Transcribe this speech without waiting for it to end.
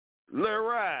Let it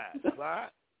ride, Clyde.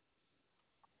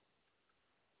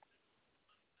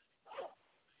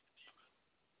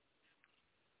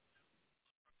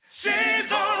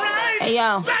 Hey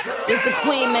yo, it's the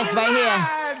Queen Mix right here.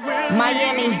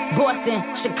 Miami, Boston,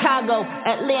 Chicago,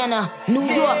 Atlanta, New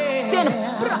York, stand the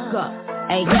fuck up.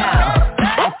 Hey yo, I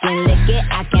can lick it,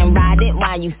 I can ride it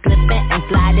while you slipping and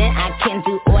sliding. I can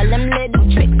do all them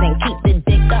little tricks and keep the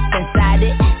dick up inside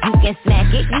it. You can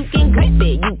smack it, you can grip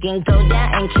it, you can go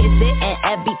down and kiss it. And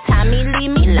every time he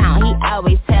leave me alone, he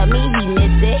always tell me he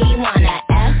miss it. He wanna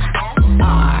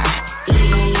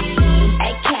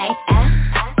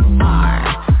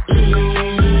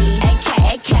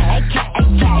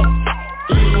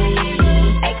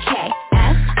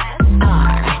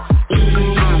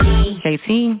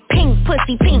Pink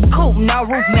pussy, pink coupe, no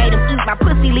roof. Made him eat my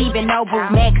pussy, leaving no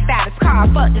booth. Max status car,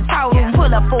 fuck the total.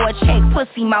 Pull up for a check,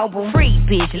 pussy mobile. Free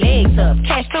bitch, legs up,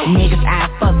 cash through. Niggas I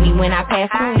fuck me when I pass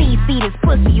through. See this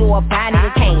pussy or a buy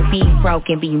nigga. Can't be broke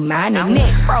and be my nigga.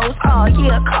 Neck froze, oh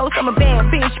yeah, close. I'm a bad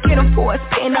bitch, get him for a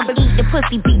spin up. Eat the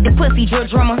pussy, beat the pussy, drill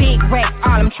drummer. Big rack,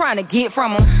 all I'm trying to get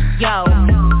from him. Yo,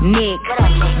 Nick,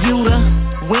 you the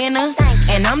winner,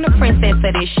 and I'm the princess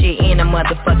of this shit and a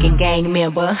motherfucking gang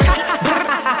member.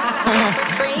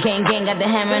 Gang got the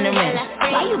hammer and the wrench.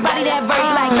 Why you body that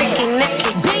bird like Nicky?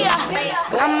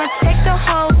 I'ma take the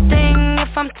whole thing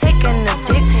if I'm taking a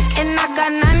dick. And I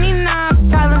got 99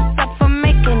 problems up for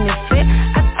making it fit.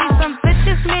 I see some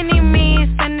bitches mini me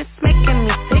and it's making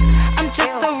me sick. I'm just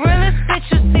the realest bitch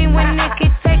you see when they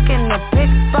keep taking a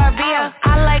pic. Barbie,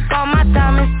 I like all my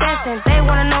diamonds dancing. They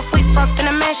wanna know if we fucked in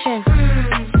a mansion.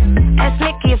 Ask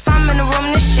Nikki if I'm in the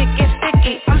room, this shit gets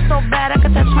sticky. I'm so bad I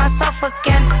can touch myself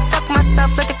again. Fuck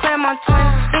myself like the Claremont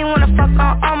twins. They wanna fuck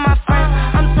on all my friends.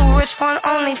 I'm too rich for an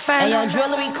OnlyFans. Hey yo,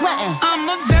 Jewelry Clinton. I'm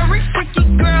a very freaky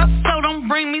girl, so don't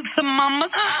bring me to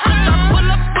mamas. I pull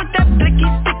up with that blicky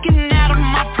sticking out of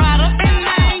my product. And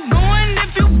I ain't going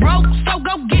if you broke, so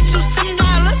go get you some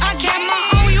dollars. I got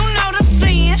my own, you know the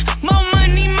saying. More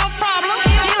money, more problems.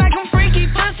 You like them freaky,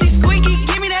 pussy, squeaky.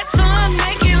 Give me that tongue,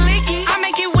 make it leaky. I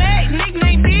make it wet,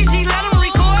 nickname BG. Let them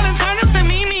record and turn it to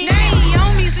Mimi. They ain't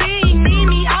on me, see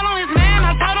me. All on his man,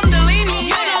 I told him to leave me.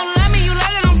 You don't love me, you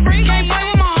let it, I'm free. Can't play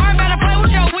with my heart, better play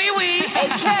with your wee-wee. Hey,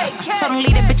 K. So don't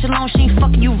leave that bitch alone, she ain't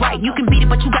fucking you right. You can beat it,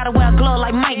 but you gotta wear a glove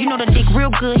like Mike. You know the dick real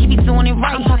good, he be doing it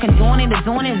right. I'm talking doing it.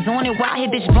 Why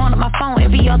hit bitch blowing up my phone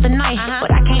every other night?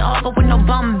 But I can't argue with no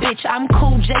bum bitch. I'm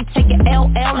cool, J, take it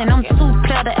LL, and I'm too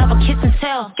player to ever kiss and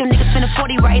tell. Your niggas finna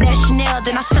 40 right at Chanel,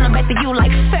 then I send him back to you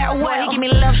like farewell. He give me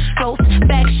love strokes,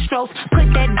 back strokes, put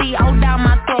that D all down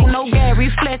my throat. No Gary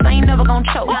Flex, I ain't never gon'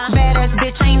 choke. Badass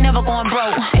bitch, I ain't never gon'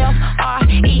 broke.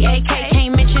 F-R-E-A-K,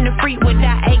 can't mention the freak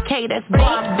without AK, that's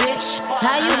boss bitch.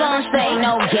 How you gon' say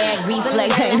no gag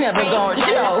reflex ain't never gon'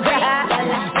 show?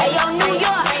 Hey yo, New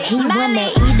York. He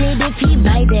wanna eat it if he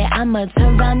bite it. I'ma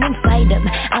turn around and fight him.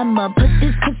 I'ma put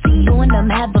this pussy on him,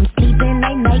 have him sleeping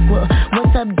like NyQuil.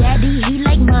 What's up, daddy? He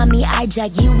like mommy. I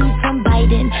jack you with some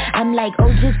biting. I'm like,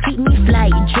 oh, just keep me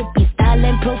flying. Trippy style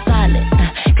and profiling.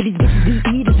 Cause these bitches be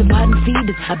eaters and bottom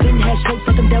feeders. I've been had shapes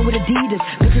like I'm down with Adidas.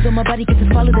 Bitches on my body cause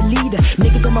it's follow the leader.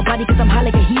 Niggas on my body cause I'm high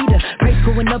like a heater. Price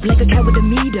going up like a cat with a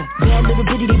meter. Bad little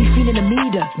bitty, they be feeding a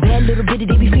meter. Bad little bitty,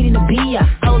 they be feeding a beer.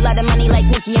 Whole lot of money like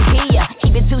Nicki and Tia.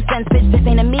 Keep it 2 cents, bitch, this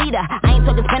ain't a meter. I ain't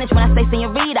talking Spanish when I say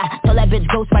senorita. Tell that bitch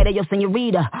ghost fighter, yo,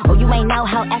 senorita. Oh, you ain't know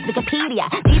how Wikipedia.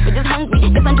 These bitches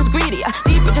hungry, cause I'm just greedier.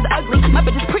 These bitches ugly, my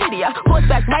bitch is prettier.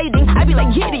 Horseback riding, I be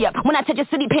like giddy up. When I touch a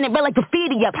city, paint it red like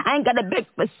graffiti up. I ain't got a big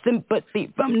for sympathy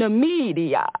from the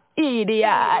media.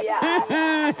 Idiot.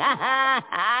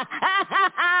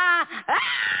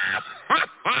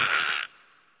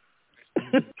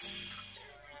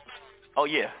 Oh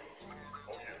yeah,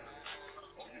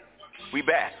 we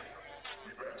back.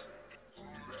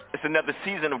 It's another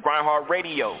season of GRINDHARD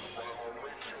Radio.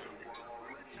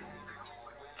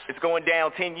 It's going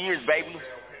down 10 years, baby.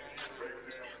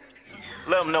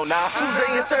 Let them know now.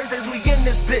 Tuesday and Thursdays we in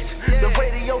this bitch. The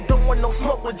radio don't want no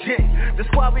smoke with Jit. That's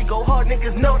why we go hard,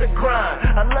 niggas know the grind.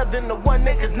 11 to 1,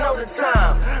 niggas know the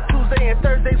time. Tuesday and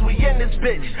Thursdays we in this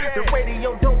bitch. The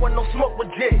radio don't want no smoke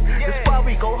with Jit. That's why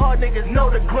we go hard, niggas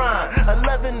know the grind.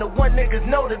 11 to 1, niggas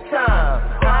know the time.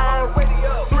 GRINDHARD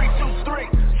Radio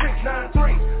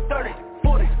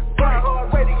 323-693-3040.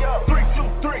 GRINDHARD Radio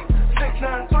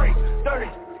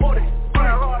 323-693-3040.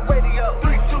 GRINDHARD Radio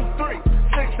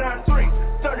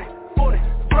 323-693-3040.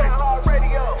 GRINDHARD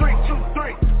Radio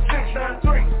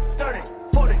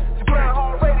 323-693-3040.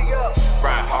 GRINDHARD Radio.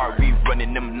 GRINDHARD, we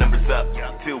running them numbers up.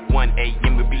 Till 1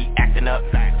 a.m. we be acting up.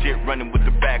 Jit running with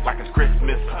the bag like it's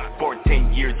Christmas.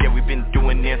 14 years, yeah, we been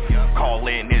doing this. Call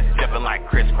in, it's jumping like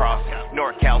crisscross.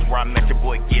 NorCal off. Where I met your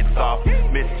boy gets off.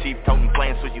 Miss Cheif toting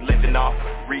flames so you lifting off.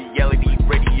 Reality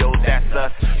radio, that's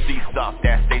us. These off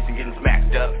that station getting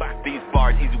smacked up. These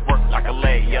bars easy work like a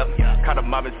layup.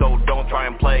 Cata'Mafiso, don't try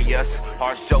and play us.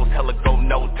 Our shows hella go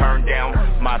no turn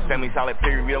down. My family solid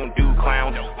period, we don't do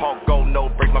clowns. Hawk go no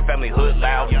break, my family hood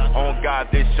loud. On God,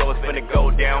 this show is finna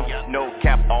go down. No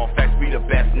cap, all facts, we the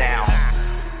best now.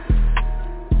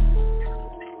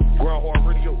 GRINDHARD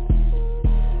Radio.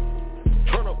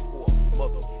 Turn up for a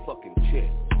motherfucking check.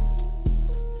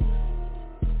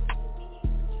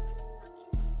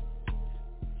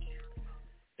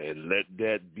 And let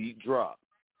that beat drop.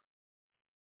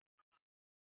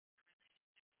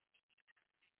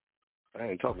 I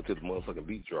ain't talking to the motherfucking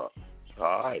beat drop.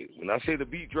 All right. When I say the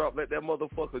beat drop, let that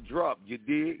motherfucker drop. You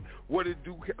dig? What it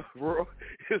do, bro?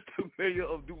 It's the mayor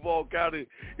of Duval County.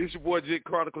 It's your boy Jit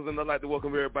Chronicles, and I'd like to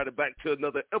welcome everybody back to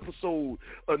another episode,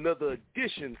 another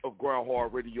edition of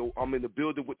GRINDHARD Radio. I'm in the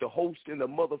building with the host and the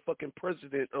motherfucking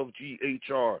president of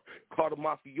GHR,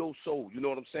 Cata'Mafiso. You know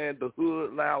what I'm saying? The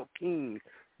Hood Loud King,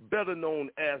 better known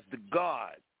as the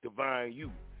God, Divine You.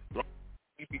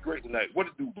 You be great tonight. What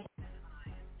it do?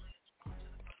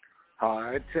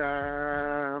 Hard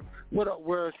time. What up,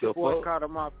 world? Your boy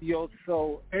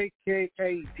Cata'Mafiso,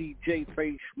 a.k.a. DJ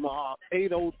Face Mob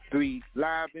 803,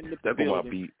 live in the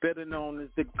building, better known as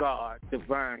the God,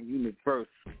 Divine Universe.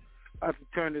 I have to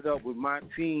turn it up with my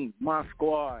team, my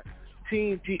squad,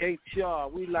 Team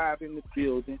GHR. We live in the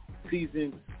building,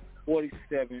 season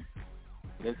 47.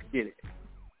 Let's get it.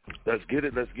 Let's get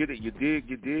it. Let's get it. You dig,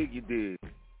 you dig, you dig.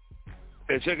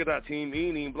 And check it out, team.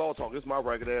 Ain't Blog Talk. It's my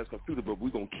ragged-ass computer, but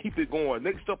we're going to keep it going.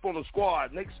 Next up on the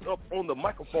squad, next up on the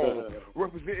microphone,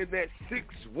 representing that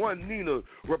 6'1" Nina,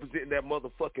 representing that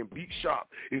motherfucking beat shop.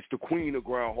 It's the queen of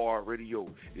GRINDHARD Radio.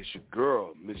 It's your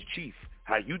girl, Miss Cheif.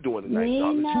 How you doing tonight,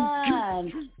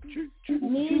 Nina,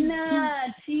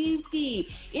 Cheify.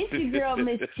 It's your girl,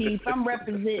 Miss Cheif. I'm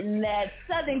representing that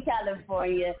Southern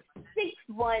California,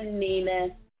 6'1" Nina.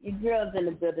 Your girl's in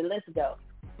the building. Let's go.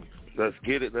 Let's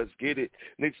get it. Let's get it.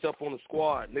 Next up on the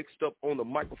squad, next up on the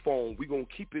microphone, we're going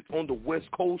to keep it on the West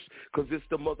Coast because it's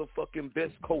the motherfucking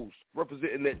best coast.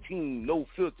 Representing that team, no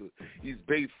filter. He's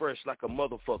Bay Fresh like a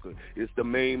motherfucker. It's the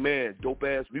main man,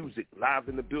 Dopeazzmuzik, live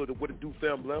in the building. What it do,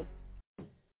 family?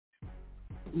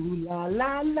 Ooh la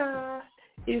la la.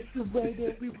 It's the way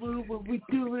that we move when we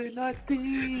doing our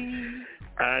thing.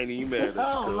 I ain't even mad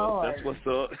at you. That's what's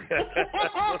up. That's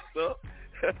what's up.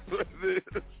 That's what it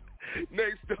is.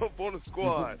 Next up on the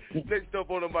squad, next up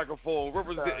on the microphone,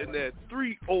 representing that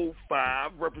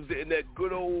 305, representing that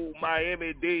good old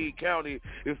Miami-Dade County,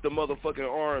 it's the motherfucking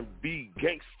R&B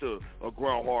gangster of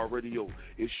GRINDHARD Radio.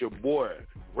 It's your boy,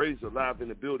 Razor, live in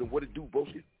the building. What it do,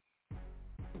 broski?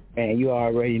 Man, you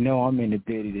already know I'm in the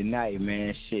building tonight,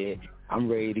 man. Shit, I'm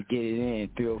ready to get it in.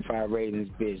 305 ratings,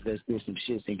 bitch. Let's do some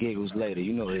shits and giggles later.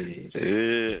 You know what it is.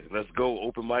 Yeah, let's go.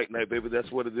 Open mic night, baby. That's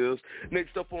what it is.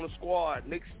 Next up on the squad,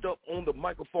 next up on the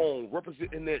microphone,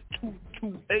 representing that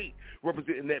 228,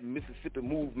 representing that Mississippi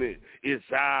movement, is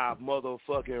our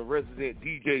motherfucking resident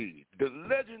DJ, the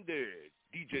legendary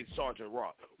DJ Sgt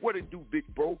Rock. What it do, big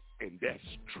bro? And that's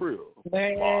Trill.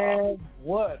 Man,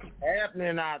 what's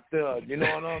happening out there? You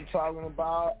know what I'm talking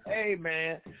about? Hey,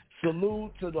 man,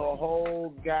 salute to the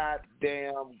whole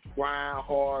goddamn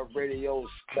GRINDHARD Radio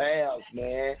staff,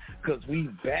 man, because we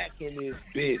back in this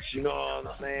bitch, you know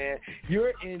what I'm saying?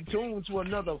 You're in tune to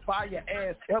another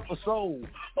fire-ass episode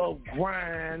of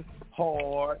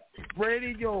GRINDHARD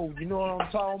Radio, you know what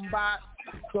I'm talking about?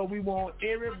 So we want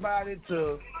everybody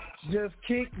to just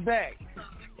kick back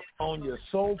on your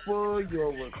sofa,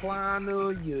 your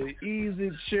recliner, your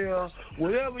easy chair,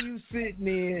 whatever you sitting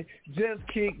in, just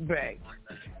kick back.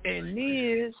 And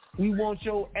then we want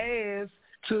your ass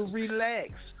to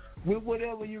relax with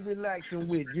whatever you're relaxing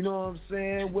with. You know what I'm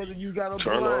saying? Whether you got a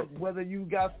blunt, whether you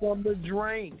got something to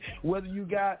drink, whether you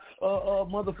got a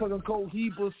motherfucking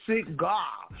Cohiba cigar.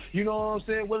 You know what I'm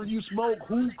saying? Whether you smoke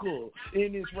hookah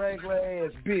in this regular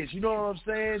ass bitch. You know what I'm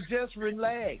saying? Just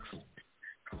relax.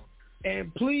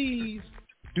 And please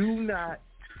do not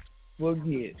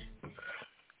forget,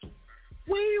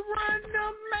 we run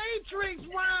the Matrix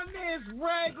round this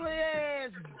regular ass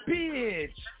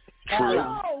bitch.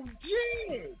 Oh,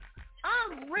 shit.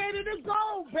 I'm ready to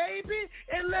go, baby.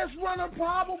 And let's run a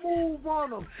power move on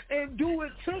them and do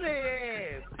it to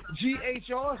their ass.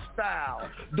 GHR style.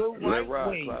 The right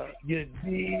way. You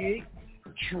dig?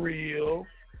 Trill.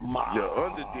 You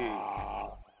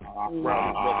underdig.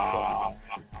 Round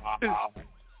this motherfucker.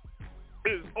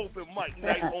 It's open mic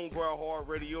night on GRINDHARD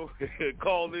Radio.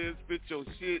 Call in, spit your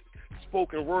shit,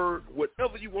 spoken word,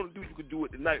 whatever you want to do, you can do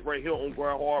it tonight right here on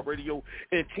Grind Hard Radio.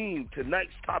 And team,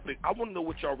 tonight's topic, I want to know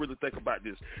what y'all really think about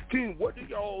this. Team, what do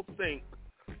y'all think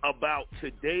about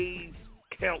today's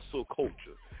cancel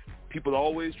culture? People are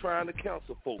always trying to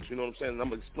cancel folks, you know what I'm saying? And I'm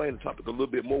going to explain the topic a little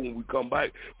bit more when we come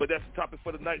back. But that's the topic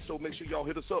for the night, so make sure y'all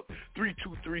hit us up,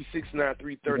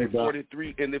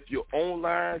 323-693-3043. And if you're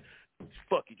online,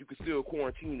 fuck it, you can still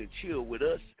quarantine and chill with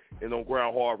us and on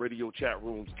Ground Hard Radio chat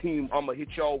rooms. Team, I'm going to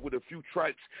hit y'all with a few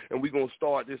tracks, and we're going to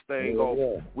start this thing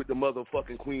off with the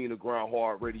motherfucking queen of Ground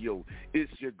Hard Radio.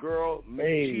 It's your girl, Miss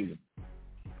Cheif,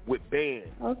 with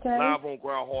Band. Okay. Live on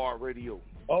Ground Hard Radio.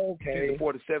 Okay. Season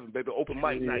 47, baby. Open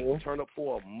mic night. Turn up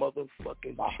for a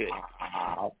motherfucking check.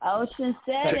 Ocean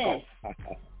City.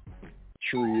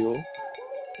 Trio.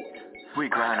 We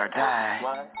grind or die.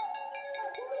 What?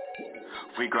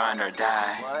 We grind or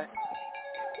die. What?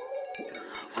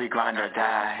 We grind or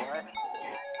die. What?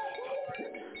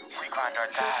 Grind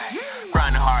or die.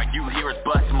 Grinding hard, you hear us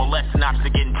bustin', molesting ops are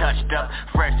getting touched up.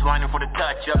 Fresh lining for the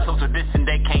touch up, social distance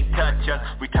they can't touch us.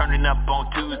 We turning up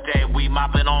on Tuesday, we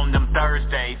mopping on them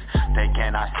Thursdays. They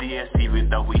cannot see us even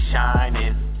though we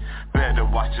shining. Better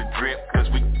watch the drip cause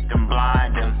we them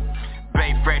blind them.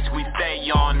 Bay fresh, we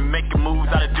stay on, making moves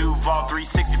out of Duval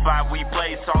 365, we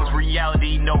play songs,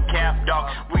 reality, no cap, dog.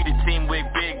 We the team with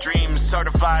big dreams,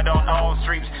 certified on all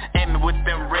streams. Aiming with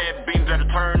them red beams, better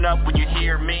turn up when you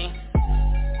hear me.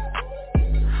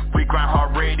 We grind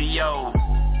hard radio.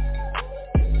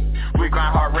 We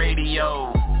grind hard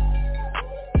radio.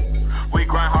 We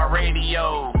grind hard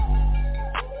radio.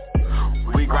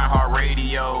 We grind hard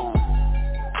radio.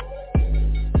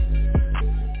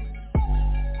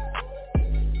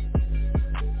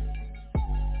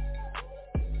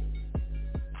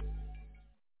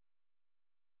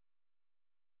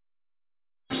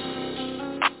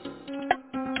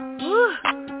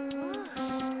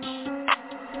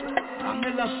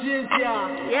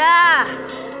 Yeah.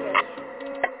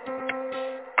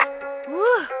 Woo.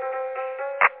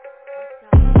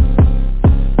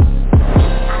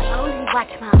 I only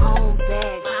watch my own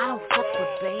bag. I don't fuck with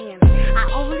bands. I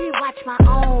only watch my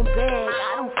own bag.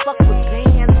 I don't fuck with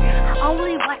bands. I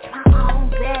only watch my own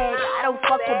bag. I don't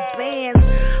fuck with bands.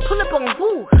 Pull up on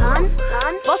who, huh?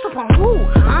 Bust up on who,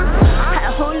 huh?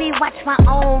 I only watch my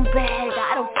own bag.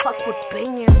 I don't fuck with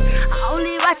bands. I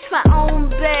only watch my own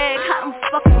bag. I don't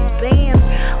fuck with bands. I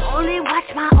only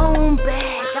watch my own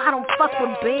bag. I don't fuck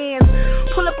with bands.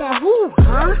 Pull up on who,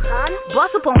 huh?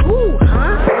 Bust up on who,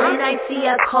 huh? When I see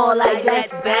a call like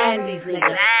let's ban these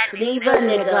niggas. Leave a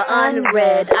nigga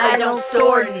unread. I don't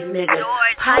store these niggas.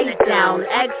 Pipe down,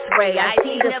 X-ray. I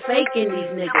see the fake in these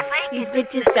niggas. These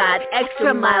bitches got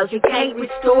extra miles. You can't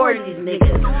restore these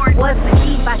niggas. What's the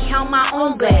keep? I count my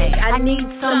own bag. I need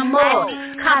some more.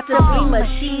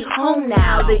 Cata'Mafiso, she home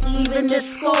now to even the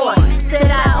score.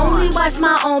 Said I only watch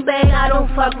my own bag. I don't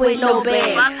fuck with no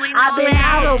band. I've been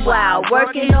out a while,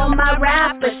 working on my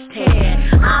rapper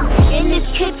stand. I'm in this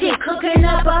kitchen cooking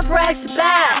up a fresh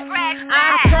bag.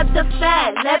 I cut the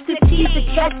fat, left the teeth to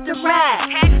catch the rat.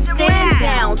 Stand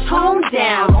down, tone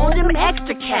down on them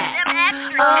extra cats.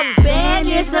 A band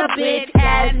is a bitch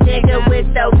ass nigga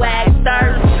with the whack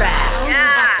thirst trap.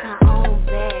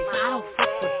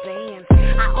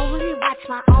 I only watch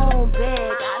my own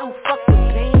bag. I don't fuck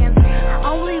with bands. I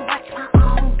only watch my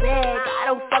own bag. I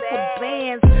don't fuck with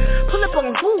bands. Pull up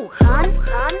on who, huh?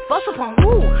 Bust up on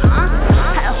who, huh? I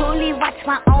only watch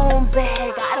my own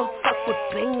bag. I don't fuck with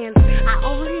bands. I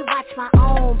only watch my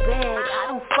own bag. I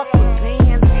don't fuck with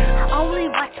bands. I only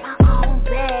watch my own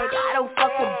bag. I don't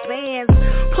fuck with bands.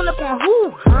 Pull up on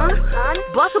who, huh?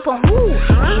 Bust up on who,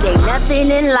 huh? It ain't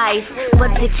nothing in life but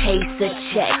to chase a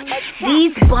check.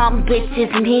 These bum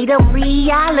bitches need a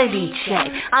reality check.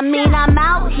 I mean, I'm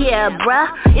out here, bruh.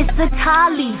 It's the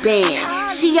Taliban.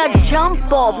 She a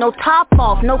jump off, no top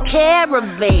off, no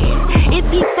caravan. If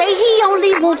he say he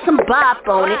only wants some bop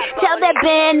on it, tell that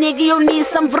band nigga you'll need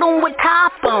some room with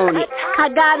top on it. I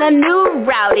got a new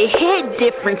route, it hit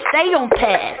different, stay on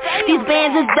path. These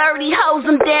bands is dirty, hose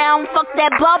them down, fuck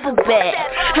that bubble bath.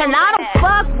 And I don't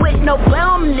fuck with no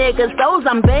bum niggas, those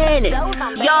I'm banning.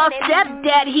 Y'all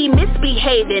stepdad, he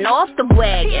misbehaving off the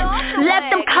wagon. Left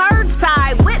them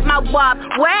curbside with my wop,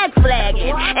 rag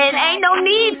flagging. And ain't no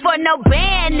need for no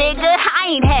band, nigga, I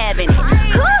ain't having it.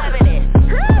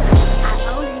 I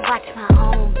only watch my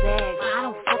own bag, I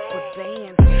don't fuck with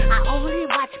bands. I only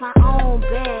watch my own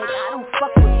bag, I don't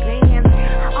fuck with bands. I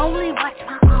only watch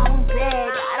my own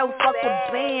bag, I don't fuck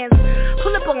with bands.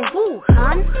 Pull up on who,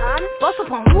 huh? Bust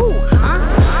up on who, huh?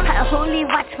 I only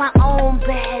watch my own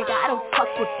bag, I don't fuck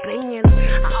with bands. I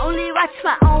only watch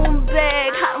my own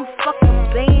bag, I don't fuck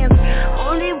with bands. I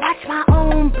only watch my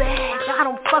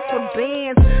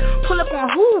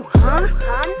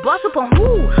Boss up on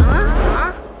who,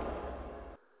 huh?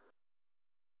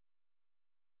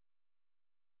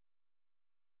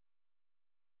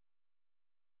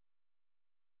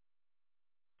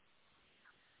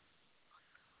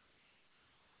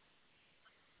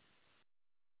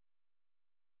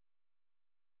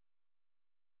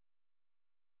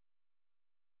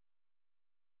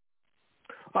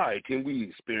 All right, King, we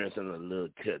experiencing a little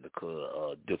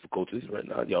technical difficulties right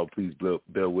now. Y'all please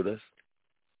bear with us.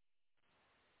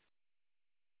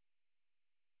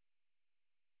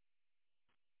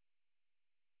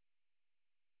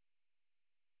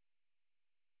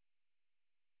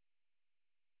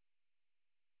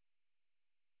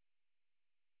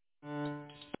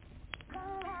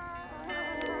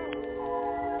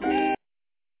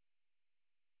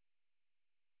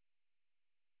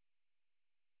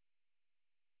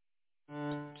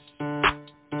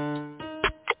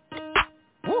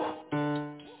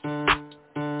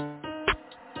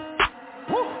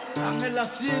 La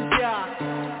ciencia.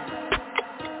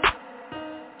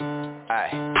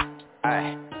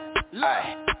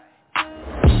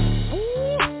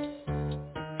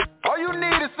 All you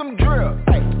need is some drip.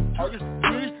 All you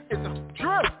need is some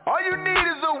drip. All you need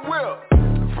is a whip.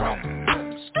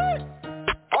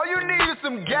 All you need is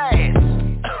some gas.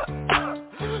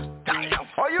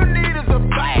 All you need is a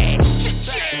bag.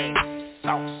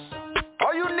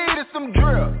 All you need is some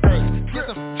drip. Get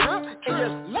some drip in your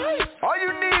life. All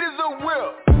you need is a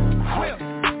whip.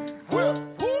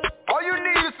 All you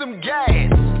need is some gas.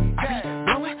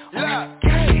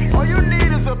 All you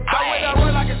need is a bag. I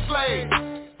run like a slave.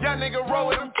 Young nigga roll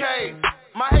with them K's.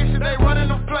 My Haitian they running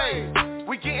them plays.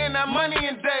 We getting that money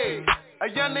in days. A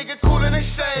young nigga coolin' in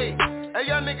shade. A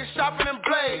young nigga shopping in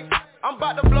blades. I'm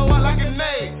about to blow out like a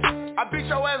nade. I beat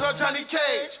your ass on Johnny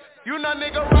Cage. You know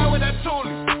nigga ride with that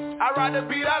toolie. I ride the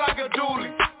beat out like a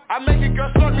dually. I make it girl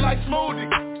slurp me like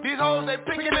smoothie. These hoes they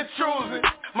picking and choosing.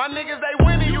 My niggas they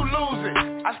winning, you losing.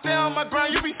 I stay on my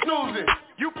grind, you be snoozing.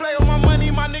 You play with my money,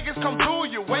 my niggas come through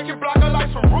you. Wake and block her like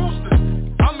some roosters.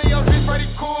 I'm in your bitch Freddy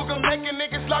Cougar, making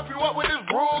niggas slap you up with this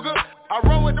Ruger. I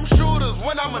run with them shooters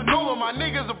when I maneuver. My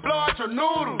niggas will blow out your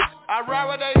noodles. I ride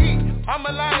where they eat. I'm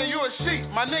a lion, you a sheep.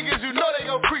 My niggas, you know they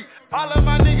go creep. All of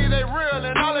my niggas they real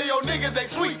and all of your niggas they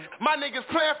sweet. My niggas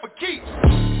playing for keeps.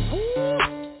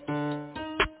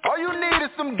 All you need is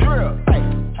some drip.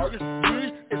 All you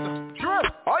need is a drip.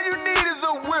 All you need is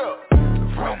a whip.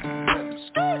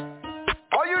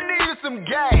 All you need is some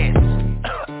gas.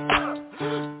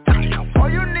 All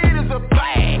you need is a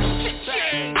bag.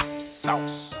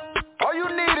 All you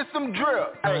need is some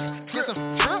drip. Get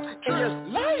some drip in your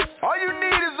life. All you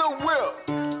need is a whip.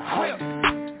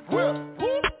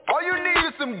 All you need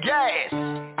is some gas.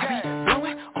 I be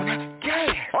blowing on that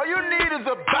gas. All you need is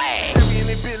a bag. Every in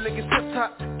that bitch looking tip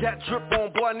top. Got drip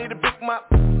on, boy, I need a big mop.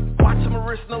 Watching my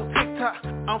wrist, no TikTok.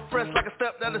 I'm fresh like a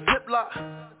step down the ziplock.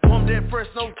 I'm dead fresh,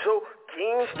 no toe.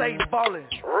 Stay ballin',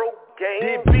 rope game.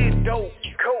 Did big dope,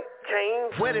 cocaine.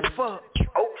 Where they fuck?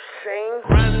 Ocean.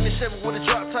 Grinding the Chevy with a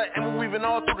drop tight, and we weaving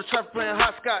all through the traffic playing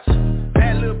hopscotch.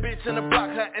 Bad little bitch in the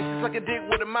block hut, and she suck a dick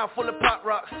with a mouth full of pop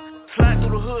rocks. Slide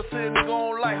through the hood, see a nigga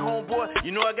on light, homeboy.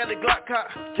 You know I got the Glock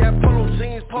cock. Got polo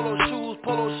jeans, polo shoes,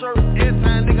 polo shirt. Every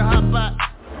time nigga hop out.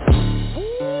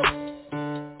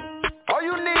 All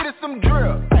you need is some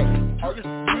drip. All you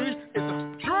need is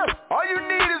a drip. All you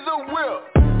need is a whip.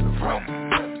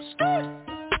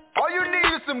 All you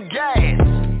need is some gas.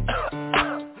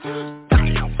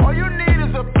 All you need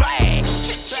is a bag.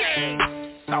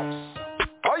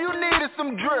 All you need is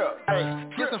some drip.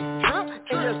 Get some drip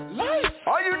in your life.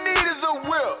 All you need is a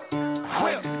whip.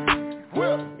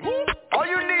 All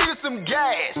you need is some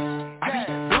gas. I be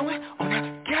blowing on that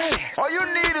gas. All you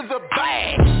need is a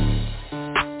bag.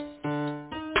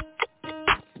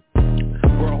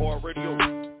 Radio.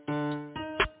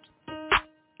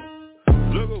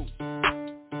 Logo.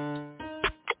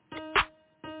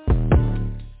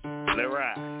 Let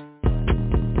ride.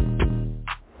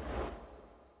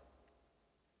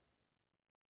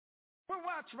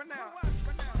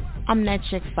 I'm that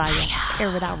chick fire.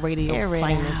 Air It Out Radio. Air It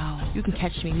Out. You can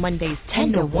catch me Mondays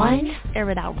 10 to 1.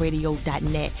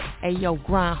 AirItOutRadio.net. Hey yo,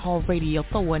 GRINDHARD Radio.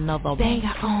 Throw another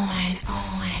banger on.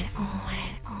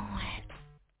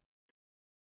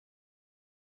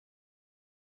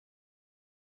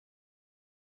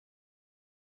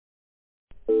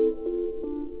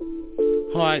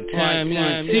 Hard time,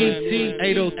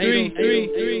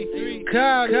 803,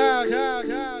 Cow,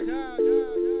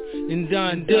 and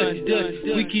Don Dutch,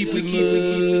 we keep it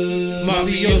mud.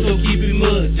 Mafioso keep it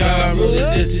mud. John roll the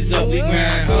Dutchess up, we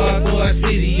grind hard for our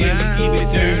city and we keep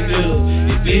it turned up.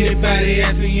 If anybody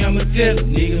ask me, I'ma tell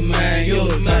them, nigga, mind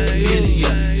yours, my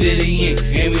familiar. City in,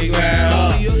 and we grind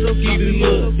hard. So keep it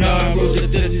mud, dog, roll the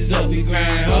Dutchess up. We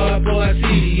grind hard for our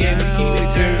city, and we keep it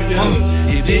turned up.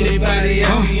 If anybody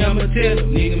ask me, I'ma tell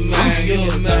them, nigga, mind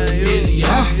yours, my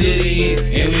familiar. City in,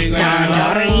 and we grind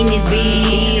hard. Daughter in this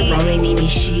bed, rolling in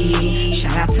this shit.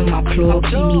 Shout out to my plug,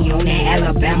 keep me on that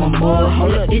Alabama mud.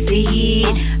 Hold up, this a hit,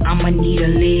 I'ma need a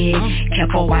lid.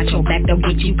 Careful, watch your back, don't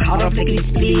get you caught up, lickety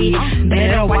split.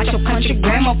 Better watch your country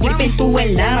grandma flipping through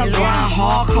Atlanta. Grind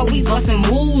hard, cause we bustin'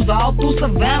 moves all through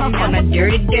Savannah. From the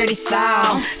dirty, dirty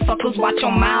south, suckers watch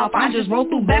your mouth. I just rolled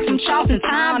through back from Charleston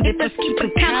town. Bitches keep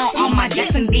a count on my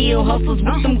Jacksonville hustlers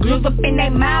with some grills up in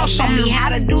their mouth. Show me how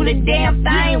to do the damn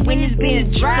thing when it's been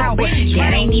a drought.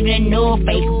 That ain't even enough,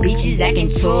 fake bitches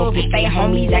acting tough. If they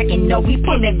homies acting up, we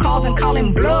pulling calls and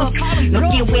calling bluff. Look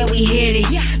at where we headed,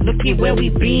 look at where we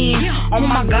been. Oh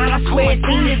my God, I swear it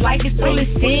seems this life is full of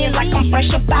sin. Like I'm fresh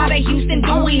up out of Houston,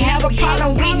 do we have a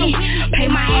problem with it? Pay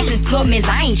my ass in clubmans,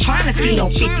 I ain't trying to see no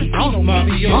 50.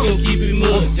 Mafioso, keep it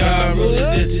mud, dog, roll the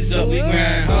Dutchess up. We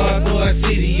grind hard for our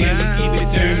city, and we keep it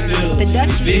turned up. If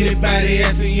anybody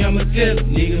ask me, I'ma tell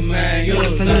them, nigga, mind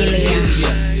yours, my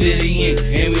familiar. City in,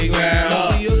 and we grind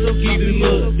hard. So keep it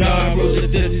mud, dog, roll the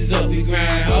Dutchess up. We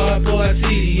grind hard for our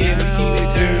city, and we keep it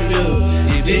turned up.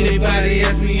 If anybody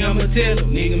ask me, I'ma tell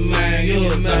them, nigga, mind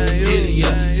yours, my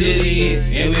familiar. City in,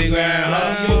 and we grind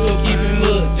hard. So keep it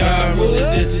mud, dog, roll the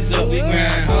Dutchess up. We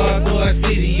grind hard for our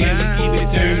city, and we keep it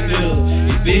turned up.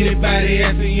 If anybody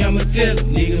ask me, I'ma tell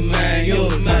them, nigga, mind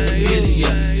yours, my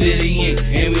familiar. City in,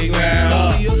 and we grind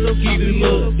hard. So keep it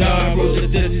mud, dog, roll the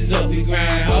Dutchess up. We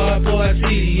grind hard for our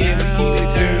city, and we keep it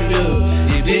turned up.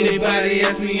 If anybody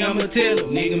ask me, I'ma tell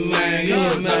them, nigga, mind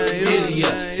yours, my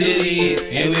familiar. City in,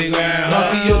 and we grind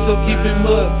hard. Mafioso, keep it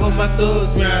mud for my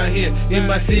thugs round here. In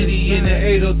my city, in the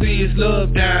 803, it's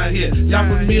love down here. Y'all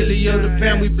familiar, the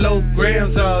family blow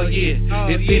grams all year.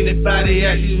 If anybody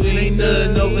asks you, it ain't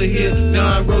nothing over here.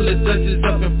 Now I roll the Dutchess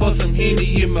up and pour some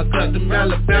Henny in my cup. Them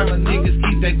Alabama niggas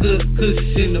keep that good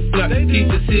cushion in the block. Keep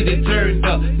the city turned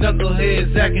up,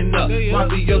 knuckleheads acting up.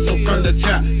 Mafioso from the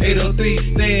top,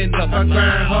 803 stand up. I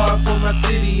grind hard for my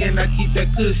city and I keep that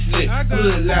kush lit.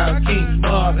 Good loud, King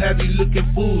Mob, have you looking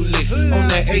foolish. On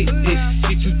that 8-dish,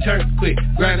 shit you turn quick.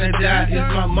 Grind and die is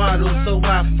my motto, so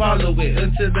I follow it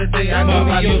until the day I go.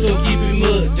 Mafioso, keep it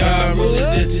mud, dog, roll the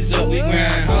Dutchess up. We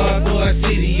grind hard for our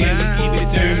city and we keep it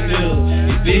turned up.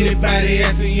 If anybody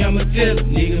ask me, I'ma tell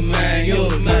them, nigga, mind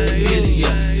yours, my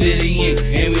familiar. City in,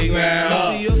 and we grind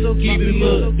hard. So keep it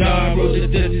mud, dog, roll the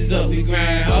Dutchess up. We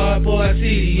grind hard for our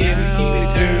city and we keep it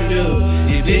turned up.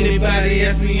 If anybody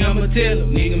ask me, I'ma tell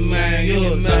them, nigga, mind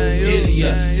yours, my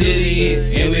familiar. City in,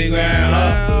 and we grind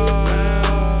hard.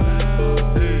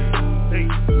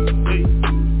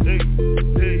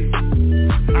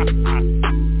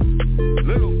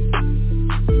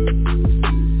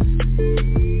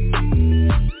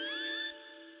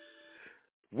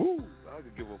 Woo! I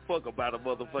could give a fuck about a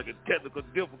motherfucking technical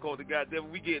difficulty.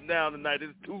 Goddamn, we getting down tonight.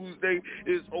 It's Tuesday.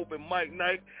 It's open mic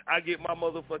night. I get my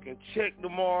motherfucking check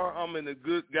tomorrow. I'm in a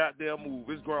good goddamn mood.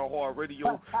 It's GRINDHARD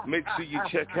Radio. Make sure you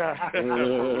check out for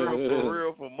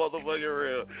real, for motherfucking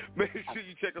real. Make sure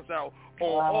you check us out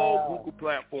on all Google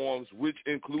platforms, which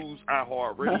includes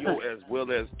iHeartRadio as well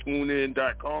as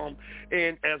TuneIn.com.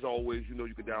 And as always, you know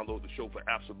you can download the show for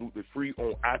absolutely free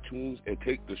on iTunes and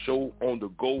take the show on the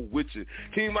go with you.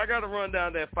 Team, I got to run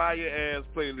down that fire-ass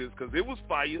playlist because it was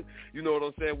fire. You know what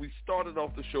I'm saying? We started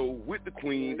off the show with the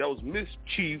Queen. That was Miss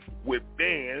Cheif with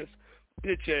Bands.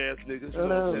 Bitch-ass niggas. You know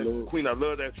what I'm saying? Queen, I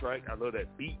love that track. I love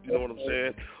that beat. You know what I'm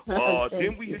saying?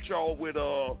 Then we hit y'all with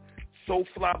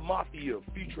Soulfly Mafia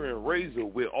featuring Razor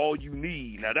with All You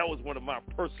Need. Now, that was one of my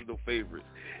personal favorites.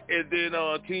 And then,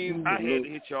 team, I had to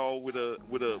hit y'all with a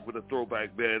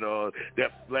throwback band.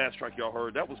 That last track y'all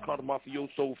heard, that was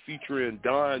Cata'Mafiso featuring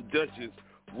Don Duchess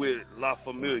with La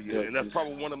Familia, and that's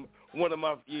probably one of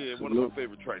my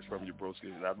favorite tracks from you,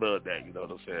 broski. And I love that, you know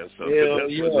what I'm saying? So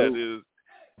that's what that is.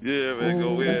 Yeah, man,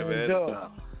 go ahead, man.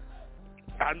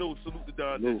 I know, salute to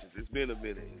Don Duchess. It's been a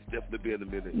minute. It's definitely been a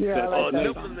minute. Yeah,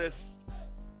 nevertheless,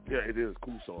 yeah, it is a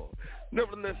cool song.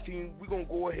 Nevertheless, team, we're gonna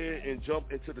go ahead and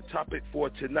jump into the topic for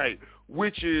tonight,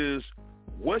 which is,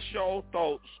 what's y'all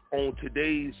thoughts on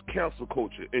today's cancel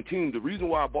culture? And team, the reason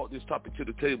why I brought this topic to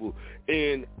the table,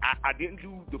 and I didn't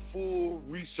do the full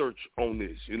research on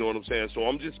this, you know what I'm saying? So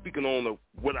I'm just speaking on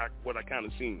what I kind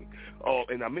of seen.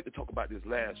 And I meant to talk about this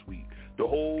last week. The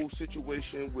whole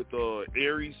situation with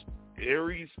Aries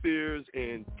Spears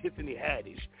and Tiffany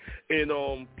Haddish. And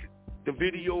the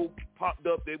video popped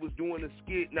up. They was doing a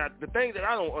skit. Now, the thing that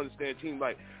I don't understand, team,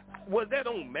 like, was that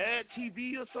on Mad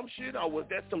TV or some shit, or was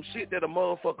that some shit that a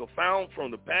motherfucker found from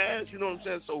the past? You know what I'm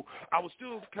saying? So I was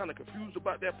still kind of confused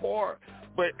about that part.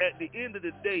 But at the end of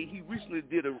the day, he recently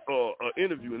did a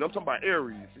interview, and I'm talking about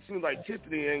Aries. It seems like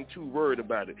Tiffany ain't too worried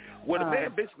about it. Well, the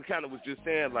man basically kind of was just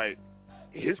saying, like,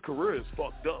 his career is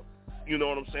fucked up. You know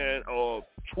what I'm saying?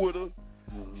 Twitter,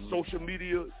 social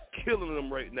media, killing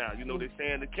him right now. You know, they're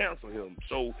saying to cancel him.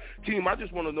 So, team, I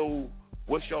just want to know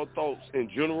what's y'all thoughts in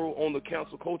general on the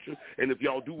cancel culture, and if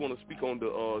y'all do want to speak on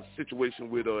the situation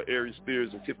with Aries Spears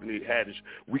and Tiffany Haddish,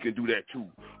 we can do that too.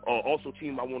 Also,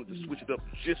 team, I wanted to switch it up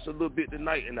just a little bit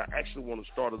tonight, and I actually want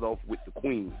to start it off with the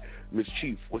Queen, Miss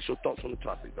Cheif. What's your thoughts on the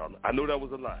topic, darling? I know that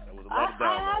was a lot. That was a lot of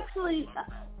dialogue.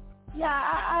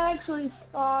 I actually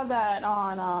saw that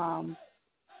on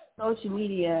social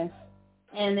media,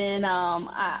 and then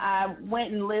I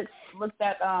went and looked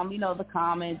at the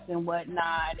comments and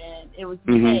whatnot, and it was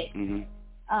mixed.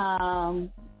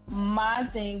 My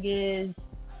thing is,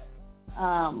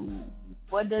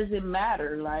 what does it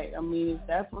matter? Like, I mean, if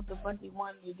that's what the fuck he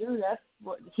wanted to do, that's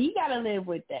what he got to live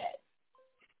with that.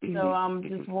 So I'm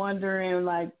just wondering,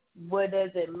 like, what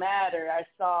does it matter? I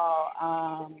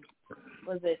saw,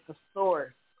 was it The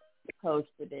Source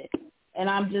posted it. And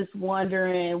I'm just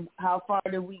wondering, how far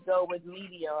do we go with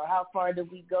media, or how far do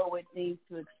we go with things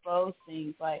to expose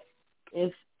things? Like,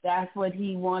 if that's what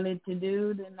he wanted to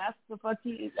do, then that's the fuck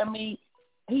he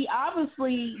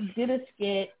obviously did a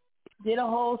skit, did a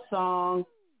whole song,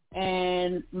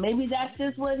 and maybe that's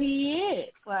just what he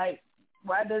is. Like,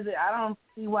 I don't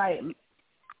see why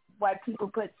people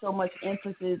put so much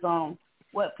emphasis on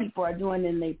what people are doing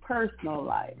in their personal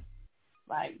life.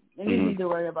 Like, they need to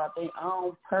worry about their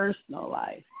own personal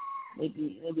life. They'd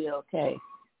be okay.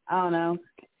 I don't know.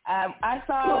 I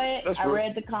saw it. I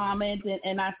read the comments,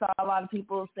 and I saw a lot of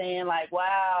people saying, like,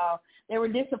 wow, they were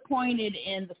disappointed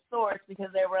in The Source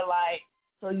because they were like,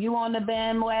 so you on the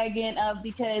bandwagon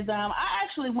because I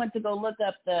actually went to go look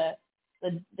up the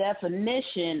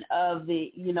definition of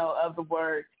the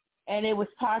word, and it was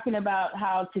talking about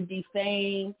how to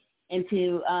defame and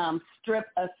to strip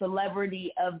a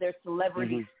celebrity of their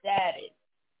celebrity status.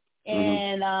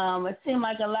 And it seemed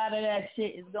like a lot of that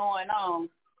shit is going on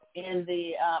in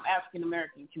the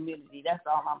African-American community. That's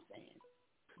all I'm saying.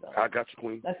 So, I got you,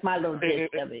 Queen. That's my little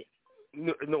gist of it.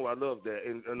 No, I love that.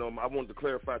 And I wanted to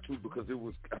clarify, too, because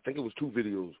I think it was two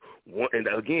videos. One, and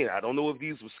again, I don't know if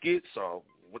these were skits or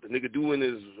what the nigga doing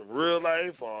is real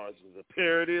life or is it a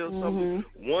parody or something.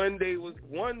 One day was,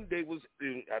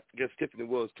 I guess Tiffany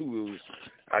was too. It was,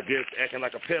 I guess, acting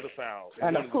like a pedophile.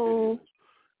 And a pool.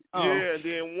 Yeah, and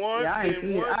then one. Yeah,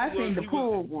 I seen the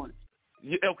pool one.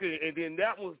 Yeah, okay, and then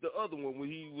that was the other one when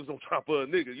he was on top of a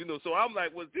nigga, So I'm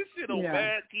like, was this shit on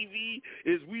Mad TV?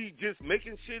 Is we just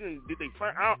making shit, and did they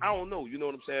find? I don't know, you know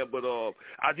what I'm saying? But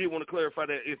I did want to clarify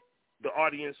that if the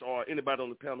audience or anybody on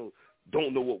the panel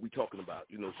don't know what we're talking about,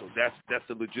 So that's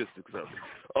the logistics of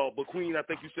it. But Queen, I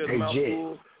think you said a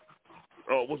mouthful.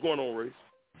 What's going on, Ray?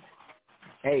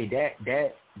 Hey,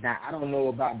 that now I don't know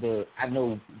about I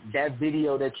know that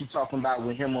video that you talking about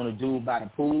with him on the dude by the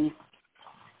pool.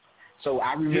 So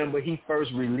I remember he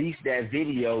first released that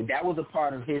video. That was a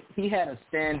part of he had a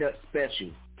stand-up special.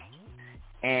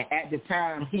 And at the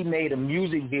time, he made a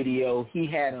music video. He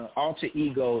had an alter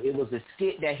ego. It was a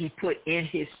skit that he put in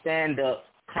his stand-up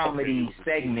comedy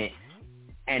segment.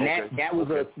 And that was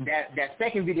that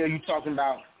second video you talking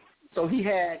about. So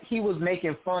he was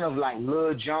making fun of like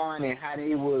Lil Jon and how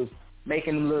they was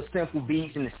making them little simple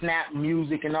beats and the snap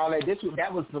music and all that.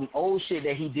 That was some old shit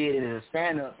that he did in a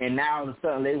stand-up, and now all of a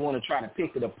sudden they want to try to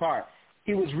pick it apart.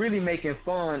 He was really making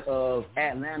fun of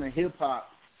Atlanta hip-hop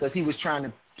because he was trying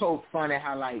to poke fun at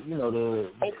how, like,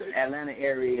 the Atlanta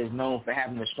area is known for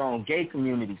having a strong gay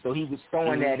community. So he was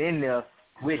throwing that in there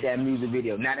with that music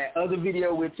video. Now, that other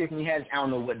video with Tiffany Haddish, I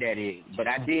don't know what that is, but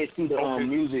I did see the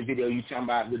music video you talking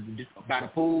about by the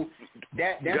pool.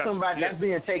 That's somebody that's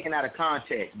being taken out of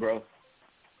context, bro.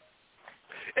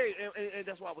 Hey, and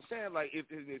that's what I was saying. Like, if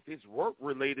it's work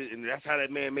related and that's how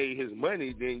that man made his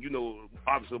money, then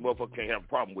obviously, a motherfucker can't have a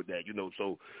problem with that.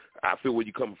 So I feel where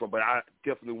you're coming from, but I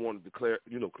definitely wanted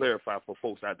to clarify for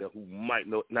folks out there who might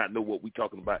not know what we're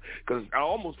talking about, because I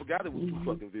almost forgot it was two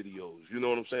fucking videos. You know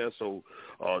what I'm saying? So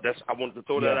I wanted to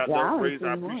throw that out there. Praise,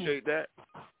 I appreciate that.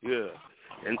 Yeah,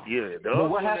 and But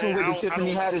what happened with the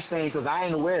Tiffany Haddish thing? Because I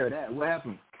ain't aware of that. What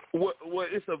happened? Well,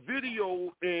 it's a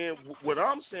video, and what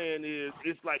I'm saying is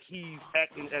it's like he's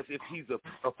acting as if he's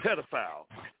a pedophile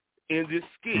in this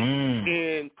skit.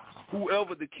 And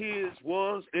whoever the kids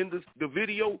was in the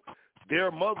video, their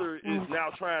mother is now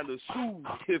trying to sue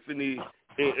Tiffany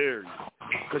and Aries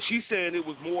because she's saying it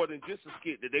was more than just a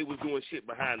skit, that they was doing shit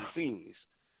behind the scenes.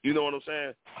 You know what I'm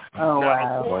saying? Oh,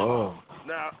 wow.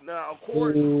 Now,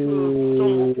 according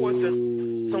to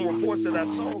some reports that I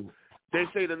saw, they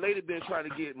say the lady been trying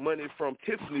to get money from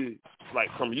Tiffany,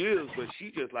 like, from years, but she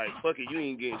just like, fuck it, you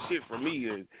ain't getting shit from me.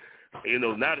 And, you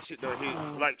know, now the shit done hit,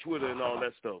 like Twitter and all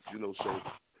that stuff, you know, so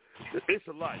it's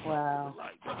a lot. Wow.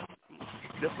 It's a lot.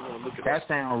 Definitely want to look at that. That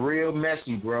sound real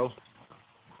messy, bro.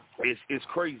 It's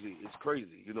crazy. It's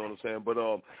crazy, you know what I'm saying? But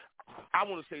I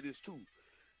want to say this, too.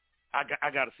 I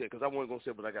got to say it because I wasn't going to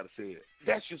say it, but I got to say it.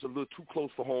 That's just a little too close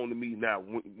for home to me now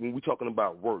when we're talking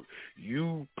about work.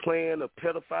 You playing a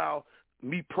pedophile,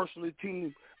 me personally,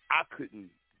 team, I couldn't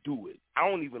do it. I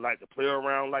don't even like to play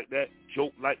around like that,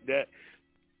 joke like that,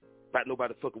 about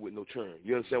nobody fucking with no churn.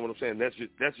 You understand what I'm saying? That's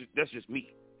just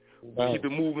me. Right. Keep it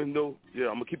moving, though. Yeah,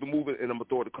 I'm going to keep it moving, and I'm going to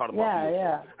throw it to Cata'Mafiso.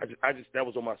 Yeah. I just that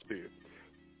was on my spirit.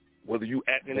 Whether you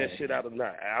acting that shit out or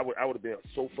not, I would have been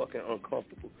so fucking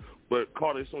uncomfortable. But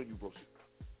Carter, it's on you, bro.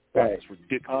 Right. It's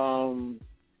ridiculous.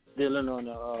 Dealing on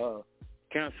the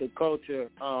cancel culture,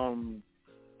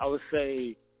 I would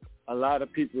say a lot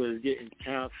of people is getting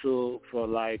canceled for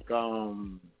like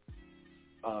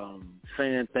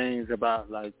saying things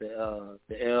about like the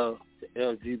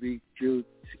LGBTQ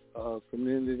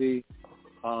community.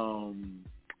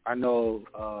 I know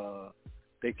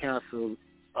they canceled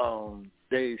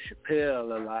Dave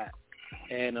Chappelle a lot,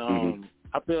 and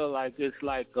I feel like it's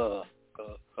like a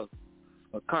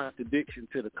contradiction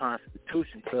to the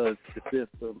Constitution, because the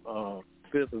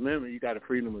Fifth Amendment, you got a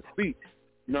freedom of speech.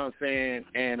 You know what I'm saying?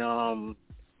 And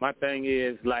my thing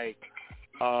is like,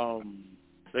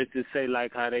 let's just say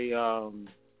like how they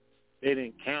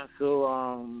didn't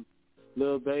cancel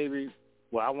Lil Baby.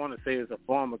 Well, I want to say it's a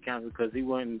form of cancel because they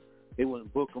wouldn't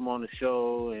book him on the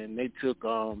show, and they took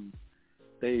a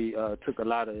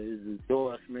lot of his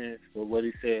endorsements for what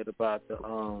he said about the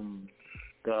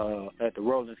at the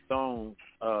Rolling Stones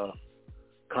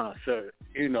concert,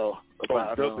 you know,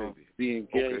 about being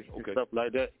gay and stuff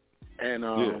like that. And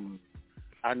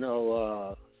I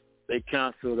know they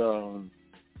canceled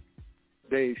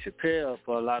Dave Chappelle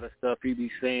for a lot of stuff he be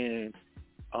saying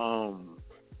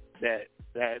that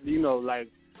you know, like,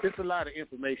 there's a lot of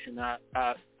information out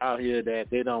here that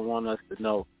they don't want us to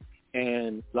know.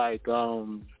 And like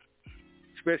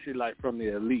especially like from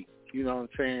the elite, you know what I'm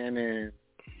saying? And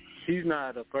he's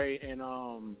not afraid. And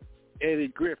Eddie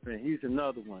Griffin, he's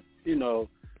another one. You know,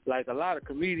 like a lot of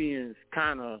comedians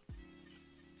kind of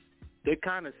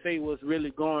say what's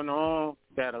really going on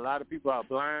that a lot of people are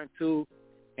blind to,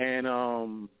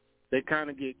 and they kind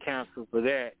of get canceled for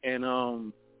that. And I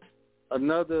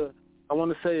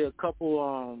want to say a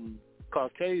couple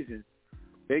Caucasians,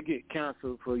 they get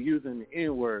canceled for using the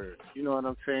N-word. You know what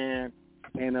I'm saying?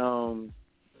 And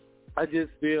I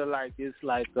just feel like it's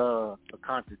like a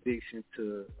contradiction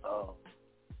to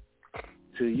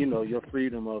you know, your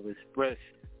freedom of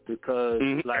expression, because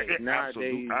like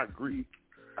nowadays, I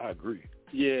agree.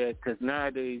 Yeah, because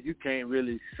nowadays you can't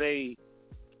really say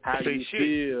how you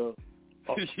feel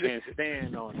and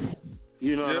stand on it.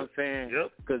 You know what I'm saying?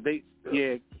 Because they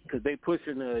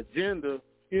pushing the agenda.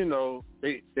 You know,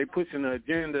 they pushing the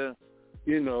agenda,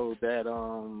 you know, that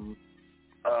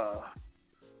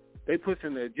they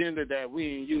pushing the agenda that we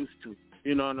ain't used to.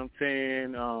 You know what I'm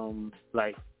saying?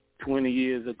 Like 20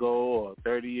 years ago or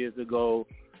 30 years ago,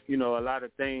 you know, a lot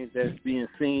of things that's being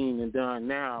seen and done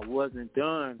now wasn't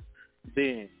done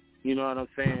then. You know what I'm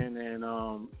saying?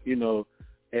 And you know,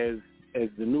 as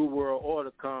the new world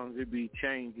order comes, it be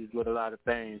changes with a lot of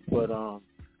things. But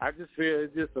I just feel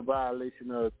it's just a violation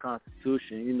of the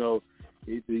Constitution. You know,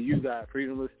 either you got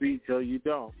freedom of speech or you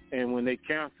don't. And when they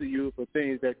cancel you for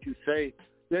things that you say,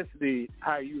 especially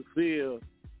how you feel,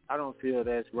 I don't feel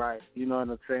that's right. You know what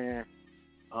I'm saying?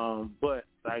 But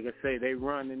like I say, they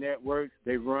run the networks,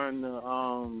 they run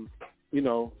the, you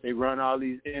know, they run all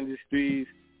these industries,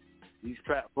 these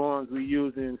platforms we're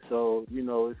using. So, you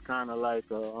know, it's kind of like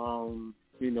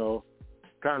you know,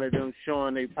 kind of them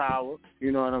showing their power,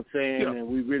 you know what I'm saying? Yeah. And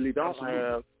we really don't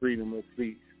have freedom of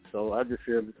speech. So I just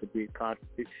feel it's a big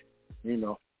contradiction, you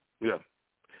know. Yeah.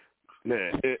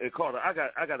 Man, and Carter, I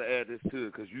got to add this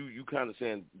too, because you kind of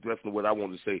saying definitely what I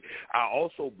want to say. I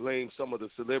also blame some of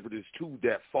the celebrities too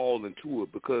that fall into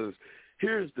it, because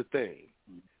here's the thing: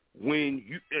 when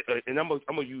you and I'm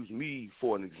gonna use me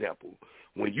for an example.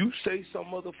 When you say some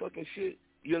motherfucking shit,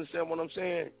 you understand what I'm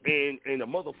saying? And a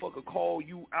motherfucker call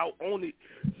you out on it,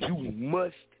 you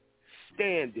must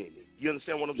stand in it. You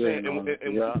understand what I'm saying?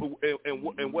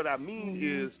 And what I mean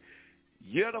is,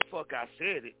 yeah, the fuck I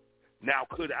said it. Now,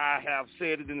 could I have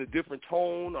said it in a different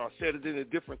tone or said it in a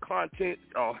different content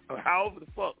or however the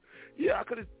fuck? Yeah, I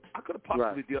could have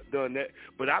possibly done that,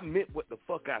 but I meant what the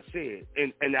fuck I said.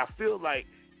 And I feel like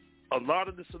a lot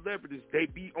of the celebrities, they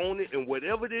be on it, and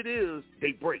whatever it is,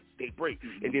 they break,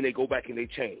 and then they go back and they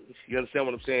change. You understand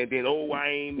what I'm saying? Then, I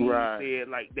ain't mean to say it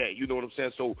like that. You know what I'm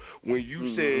saying? So when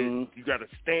you said you got to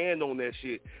stand on that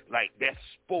shit, like, that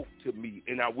spoke to me,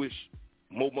 and I wish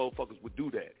more motherfuckers would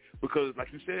do that. Because,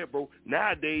 like you said, bro,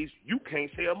 nowadays, you can't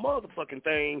say a motherfucking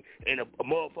thing and a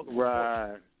motherfucker.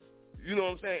 Right. You know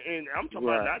what I'm saying? And I'm talking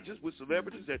about not just with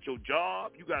celebrities, at your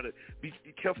job. You got to be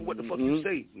careful what the fuck you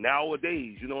say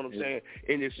nowadays. You know what I'm saying?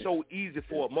 And it's so easy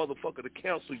for a motherfucker to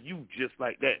cancel you just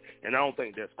like that. And I don't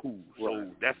think that's cool.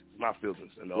 So that's my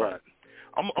feelings. And I'm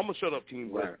going to shut up, team.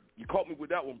 But you caught me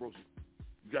with that one, bro.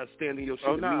 You got to stand in your shit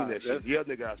and mean that shit. Yeah,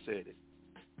 nigga, I said it.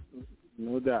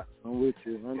 No doubt. I'm with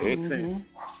you. 100%.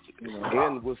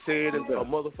 And we'll say it a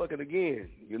motherfucking again.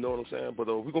 You know what I'm saying? But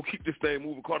we're going to keep this thing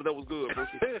moving. Carter, that was good, bro.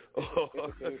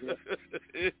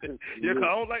 Yeah, because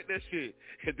I don't like that shit.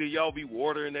 And then y'all be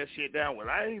watering that shit down. Well,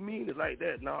 I ain't mean it like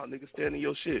that. Nah, nigga, stand in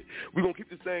your shit. We're going to keep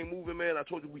this thing moving, man. I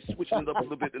told you we switching it up a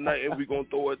little bit tonight, and we're going to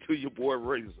throw it to your boy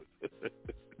Razor.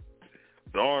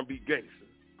 The R&B gangster.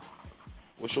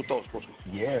 What's your thoughts, bro?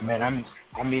 Yeah, man. I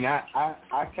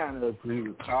kind of agree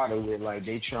with Carter with, like,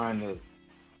 they trying to,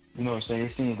 you know what I'm saying?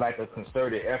 It seems like a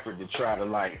concerted effort to try to,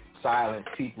 like, silence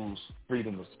people's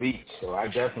freedom of speech. So I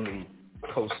definitely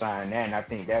co-sign that, and I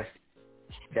think that's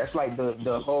like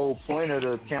the whole point of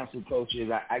the cancel culture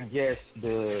is, I guess,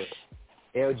 the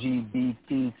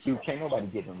LGBTQ. Can't nobody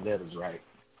get them letters right.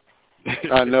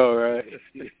 I know, right?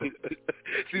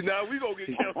 See, now we gonna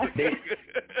get canceled.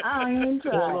 I ain't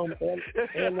trying.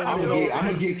 I'm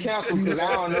gonna get canceled because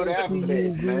I don't know the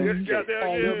alphabet, man. You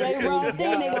say the wrong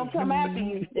thing, they gonna come after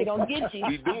you. They gonna get you.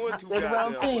 We doing too Say the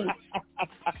wrong thing.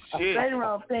 Say the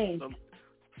wrong thing.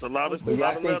 It's a lot of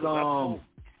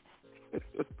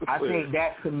I think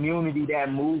that community,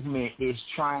 that movement is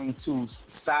trying to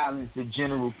silence the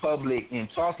general public in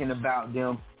talking about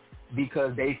them,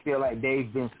 because they feel like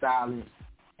they've been silenced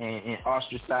and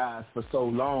ostracized for so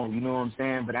long, you know what I'm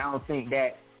saying? But I don't think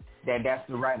that's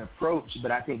the right approach.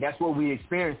 But I think that's what we're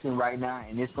experiencing right now,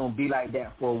 and it's going to be like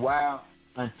that for a while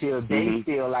until they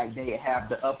feel like they have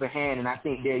the upper hand. And I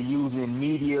think they're using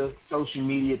media, social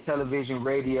media, television,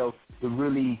 radio to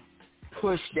really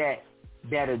push that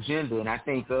agenda. And I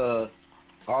think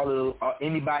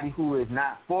anybody who is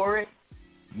not for it,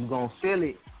 you're going to feel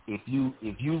it. If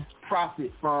you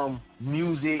profit from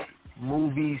music,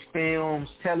 movies, films,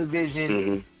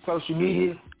 television, social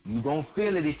media, you're going to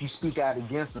feel it if you speak out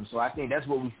against them. So I think that's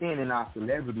what we're seeing in our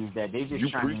celebrities, that they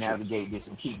just trying to navigate this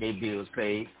and keep their bills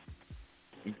paid.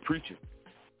 You preaching.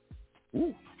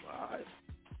 Ooh, all right.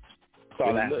 That's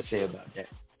all I have to say about that.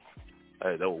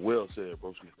 Hey, that was well said,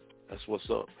 broski. That's what's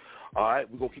up. All right,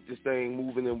 we're going to keep this thing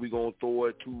moving, and we're going to throw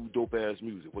it to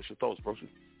Dopeazzmuzik. What's your thoughts, broski?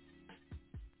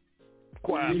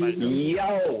 Quiet like that.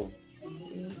 Yo.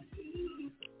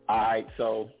 All right,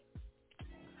 so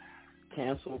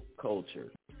cancel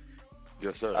culture.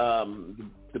 Yes, sir.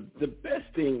 The best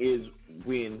thing is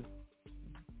when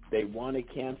they want to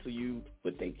cancel you,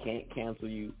 but they can't cancel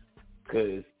you,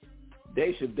 because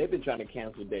they've been trying to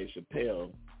cancel Dave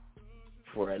Chappelle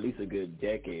for at least a good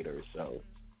decade or so,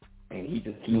 and he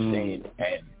just keeps saying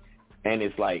that. And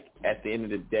it's like, at the end of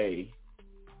the day,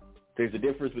 there's a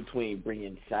difference between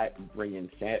bringing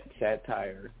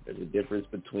satire. There's a difference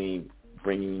between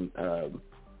bringing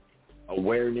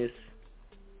awareness,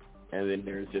 and then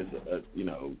there's just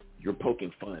you're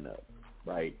poking fun of,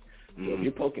 right? So if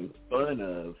you're poking fun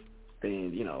of,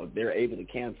 then they're able to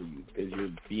cancel you because you're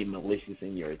being malicious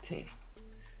in your intent.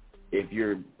 If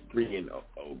you're bringing a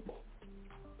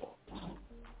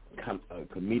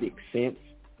comedic sense,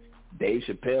 Dave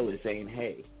Chappelle is saying,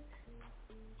 "Hey,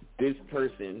 this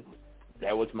person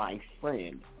that was my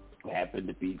friend who happened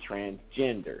to be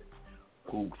transgender,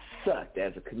 who sucked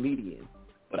as a comedian,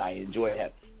 but I enjoyed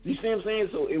that." You see what I'm saying?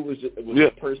 So it was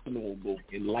a personal,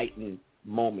 enlightening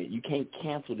moment. You can't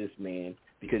cancel this man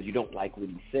because you don't like what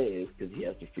he says, because he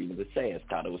has the freedom to say, as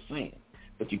Tata was saying.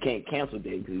 But you can't cancel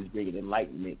Dave because he's bringing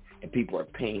enlightenment, and people are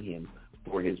paying him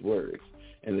for his words.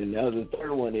 And then the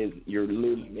third one is you're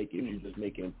just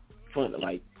making fun.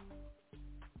 Like,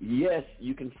 yes,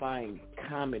 you can find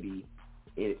comedy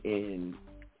in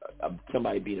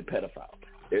somebody being a pedophile.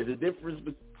 There's a difference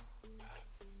between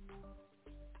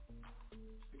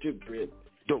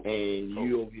and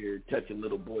you over here touching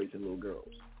little boys and little girls.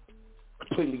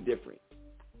 Completely different.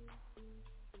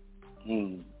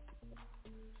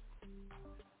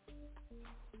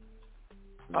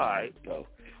 All right. So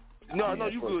No,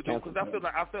 you good, though, because I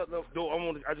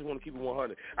just want to keep it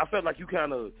 100. I felt like you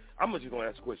kind of, I'm just going to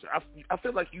ask a question. I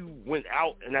felt like you went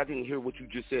out, and I didn't hear what you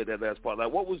just said, that last part.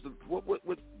 Like, what was the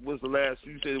last,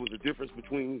 you said it was a difference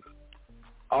between?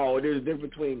 Oh, there's a difference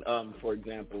between, for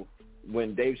example,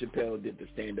 when Dave Chappelle did the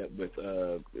stand-up with,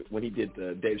 when he did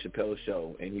the Dave Chappelle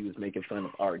show, and he was making fun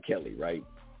of R. Kelly, right?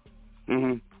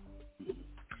 Mm-hmm.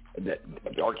 That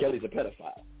R. Kelly's a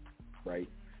pedophile, right?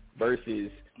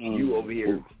 Versus you over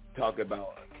here talking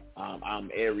about I'm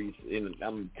Aries and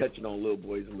I'm touching on little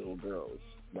boys and little girls.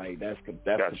 Like that's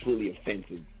completely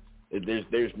offensive.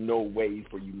 There's no way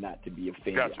for you not to be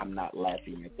offended. Gotcha. I'm not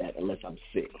laughing at that unless I'm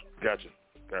sick. Gotcha.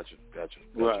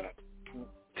 Right.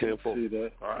 10-4. See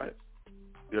that? All right.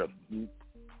 Yeah. Mm-hmm.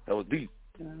 That was deep.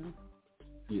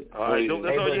 Yeah. All right,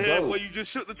 that's all you had. Well, you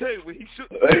just shook the table. He shook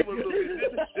the table a little bit.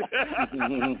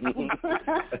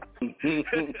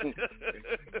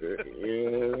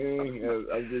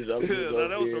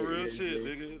 That was some real shit,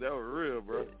 nigga. That was real,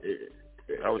 bro.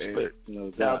 I respect.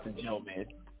 Shout out to Joe, man.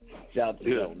 Shout out to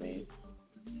Joe, man.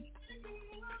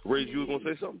 Ray, you was gonna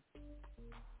say something?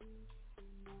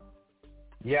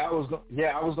 Yeah, I was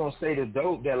gonna say the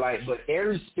dope that but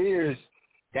Aries Spears,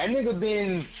 that nigga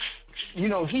been. He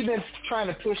been trying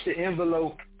to push the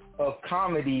envelope of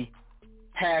comedy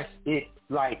past it,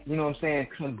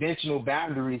 conventional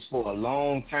boundaries for a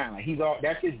long time.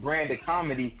 That's his brand of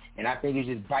comedy, and I think it's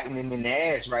just biting him in the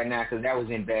ass right now because that was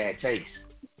in bad taste.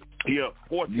 Yeah,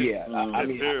 I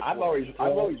mean, I've always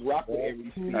rocked with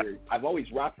Aries Spears. I've always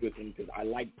rocked with him because I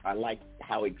like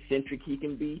how eccentric he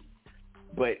can be,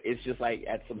 but it's just like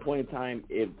at some point in time,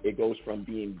 it goes from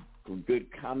being good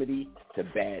comedy to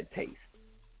bad taste.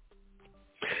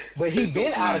 But he's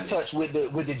been out of touch with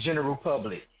the general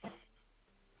public.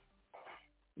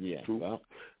 Yeah. Well,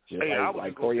 I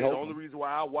was Corey the only reason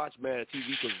why I watch Mad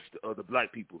TV because of the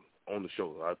black people on the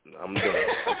show. I'm done.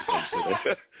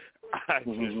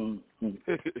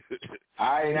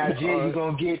 All right, now, Jay,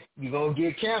 you gonna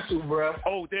get canceled, bro.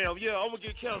 Oh damn, yeah, I'm gonna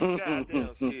get canceled.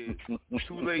 Goddamn, shit,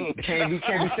 too late. Can't be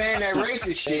saying that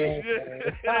racist shit.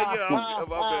 Yeah, my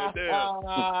bad.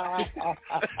 Damn.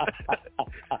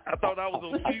 I thought I was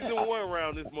on season 1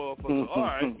 around this motherfucker. All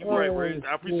right, you right, Ray.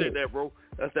 I appreciate that, bro.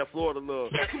 That's that Florida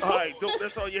love. All right, dope.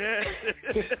 That's all you had.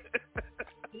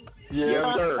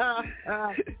 Yeah, sir.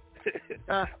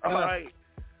 All right.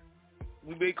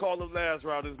 We may call him last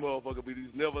round this motherfucker, but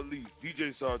he's never least.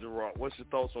 DJ Sgt Rock, what's your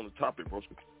thoughts on the topic, bro?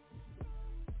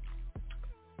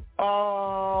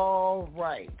 All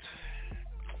right.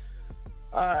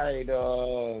 I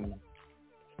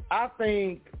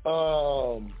think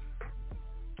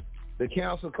the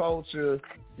cancel culture,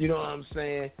 you know what I'm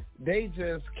saying, they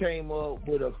just came up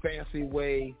with a fancy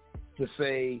way to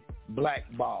say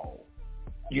blackball.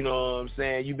 You know what I'm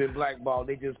saying? You've been blackballed.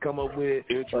 They just come up with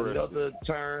another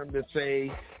term to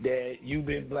say that you've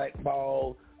been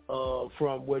blackballed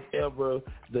from whatever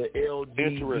the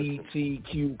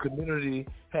LGBTQ community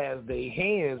has their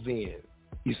hands in.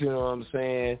 You see what I'm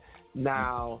saying?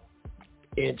 Now,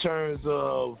 in terms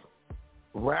of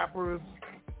rappers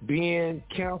being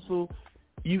canceled,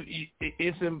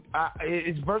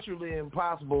 it's virtually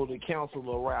impossible to cancel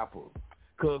a rapper.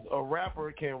 Because a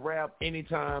rapper can rap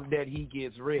anytime that he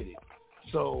gets ready.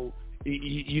 So,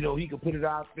 he could put it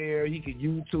out there. He could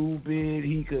YouTube it.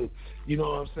 He could, you know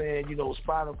what I'm saying,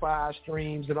 Spotify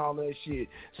streams and all that shit.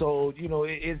 So,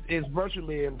 it's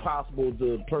virtually impossible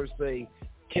to, per se,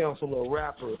 cancel a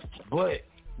rapper. But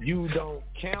you don't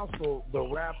cancel the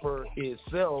rapper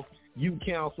itself. You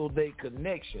cancel their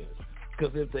connections.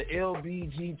 Because if the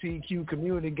LGBTQ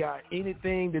community got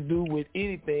anything to do with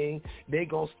anything, they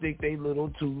going to stick their little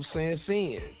 2 cents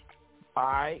in. All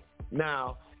right?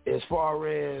 Now, as far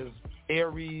as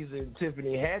Aries and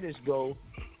Tiffany Haddish go,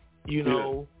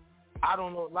 I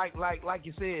don't know. Like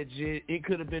you said, Jit, it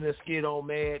could have been a skit on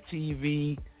Mad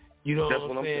TV. You know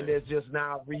what I'm saying? That's just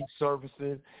now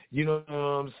resurfacing. You know what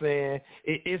I'm saying?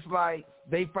 It's like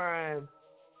they find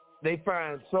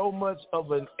so much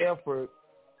of an effort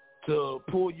to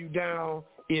pull you down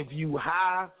if you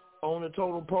high on the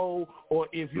totem pole or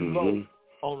if you low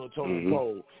on the totem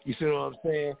pole. You see what I'm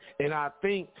saying? And I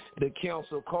think the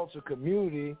cancel culture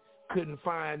community couldn't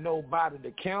find nobody to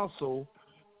cancel.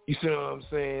 You see what I'm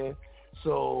saying?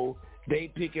 So they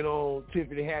picking on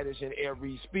Tiffany Haddish and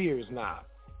Aries Spears now.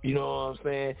 You know what I'm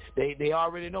saying? They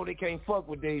already know they can't fuck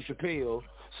with Dave Chappelle,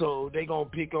 so they gonna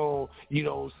pick on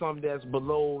something that's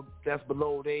below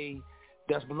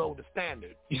the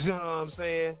standard. You know what I'm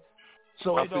saying?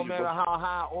 So it don't matter how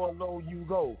high or low you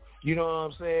go. You know what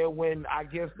I'm saying? When I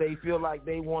guess they feel like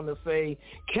they want to say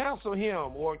cancel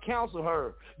him or cancel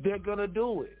her, they're gonna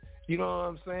do it. You know what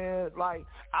I'm saying? Like,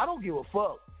 I don't give a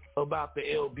fuck about the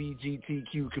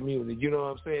LGBTQ community. You know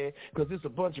what I'm saying? Because it's a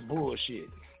bunch of bullshit.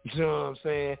 You know what I'm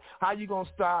saying? How you gonna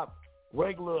stop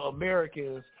regular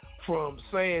Americans from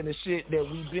saying the shit that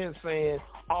we've been saying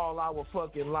all our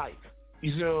fucking life?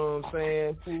 You know what I'm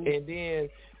saying? And then,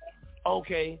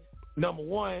 okay, number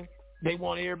one, they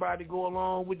want everybody to go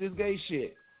along with this gay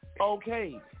shit.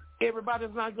 Okay,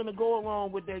 everybody's not going to go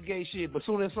along with that gay shit, but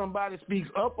soon as somebody speaks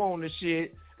up on the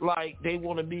shit, like they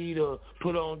want me to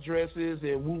put on dresses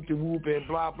and whoop-de-whoop and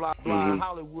blah, blah, blah,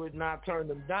 Hollywood not turn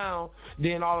them down,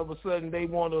 then all of a sudden they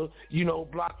want to,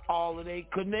 block all of their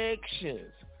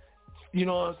connections. You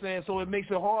know what I'm saying? So it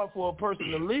makes it hard for a person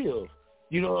to live.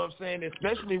 You know what I'm saying?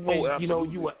 Especially when,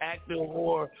 you an actor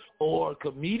or a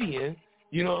comedian.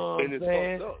 You know what I'm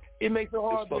saying? It makes it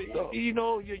hard.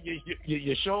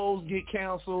 Your shows get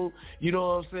canceled. You know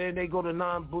what I'm saying? They go to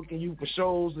non-booking you for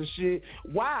shows and shit.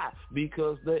 Why?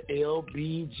 Because the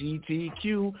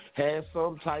LGBTQ has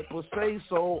some type of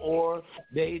say-so, or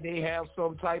they have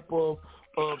some type of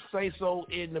say-so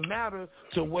in the matter,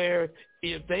 to where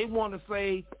if they want to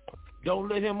say, don't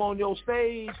let him on your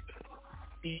stage,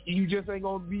 you just ain't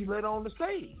going to be let on the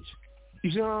stage.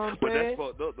 You know what I'm saying? That's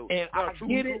fucked up, though. And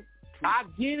I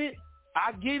get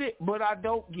it, but I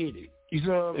don't get it. You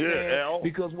know what I'm saying?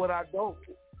 Because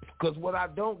what I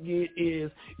don't get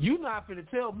is, you not finna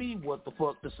tell me what the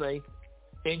fuck to say,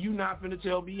 and you not finna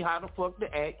tell me how the fuck to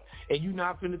act, and you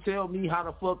not finna tell me how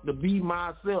the fuck to be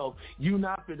myself. You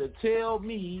not finna tell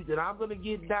me that I'm gonna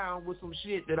get down with some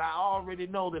shit that I already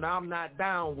know that I'm not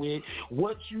down with.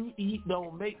 What you eat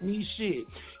don't make me shit.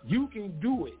 You can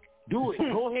do it. Do it.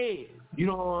 Go ahead. You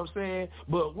know what I'm saying?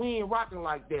 But we ain't rocking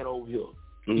like that over here.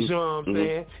 You know what I'm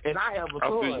saying? And I have a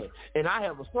son. And I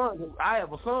have a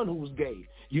son who's gay.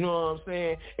 You know what I'm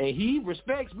saying? And he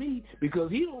respects me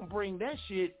because he don't bring that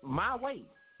shit my way,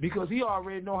 because he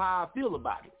already know how I feel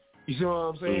about it. You know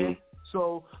what I'm saying?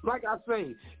 So, like I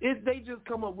say, they just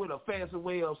come up with a fancy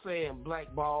way of saying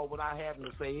blackball without having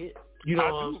to say it. You know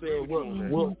what I'm saying?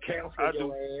 We'll cancel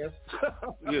your ass.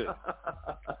 Yeah.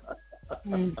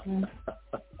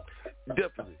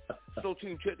 Definitely. So,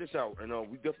 team, check this out, and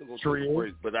we definitely gonna take a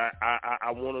break. But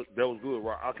I want to. That was good,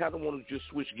 right? I kind of want to just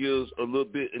switch gears a little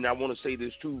bit, and I want to say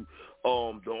this too.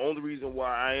 The only reason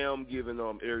why I am giving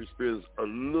Ari Spears a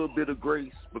little bit of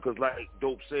grace, because, like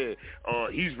Dope said,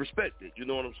 he's respected. You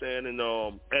know what I'm saying? And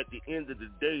at the end of the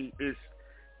day, it's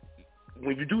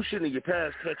when you do shit in your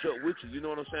past catch up with you. You know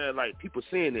what I'm saying? Like, people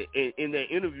saying it. And in that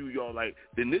interview, y'all, like,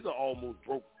 the nigga almost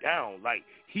broke down. Like,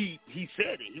 he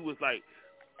said it. He was like,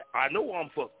 I know I'm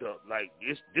fucked up. Like,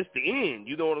 it's this the end.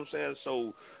 You know what I'm saying?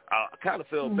 So I kind of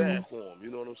felt bad for him. You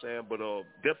know what I'm saying? But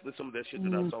definitely some of that shit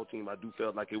that I saw, team, I do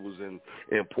felt like it was in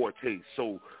poor taste.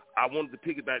 So I wanted to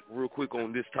piggyback real quick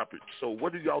on this topic. So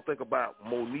what do y'all think about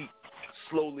Monique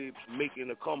slowly making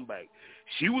a comeback?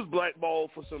 She was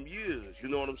blackballed for some years, you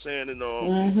know what I'm saying? And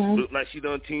looked like she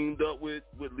done teamed up with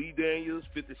Lee Daniels,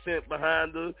 50 Cent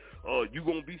behind her. You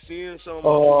gonna be seeing some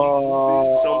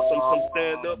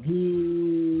stand up.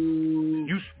 Boo.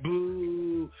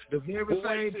 The very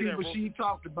same people she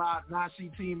talked about, now she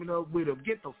teaming up with them.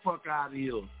 Get the fuck out of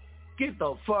here. Get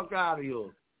the fuck out of here.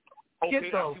 Okay,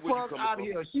 get the fuck out of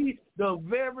here. The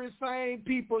very same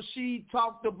people she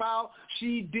talked about,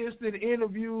 she dissed in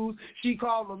interviews. She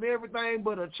called them everything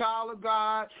but a child of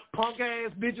God, punk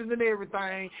ass bitches and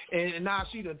everything. And now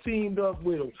she done teamed up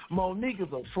with them. Monique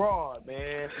is a fraud,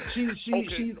 man. She's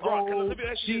old.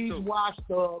 She's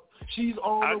washed up. She's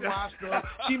old and washed up.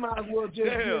 She might as well just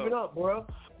give it up, bro.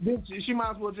 She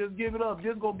might as well just give it up.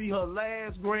 This gonna be her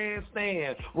last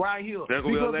grandstand right here. Because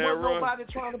wasn't nobody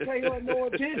trying to pay her no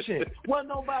attention. Wasn't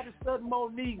nobody studying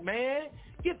Monique, man.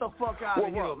 Get the fuck out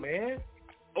of here, man.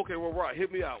 Okay, well, Rod,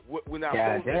 hit me out. When I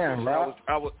posed that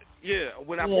question,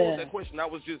 when I posed that question,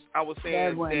 I was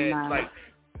saying that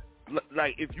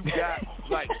like if you got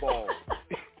blackball,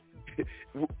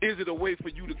 is it a way for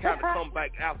you to kind of come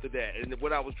back after that? And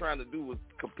what I was trying to do was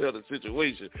compare the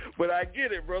situation. But I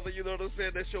get it, brother. You know what I'm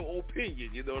saying? That's your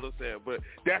opinion. You know what I'm saying? But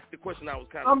that's the question I was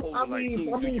kind of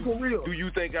posing. For real. Do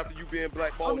you think after you being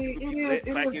blackballed, you could be let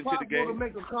back into the game? To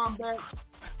make a comeback.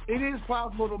 It is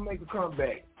possible to make a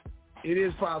comeback. It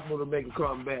is possible to make a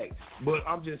comeback. But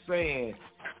I'm just saying,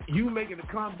 you making a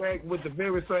comeback with the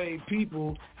very same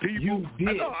people you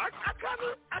did. I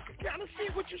can kind of see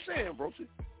what you're saying, bro.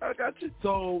 I got you.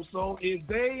 So if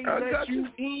they let you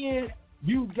in,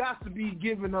 you got to be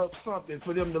giving up something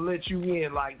for them to let you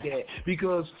in like that.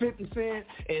 Because 50 Cent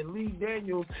and Lee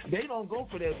Daniels, they don't go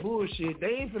for that bullshit.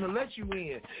 They ain't finna let you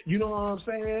in. You know what I'm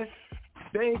saying?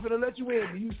 They ain't finna let you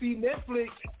in. You see, Netflix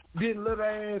didn't let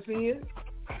her ass in.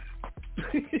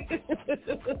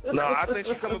 No, I think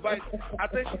she's coming back. I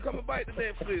think she's coming back to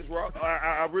Netflix, Rock.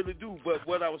 I really do. But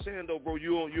what I was saying though, bro,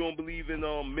 you don't believe in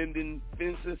mending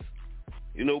fences?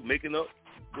 You know, making up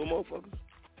with motherfuckers.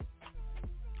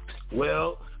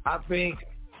 Well, I think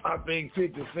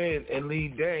 50 Cent and Lee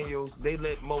Daniels, they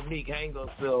let Monique hang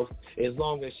herself as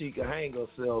long as she can hang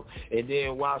herself. And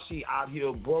then while she out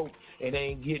here broke and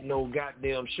ain't getting no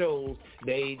goddamn shows,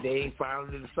 they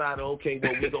finally decided, okay,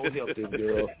 well, we're going to help this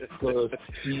girl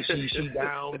because she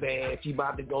down bad. She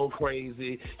about to go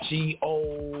crazy. She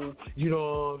old, you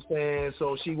know what I'm saying?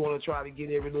 So she want to try to get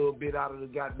every little bit out of the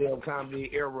goddamn comedy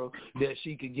era that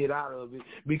she could get out of it.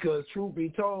 Because truth be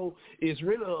told, it's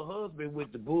really her husband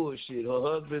with the bullshit. Her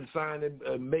husband been signing,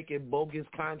 making bogus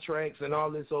contracts and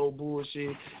all this old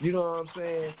bullshit. You know what I'm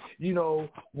saying? You know,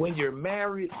 when you're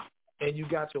married and you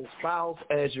got your spouse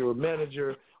as your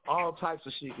manager, all types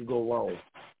of shit can go wrong.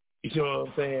 You know what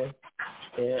I'm saying?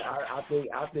 And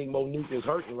I think Monique is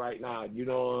hurting right now. You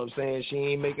know what I'm saying? She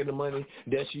ain't making the money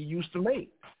that she used to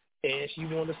make, and she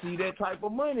want to see that type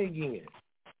of money again.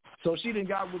 So she done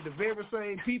got with the very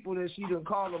same people that she done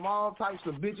called them all types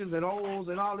of bitches and hoes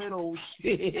and all that old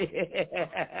shit.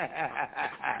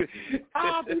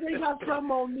 I think they got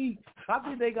something on me. I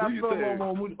think they got something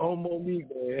on Monique,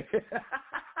 man.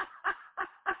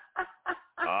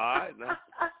 All right, now.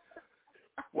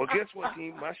 Well, guess what,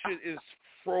 team? My shit is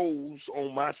froze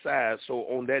on my side. So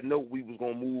on that note, we was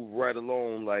gonna move right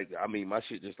along. Like, I mean, my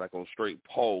shit just like on straight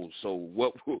pause. So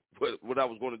what I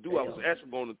was gonna do? I was actually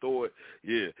gonna throw it.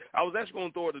 Yeah, I was actually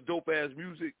gonna throw it to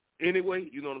Dopeazzmuzik anyway.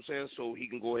 You know what I'm saying? So he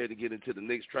can go ahead and get into the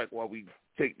next track while we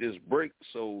take this break.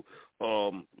 So,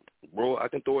 bro, I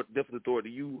can definitely throw it to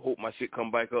you. Hope my shit come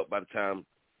back up by the time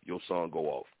your song go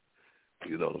off.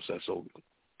 You know what I'm saying? So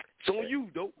it's on you,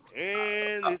 Dope,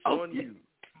 and it's on you.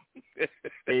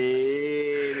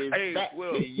 Hey,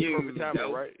 well, perfect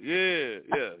timing, right? Yeah,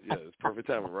 it's perfect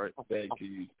timing, right? Thank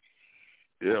you.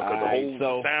 Yeah, because the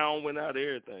whole sound went out of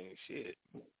everything. Shit.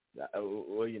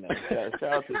 Well, you know, shout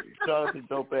out to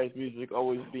Dopeazzmuzik,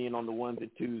 always being on the ones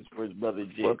and twos for his brother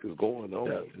Jit. What is going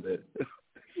on?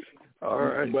 All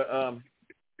right. But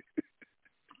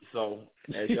so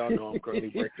as y'all know, I'm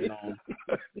currently working on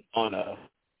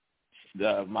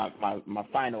my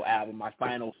final album, my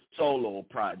final solo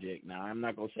project. Now, I'm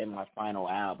not gonna say my final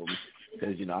album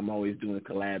because you know I'm always doing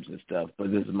collabs and stuff, but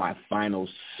this is my final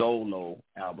solo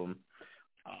album.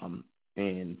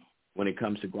 And when it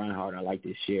comes to GRINDHARD, I like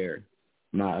to share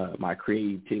my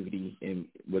creativity and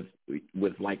with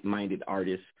like-minded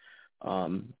artists.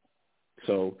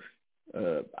 So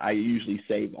I usually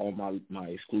save all my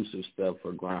exclusive stuff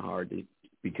for GRINDHARD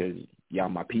because y'all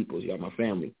my peoples, y'all my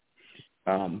family.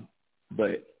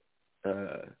 But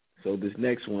so this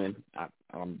next one,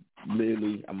 I'm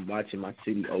watching my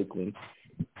city, Oakland,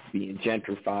 being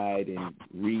gentrified and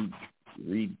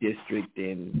redistricted,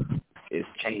 and it's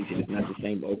changing. It's not the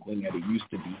same Oakland that it used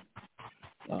to be.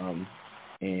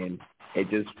 And it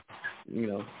just, you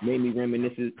know, made me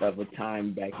reminiscent of a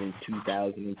time back in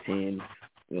 2010.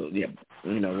 Yeah,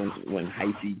 you know, when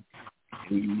Hyphy,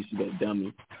 we used to go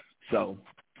dummy. So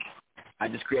I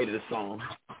just created a song.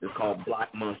 It's called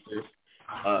Block Monsters.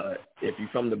 If you're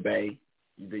from the Bay,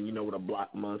 then you know what a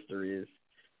block monster is.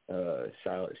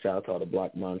 Shout out to all the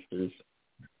block monsters.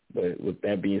 But with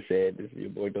that being said, this is your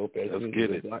boy Dopeazzmuzik. Let's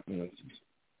get it. Block monsters.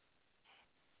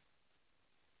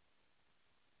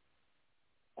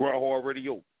 GRINDHARD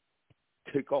Radio,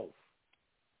 take off.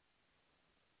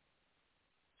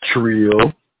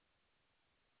 Trill.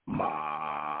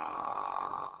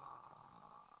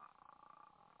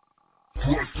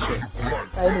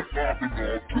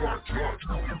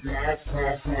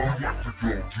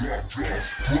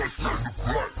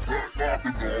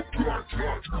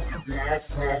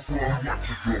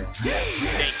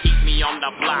 They keep me on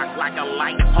the block like a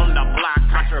light on the block.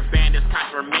 Contraband is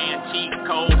contraband, cheat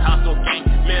code, hustle gang,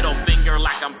 middle finger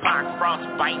like I'm Pac,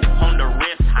 frostbite on the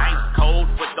wrist, ice cold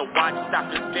with the watch,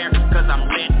 stop and stare, cause I'm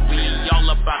lit. We all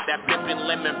about that pippin'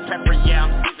 lemon pepper, yeah,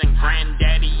 I'm seasoned.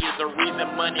 Granddaddy is the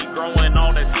reason money growing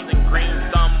all the season green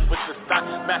thumb with the stock,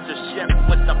 master chef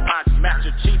with the box,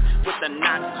 master chief with the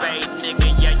not fade, nigga,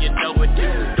 yeah, you know it.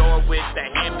 Door with the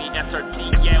Hemi,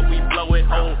 SRT, yeah, we blow it.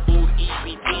 Whole food,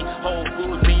 EBT, Whole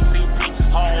Foods,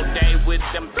 BCT, all day with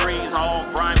them threes, all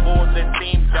grind boards and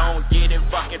team, don't get it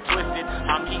fucking twisted.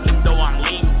 I'm eating though I'm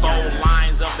lean, 4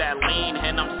 lines of that lean,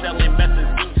 and I'm selling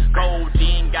messages.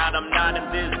 Codeine got him nodding,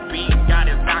 this beat got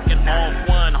his knocking on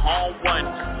one,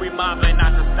 we mobbing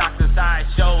out the stocks inside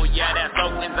show, yeah, that's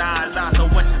Oakland's eyes out, so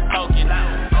what you smoking?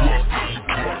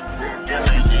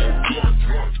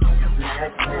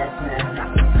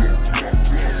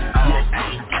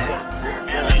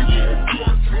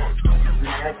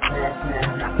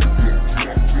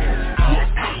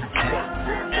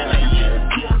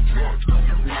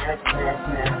 Woke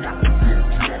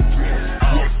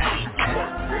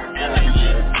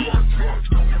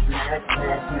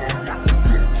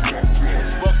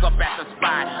up at the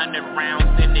spot, 100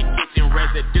 rounds in the kitchen,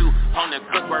 residue on the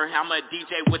cooker. I'm a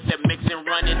DJ with the mixing,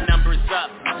 running numbers up.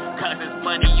 Cause it's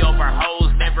money over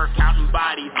hoes, never counting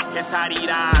bodies. It's hot eat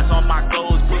eyes on my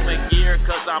goals, moving gear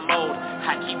cause I'm old.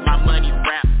 I keep my money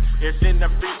wrapped. It's in the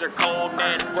freezer, cold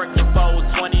net, working for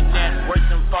 20 net,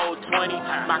 working for 20.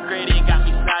 My credit got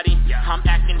me snotty, I'm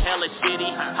acting hella shitty.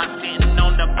 I'm sitting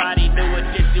on the body, new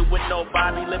edition with no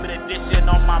Bobby, limited edition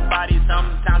on my body.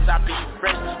 Sometimes I be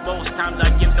fresh, most times I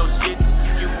give no shit.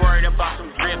 You worried about some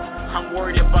drip, I'm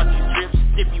worried about these drips.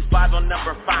 If you 5 on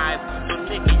number 5, so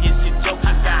nigga, it's your joke.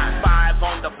 I got 5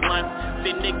 on the blunt.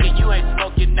 Say nigga, you ain't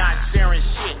smoking, not sharing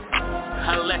shit.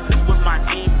 Unless it's with my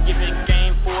team, giving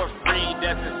game for free.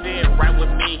 Doesn't sit right with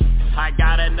me. I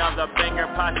got another banger,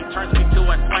 posse turns me to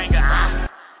a swanger.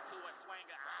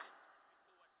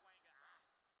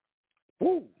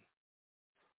 Woo.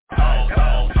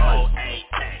 O-O-O-A-K-L-A-N-D.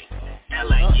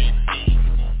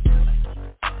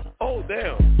 Oh,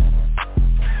 damn.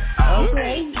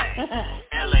 Okay.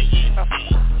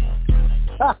 L-A-N-D.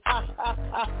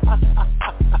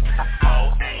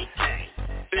 O-A-K-L-A-N-D.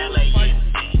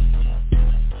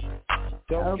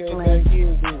 Don't care back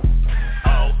here, dude.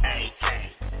 O-A-K-L-A-N-D.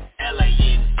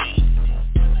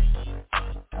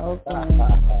 Okay.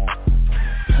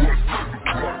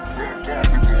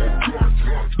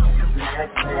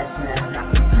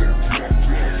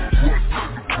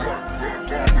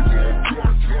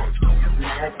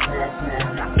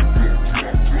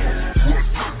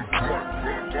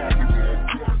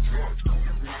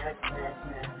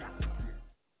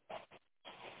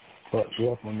 Fuck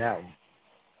you up on that one.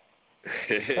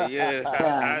 Yeah, I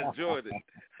enjoyed it.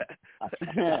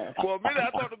 For a minute,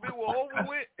 I thought the bit was over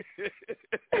with.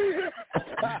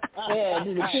 Yeah,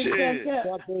 did it pick back up?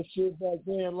 Got that shit back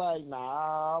then like,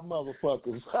 nah,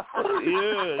 motherfuckers.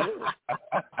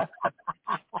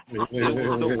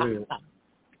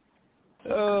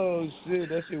 Oh, shit,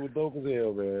 that shit was dope as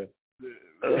hell, man.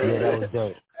 Yeah, that was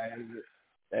dope.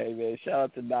 Hey man, shout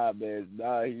out to Nite, man.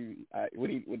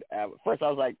 First I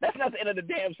was like, that's not the end of the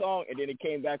damn song, and then it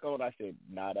came back on. I said,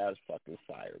 nah, that was fucking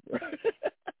fire, bro.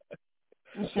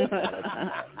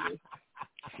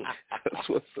 That's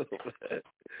what's up, man.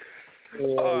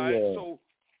 All right, so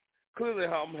clearly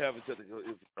I'm having technical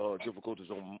difficulties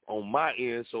on my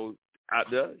end, so out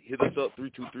there, hit us up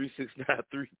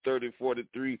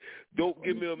 323-693-3043. Don't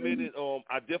give me a minute.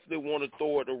 I definitely want to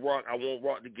throw it to Rock. I want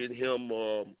Rock to get him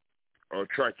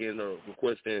track in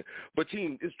request in. But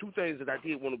team, there's 2 things that I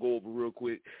did want to go over real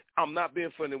quick. I'm not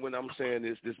being funny when I'm saying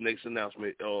this next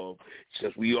announcement.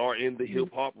 Since we are in the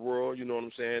hip hop world, you know what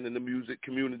I'm saying, in the music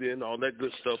community and all that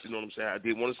good stuff, you know what I'm saying. I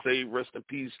did want to say rest in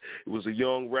peace. It was a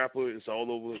young rapper. It's all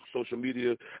over social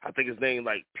media. I think his name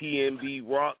like PNB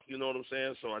Rock, you know what I'm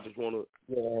saying. So I just want to,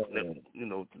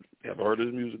 have heard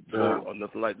his music before or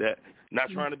nothing like that. Not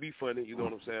trying to be funny, you know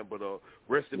what I'm saying. But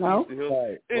rest in peace to him.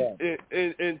 Right.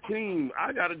 And team,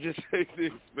 I gotta just say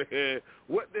this, man.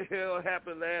 What the hell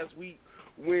happened last week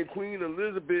when Queen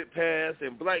Elizabeth passed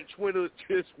and Black Twitter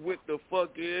just went the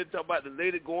fuck in, talking about the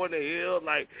lady going to hell?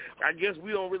 Like, I guess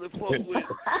we don't really fuck with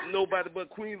nobody but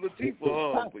Queen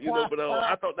Latifah, but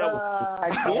I thought that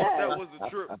was a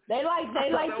trip. They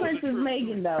like Princess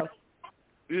Megan though.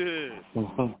 Yeah.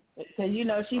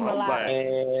 Because she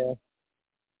melodic.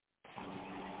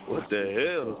 What the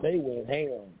hell? They went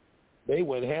ham. They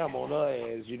went ham on her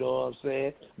ass, you know what I'm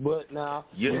saying? But now,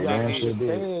 you got to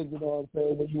understand, you know what I'm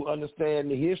saying, when you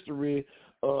understand the history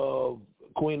of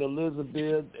Queen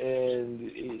Elizabeth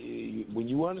and when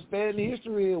you understand the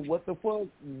history of what the fuck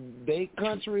they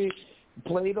country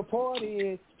played a part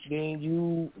in, then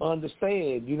you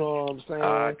understand, you know what I'm saying?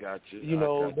 I got you. You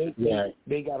know,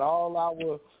 they got all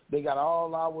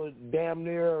our damn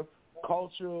near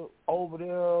culture over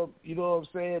there, you know what I'm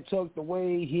saying, tucked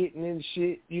away, hitting and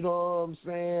shit, you know what I'm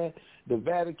saying? The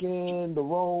Vatican, the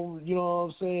Rome, you know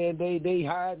what I'm saying? They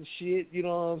hiding shit, you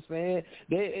know what I'm saying?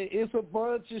 It's a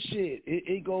bunch of shit.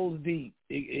 It goes deep.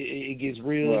 It gets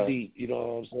real deep, you know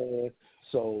what I'm saying?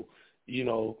 So,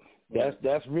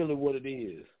 that's really what it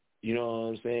is. You know what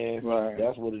I'm saying? Right.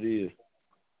 That's what it is.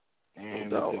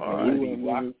 And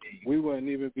we wouldn't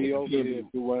even be over here if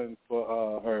it wasn't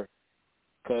for her.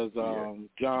 Because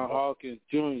John Hawkins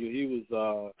Jr. He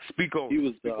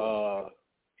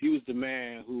was the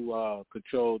man who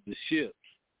controlled the ships,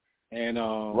 and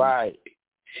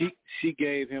she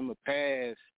gave him a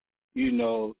pass,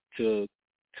 to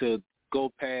go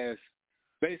past.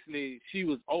 Basically, she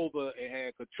was over and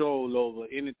had control over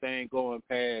anything going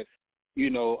past,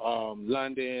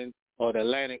 London, or the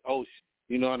Atlantic Ocean.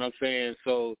 You know what I'm saying?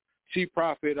 So she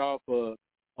profit off of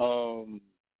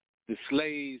the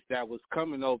slaves that was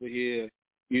coming over here,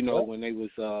 you know, when they was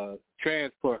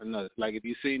transporting us. Like if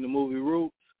you seen the movie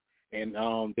Roots, and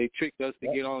they tricked us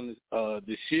to get on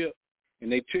the ship,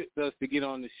 and they tricked us to get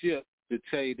on the ship to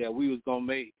tell you that we was going to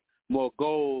make more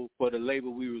gold for the labor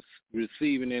we was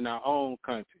receiving in our own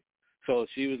country. So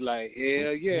she was like,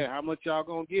 hell yeah, how much y'all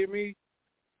going to give me?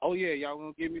 Oh yeah, y'all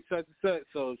going to give me such and such.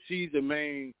 So she's the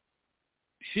reason,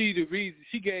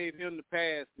 she gave him the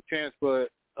pass to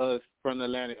transport us from the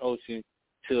Atlantic Ocean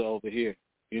to over here.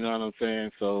 You know what I'm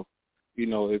saying? So, you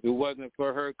know, if it wasn't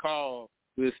for her call,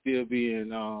 we'll still be in,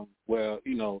 you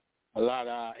know, a lot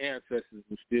of our ancestors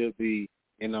would still be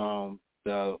in the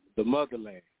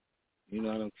motherland. You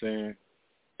know what I'm saying?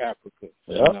 Africa. Yep.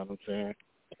 You know what I'm saying?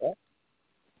 Yep.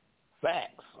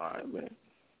 Facts. All right, man.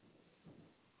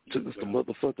 Took us to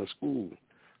motherfucking school.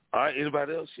 All right,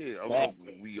 anybody else? Shit,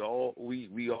 we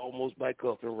almost back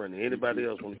up and running. Anybody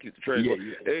else want to keep the train going?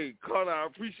 Yeah. Hey, Connor, I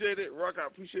appreciate it. Rock, I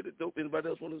appreciate it. Dope. Anybody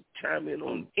else want to chime in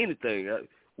on anything?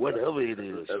 Whatever it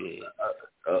is. A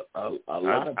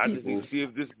lot of people I just need to see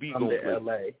if this beat come to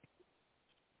LA.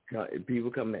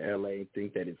 People come to LA and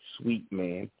think that it's sweet,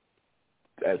 man.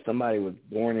 As somebody was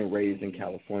born and raised in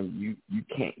California, you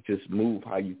can't just move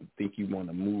how you think you want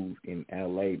to move in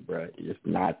LA, bro. It's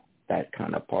not that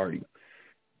kind of party.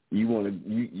 You a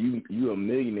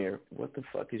millionaire. What the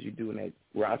fuck is you doing at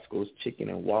Roscoe's Chicken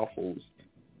and Waffles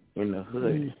in the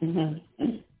hood?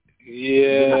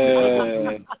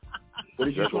 Yeah. What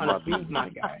are you trying to feed my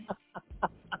guy?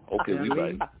 Okay, we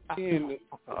like. He in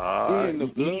the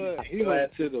blood. He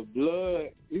went to the blood.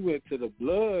 He went to the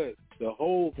blood. The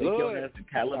whole blood. Take your ass to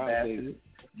Calabasas.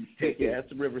 Take your ass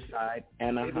to Riverside,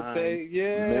 Anaheim,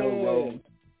 Melrose,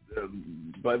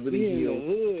 Beverly Hills.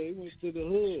 He went to the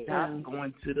hood. Stop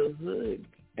going to the hood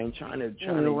and trying to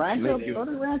go to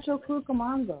Rancho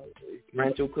Cucamonga.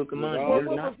 Rancho Cucamonga.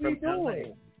 You're not from LA.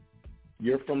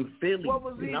 You're from Philly.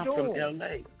 You're not from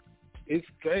LA. It's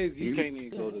crazy. You can't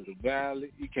even go to the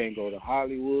Valley. You can't go to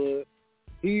Hollywood.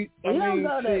 We don't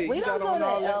go to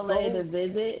LA to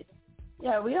visit.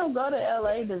 Yeah, we don't go to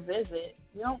LA to visit.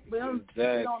 We don't go to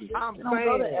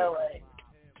LA.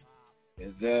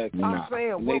 Exactly. I'm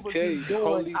saying, what was he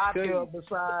doing out there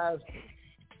besides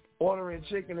ordering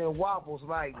chicken and waffles?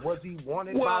 Like, was he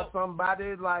wanted by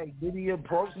somebody? Like, did he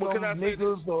approach some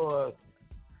niggas or?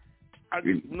 But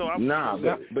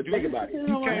think about it.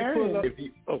 You can't pull up.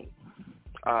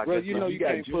 You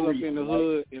can't pull up in the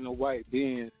hood in a white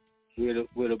Benz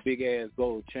with a big ass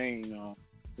gold chain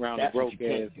around a broke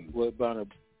ass, about a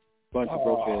bunch of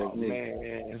broke ass niggas.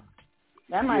 Man.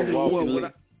 That might be.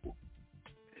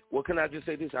 Well, can I just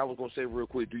say this? I was going to say real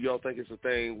quick, do y'all think it's a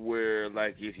thing where,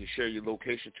 like, if you share your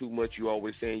location too much, you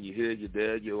always saying you're here, you're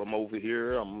there, I'm over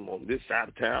here, I'm on this side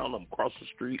of town, I'm across the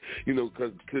street, you know,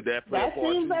 because could that play a part? That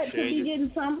seems like to be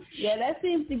getting some, that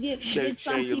seems to get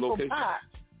some people popped.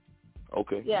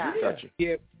 Okay. Yeah. Gotcha.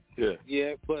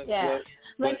 Yeah, but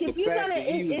like if you're gonna,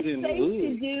 it's safe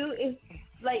to do. It's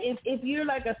like if you're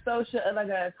like a social, like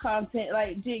a content,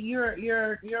 like you're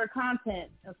a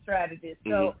content strategist.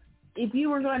 So if you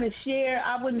were going to share,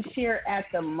 I wouldn't share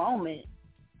at the moment.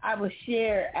 I would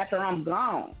share after I'm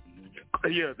gone.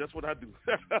 Yeah, that's what I do.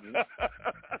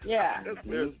 Yeah. That's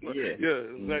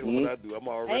exactly what I do. I'm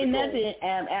already ain't gone. nothing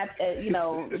at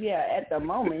the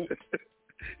moment.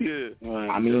 Yeah.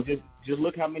 I mean, just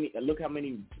look how many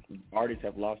artists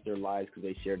have lost their lives because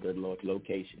they shared their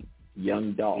location.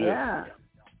 Young Dolph,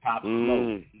 Pop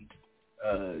Smoke,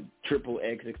 Triple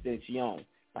X Extension.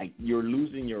 Like, you're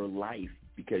losing your life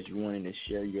because you're wanting to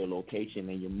share your location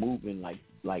and you're moving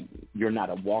like you're not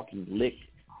a walking lick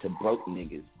to broke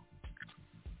niggas.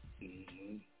 You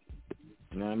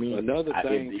know what I mean? Another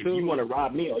thing, if you want to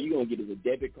rob me, all you're going to get is a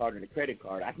debit card and a credit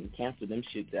card. I can cancel them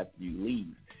shits after you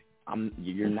leave.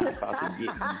 You're not about to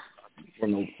get me for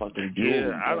no fucking jewelry.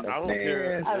 Yeah, I don't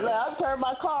care. I'm turning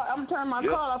my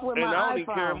card off with my iPhone. I don't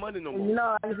even carry money no more. You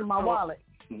know, I use my wallet.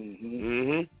 I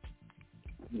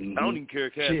don't even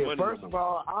carry cash money. First of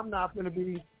all, I'm not gonna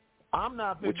be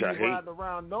riding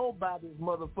around nobody's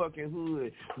motherfucking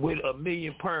hood with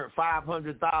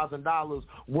 $1,500,000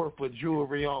 worth of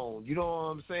jewelry on. You know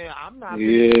what I'm saying? I'm not.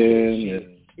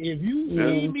 If you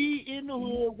see me in the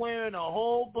hood wearing a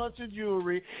whole bunch of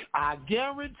jewelry, I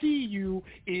guarantee you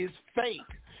it's fake.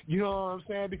 You know what I'm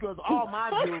saying? Because all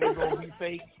my jewelry gonna be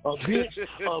fake. A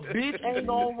bitch ain't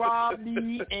gonna rob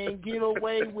me and get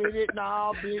away with it.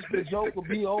 Nah, bitch, the joke will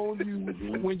be on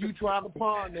you when you try to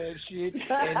pawn that shit.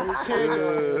 And they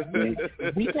tell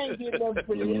we can't get nothing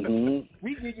for you.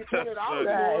 We give you $20 for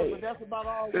it, but that's about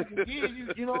all we can give you.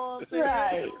 You know what I'm saying?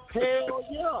 Right. Hell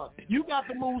yeah. You got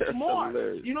to move smart.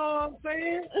 You know what I'm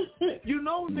saying? You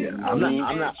know,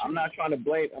 niggas. I'm not trying to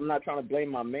blame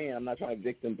my man. I'm not trying to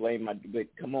victim blame my. But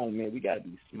come on, man, we gotta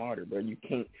be smarter, bro. You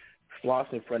can't floss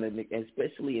in front of niggas,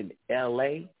 especially in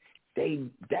L.A.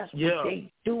 That's what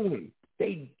they doing.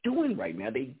 They doing right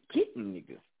now. They getting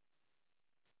niggas.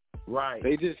 Right.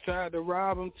 They just tried to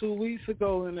rob him 2 weeks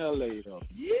ago in L.A. though.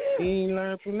 Yeah. He ain't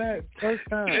learned from that first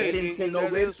time. They didn't take no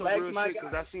red flags, my guy.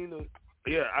 Because I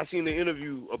seen the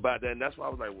interview about that, and that's why I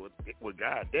was like, well,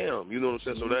 goddamn, you know what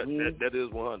I'm saying? So that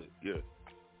is 100, yeah.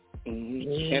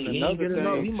 Mm-hmm. And another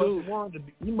thing,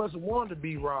 he must have wanted to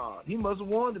be robbed. You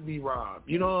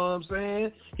know what I'm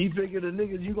saying? He figured the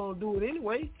niggas, you gonna do it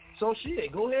anyway, so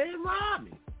shit, go ahead and rob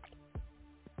me.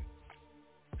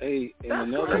 Hey,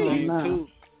 and another thing too,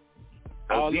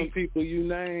 all them people you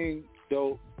named,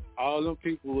 though, all them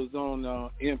people was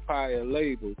on Empire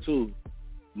label too.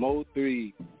 Mo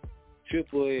 3,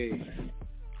 Triple A,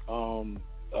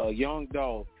 Young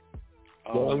Dolph,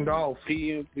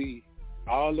 PMP,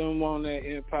 all of them on that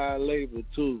Empire label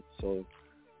too. So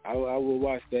I will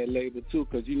watch that label too,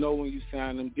 because you know when you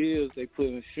sign them deals, they put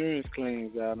insurance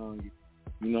claims out on you.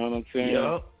 You know what I'm saying?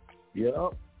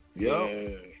 Yep.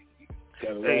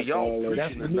 Hey, y'all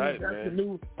preaching tonight,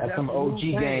 man. That's some OG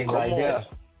game right there.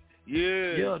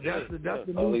 Yeah, that's the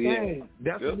new thing.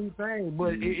 That's the new thing.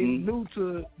 But it's new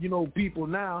to, people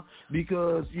now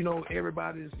because,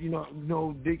 everybody's,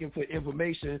 digging for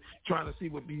information, trying to see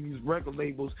what these record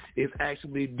labels is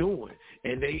actually doing.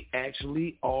 And they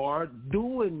actually are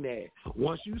doing that.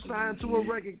 Once you sign to a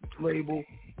record label,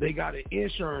 they got an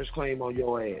insurance claim on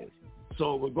your ass.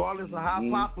 So regardless of how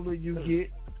popular you get,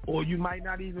 or you might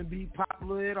not even be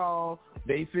popular at all,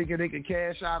 they figure they can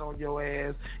cash out on your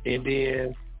ass, and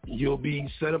then you'll be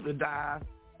set up to die,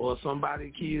 or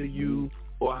somebody kill you,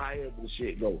 or however the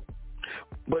shit go.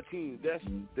 But team, that's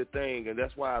the thing, and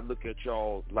that's why I look at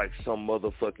y'all like some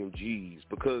motherfucking G's,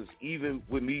 because even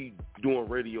with me doing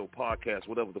radio, podcast,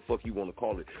 whatever the fuck you want to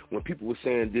call it, when people were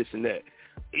saying this and that,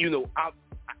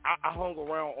 I hung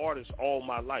around artists all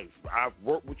my life. I've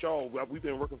worked with y'all. We've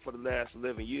been working for the last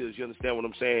 11 years. You understand what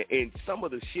I'm saying? And some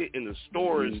of the shit in the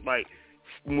stories, like,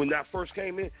 when that first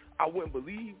came in, I wouldn't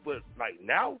believe, but, like,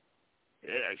 now,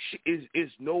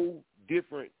 it's no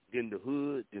different than the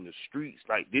hood, than the streets.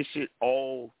 Like, this shit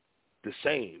all the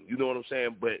same. You know what I'm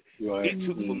saying? But it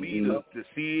took for me to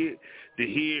see it, to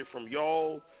hear it from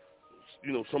y'all.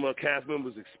 Some of the cast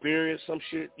members experience some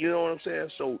shit. You know what I'm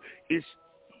saying? So it's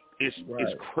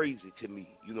crazy to me.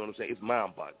 You know what I'm saying? It's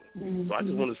mind-boggling. So I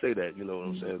just want to say that. You know what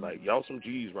I'm saying? Like, y'all some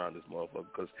G's around this motherfucker,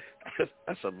 because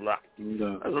that's a lot.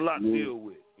 That's a lot to deal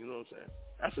with. You know what I'm saying?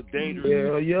 That's a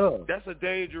dangerous. That's a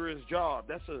dangerous job.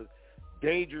 That's a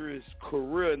dangerous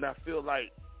career, and I feel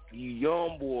like you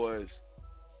young boys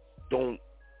don't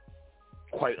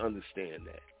quite understand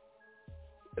that.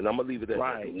 And I'm gonna leave it at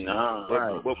that.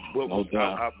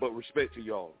 But respect to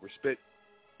y'all.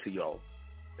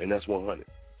 And that's 100.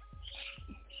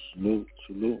 Salute.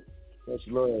 That's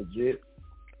love, Jit.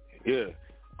 Yeah.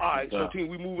 All right, so team,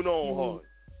 we moving on hard.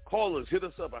 Callers, hit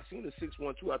us up. I seen the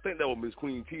 612. I think that was Miss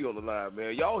Queen T on the line,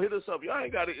 man. Y'all hit us up. Y'all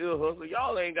ain't got to ear hustle.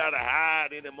 Y'all ain't got to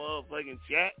hide in the motherfucking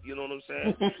chat. You know what I'm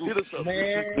saying? Hit us up.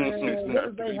 Man,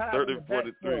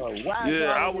 3043.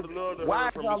 Yeah, I would love to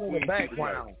hear from Miss Queen T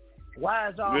tonight. Why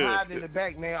is y'all hiding in the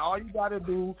back, man? All you got to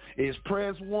do is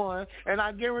press 1, and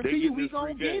I guarantee you we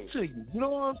going to get to you. You know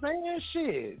what I'm saying?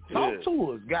 Shit. Talk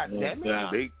to us, goddamn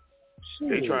it.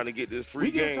 They trying to get this free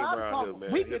game around here,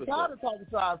 man. We get tired of talking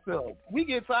to ourselves.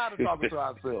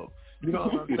 You know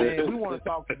what I'm saying? We want to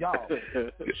talk to y'all.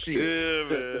 Shit. Yeah,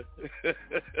 man.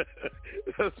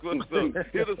 That's what's up.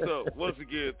 Hit us up. Once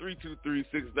again,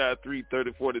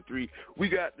 323-693-3043. We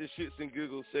got this Shits and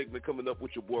Giggles segment coming up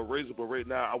with your boy Razor, but right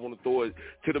now I want to throw it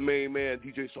to the main man,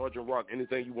 DJ Sgt Rock.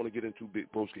 Anything you want to get into,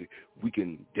 Big Broski, we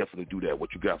can definitely do that.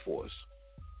 What you got for us?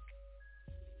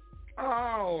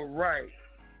 All right.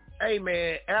 Hey,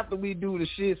 man, after we do the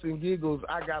Shits and Giggles,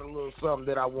 I got a little something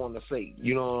that I want to say.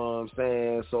 You know what I'm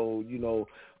saying? So,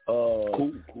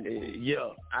 cool.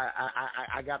 Yeah,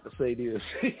 I got to say this.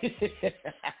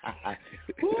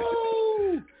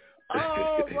 Woo!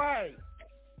 All right.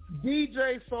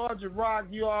 DJ Sgt Rock,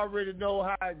 you already know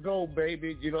how it go,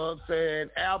 baby. You know what I'm saying?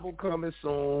 Album coming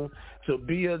soon, to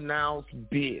be announced,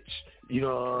 bitch. You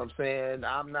know what I'm saying?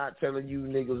 I'm not telling you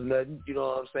niggas nothing, you know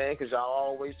what I'm saying? Because y'all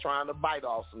always trying to bite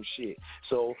off some shit.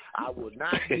 So I would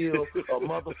not give a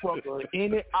motherfucker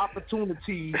any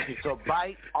opportunity to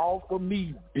bite off of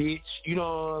me, bitch. You know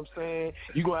what I'm saying?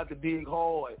 You're going to have to dig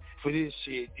hard for this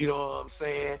shit, you know what I'm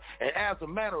saying? And as a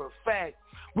matter of fact,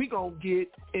 we going to get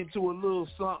into a little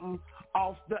something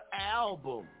off the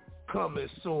album coming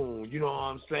soon, you know what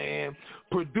I'm saying?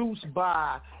 Produced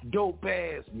by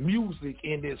Dopeazzmuzik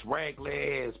in this regular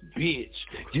ass bitch.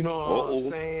 You know what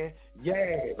I'm saying?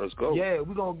 Yeah. Let's go. Yeah,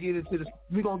 we're gonna get into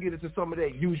some of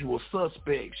that usual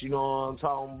suspects, you know what I'm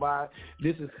talking about?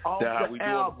 This is off the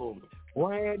album.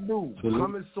 Brand new,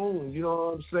 coming soon, you know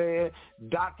what I'm saying?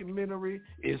 Documentary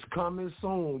is coming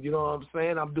soon, you know what I'm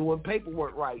saying? I'm doing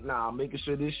paperwork right now, making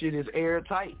sure this shit is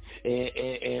airtight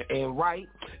and right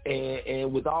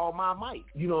and with all my might,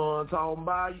 you know what I'm talking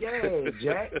about? Yeah,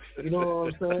 Jack, you know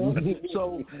what I'm saying?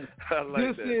 So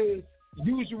this is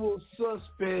Usual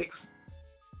Suspects,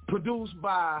 produced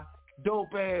by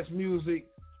Dopeazzmuzik,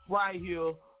 right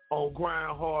here on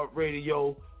GRINDHARD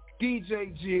Radio.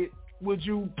 DJ Jit, would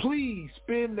you please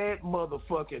spin that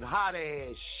motherfucking hot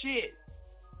ass shit?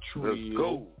 Let's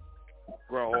go.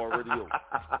 GRINDHARD Radio.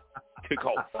 Kick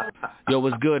off. Yo,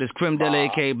 what's good? It's Crim Della,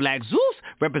 a.k.a. Black Zeus,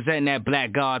 representing that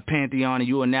Black God Pantheon, and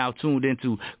you are now tuned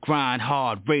into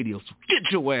GRINDHARD Radio. So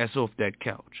get your ass off that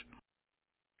couch.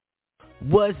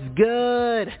 What's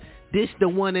good? This the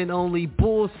one and only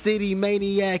Bull City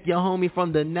Maniac, your homie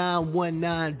from the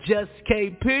 919, Just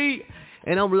KP.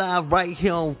 And I'm live right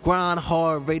here on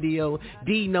GRINDHARD Radio,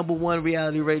 the #1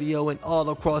 reality radio, and all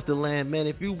across the land. Man,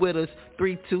 if you with us,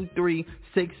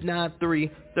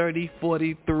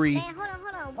 323-693-3043. Man,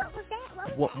 hold on. What was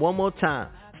that? One more time.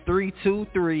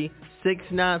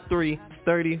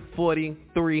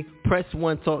 323-693-3043. Press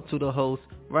 1, talk to the host.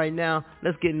 Right now,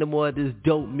 let's get into more of this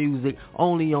dope music,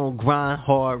 only on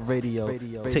GRINDHARD Radio.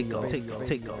 Take off.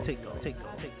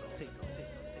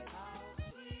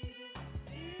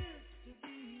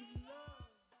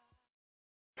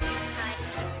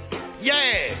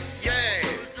 Yeah.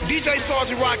 DJ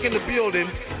Sgt Rock in the building.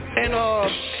 And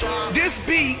this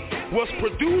beat was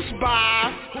produced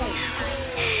by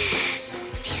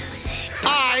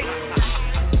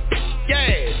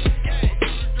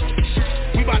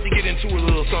we about to get into a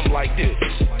little something like this.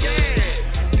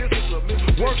 This is a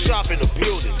workshop in the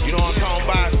building. You know what I'm talking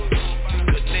about?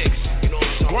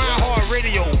 GRINDHARD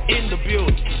Radio in the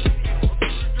building.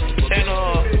 And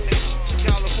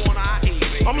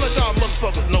I'm gonna let y'all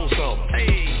motherfuckers know something.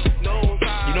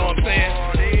 You know what I'm saying?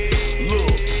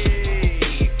 Look,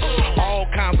 all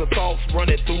kinds of thoughts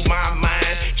running through my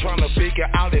mind, trying to figure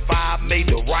out if I made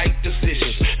the right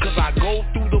decisions. Cause I go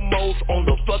through the most on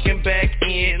the fucking back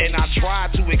end, and I try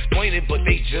to explain it, but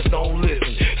they just don't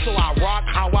listen. So I rock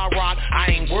how I rock,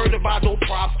 I ain't worried about no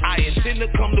props. I intend to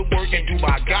come to work and do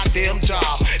my goddamn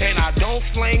job. And I don't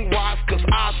slang rocks, cause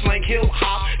I slang hip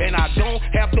hop. And I don't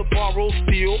have to borrow,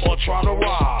 steal, or try to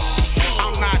rob.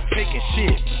 I'm not taking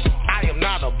shit, I am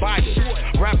not a biter.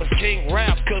 Rappers can't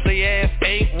rap cause they ass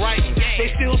ain't writing.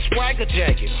 They still swagger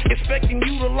jacket, expecting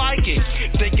you to like it,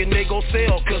 thinking they gon'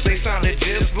 sell cause they sounded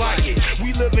just like it.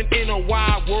 We living in a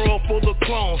wide world full of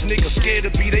clones, niggas scared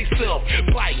to be they self,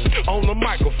 biting on the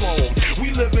microphone.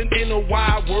 We living in a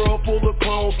wide world full of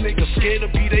clones, niggas scared to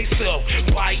be they self,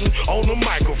 biting on the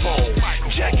microphone.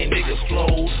 Jacking niggas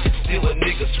flows, stealing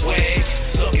niggas swag,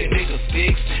 sucking niggas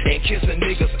dicks, and kissing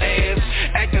niggas ass,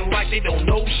 acting like they don't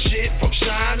know shit from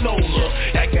Shinola,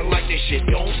 acting like this shit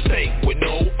don't stink with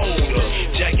no odor.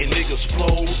 Jacking niggas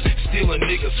flows, stealing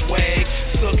niggas swag,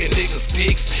 sucking niggas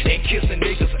dicks, and kissing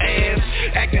niggas ass,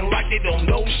 acting like they don't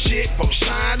know shit from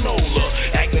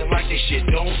Shinola, acting like this shit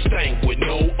don't stink with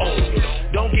no odor.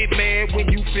 Don't get mad when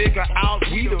you figure out,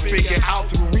 we done figure out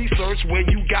through research where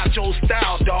you got your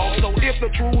style, dog. So if the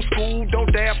true school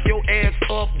don't dap your ass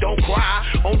up, don't cry,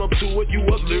 on up to it, you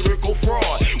a lyrical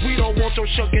fraud. We don't want your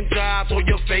shucking jobs or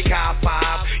your fake high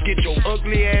five. Get your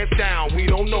ugly ass down, we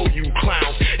don't know you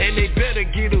clowns. And they better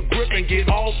get a grip and get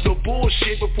off the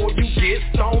bullshit before you get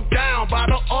stoned down by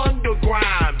the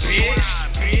underground, bitch.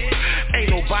 Ain't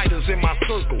no biters in my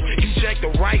circle. You jack the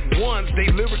right ones, they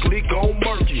lyrically gon'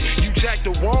 murk you. You jack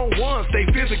the wrong ones, they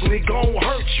physically gon'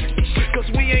 hurt you. Cause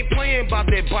we ain't playing about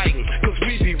that biting, cause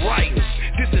we be writing.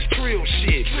 This is trill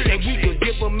shit, and we can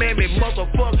give a mammy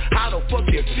motherfuck how the fuck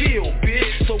you feel,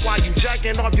 bitch. So while you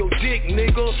jacking off your dick,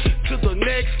 nigga, to the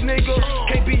next nigga,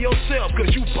 can't be yourself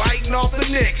cause you biting off the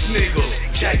next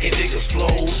nigga. Jacking niggas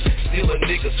flows, stealing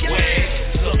niggas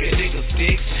swag, sucking niggas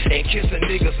dicks, and kissing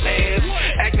niggas ass,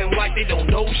 acting like they don't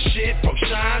know shit from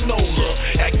Shinola,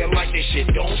 acting like this shit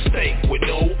don't stink with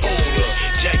no odor.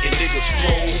 Jacking niggas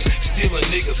flows, stealing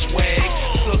niggas' swag,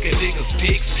 sucking niggas'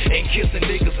 dicks, and kissing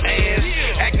niggas' ass,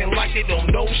 acting like they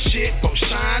don't know shit from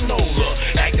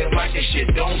Shinola, acting like this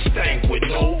shit don't stink with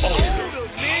no odor.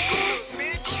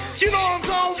 You know what I'm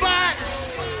talking about?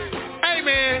 Hey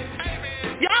man,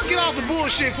 y'all get off the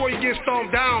bullshit before you get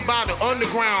stomped down by the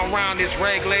underground around this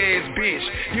regular ass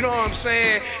bitch. You know what I'm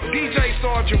saying? DJ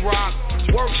Sgt Rock,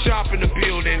 workshop in the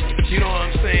building. You know what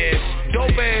I'm saying?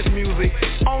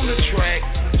 Dopeazzmuzik on the track,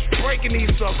 breaking these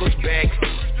suckers' backs.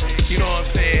 You know what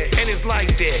I'm saying? And it's like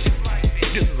that.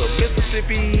 This is a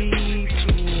Mississippi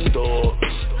to the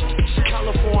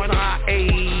California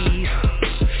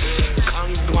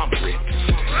conglomerate.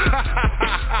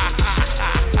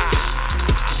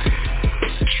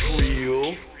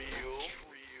 Trill.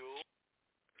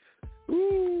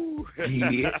 Ooh.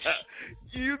 Bitch.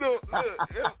 You know,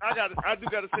 I do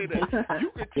gotta say that.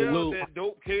 You can tell that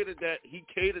Dope catered that. He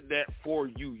catered that for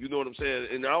you. You know what I'm saying?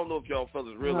 And I don't know if y'all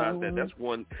fellas realize that. That's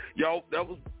one. Y'all, that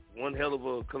was one hell of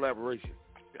a collaboration.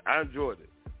 I enjoyed it.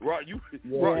 Rock, you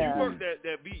murked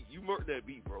that beat. You murked that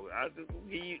beat, bro. I'm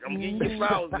getting you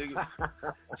flowers, nigga.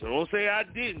 So don't say I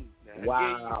didn't.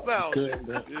 Wow.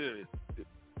 Good.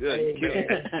 Hey,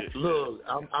 man, look,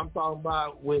 I'm talking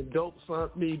about when Dope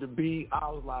sent me the beat, I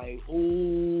was like,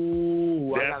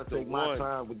 ooh, I gotta take my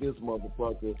time with this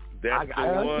motherfucker. I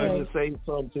gotta just say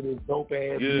something to this dope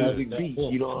ass music beat,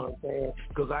 you know what I'm saying?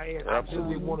 Because I just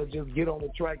didn't want to just get on the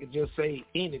track and just say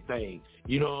anything,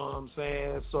 you know what I'm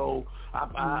saying? So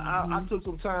I took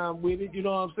some time with it, you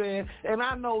know what I'm saying? And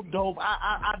I know Dope,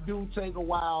 I do take a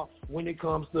while when it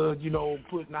comes to, you know,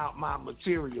 putting out my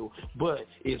material, but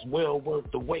it's well worth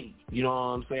the wait, you know what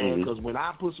I'm saying? Because when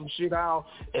I put some shit out,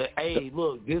 hey,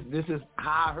 look, this is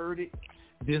how I heard it.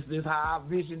 This how I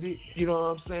visioned it, you know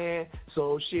what I'm saying?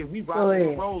 So shit, we rocking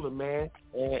and rolling, man.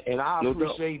 And I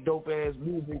appreciate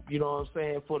Dopeazzmuzik, you know what I'm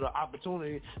saying, for the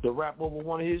opportunity to rap over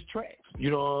one of his tracks. You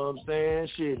know what I'm saying?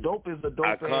 Shit, Dope is a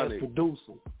dope ass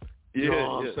producer. You know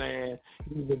what I'm saying?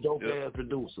 He's a dope ass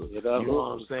producer. You know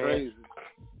what I'm saying?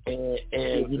 And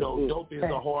you know, Dope is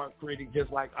a hard critic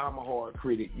just like I'm a hard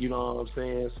critic, you know what I'm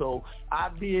saying? So I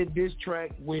did this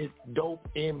track with Dope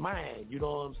in mind, you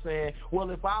know what I'm saying? Well,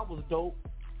 if I was Dope,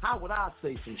 how would I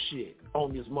say some shit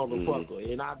on this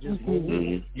motherfucker? And I just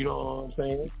you know what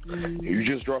I'm saying? You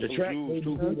just dropped some jewels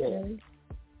too.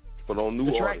 But on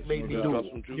new artists, made me do it.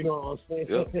 You know what I'm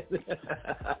saying?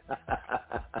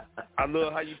 I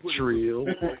love how you put Trill.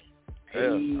 it. Yeah,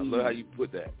 I love how you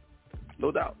put that.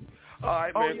 No doubt. All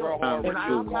right, man. And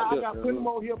I got plenty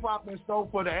more hip-hop in store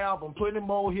for the album. Plenty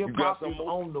more hip-hop is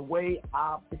on the way.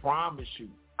 I promise you.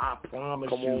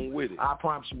 Come on with it. I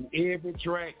promise you. Every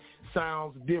track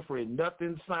sounds different.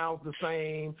 Nothing sounds the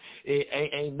same. It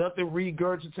ain't nothing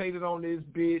regurgitated on this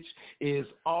bitch. It's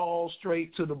all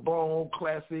straight to the bone,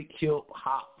 classic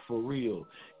hip-hop for real.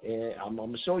 And I'm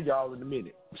going to show y'all in a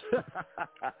minute.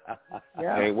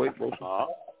 Can't wait, bro.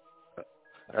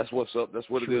 That's what's up. That's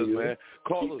what it is, man.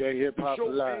 Call us. The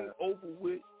show ain't over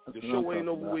with. The show ain't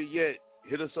over with yet.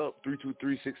 Hit us up,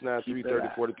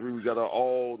 323-693-3043. We got an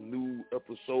all-new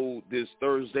episode this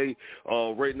Thursday.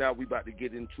 Right now, we about to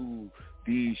get into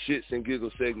the Shits and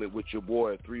Giggles segment with your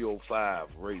boy, 305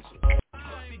 Razor.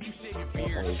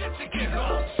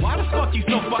 Why the fuck you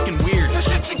so fucking weird?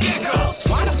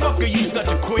 Why the fuck are you such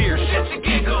a queer?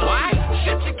 Why?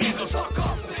 Shits and Giggles. Fuck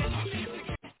off,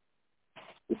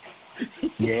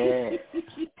 Yeah,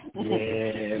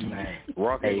 man.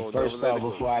 Hey, first off,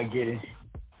 before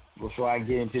I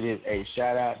get into this, hey,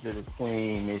 shout out to the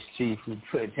queen, Miss Cheif, who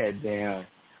put that down,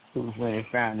 who went and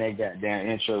found that goddamn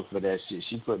intro for that shit.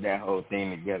 She put that whole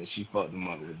thing together. She fucked them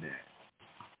up with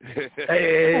that.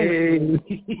 Hey.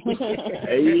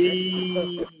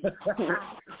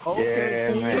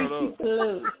 Yeah, man.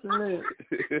 Salute.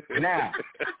 Now,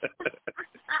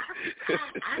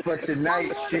 for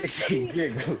tonight's Shit and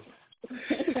Giggles,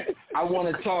 I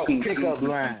want to talk pickup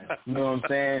lines. You know what I'm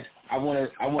saying? I want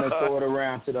to throw it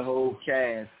around to the whole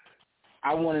cast.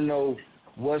 I want to know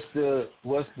what's the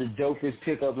dopest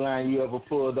pickup line you ever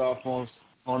pulled off on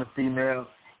a female,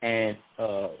 and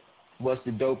what's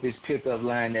the dopest pickup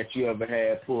line that you ever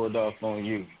had pulled off on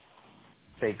you?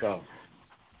 Take off.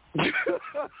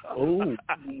 Oh.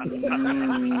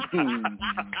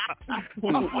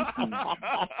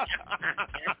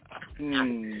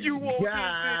 You want this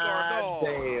dick or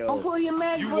no? Don't pull your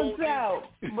MacBooks out,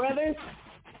 brothers.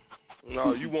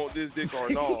 No, you want this dick or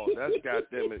no? That's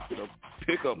goddamn it, the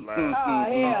pickup line. Oh,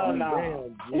 hell no.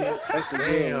 That's the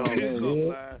damn pickup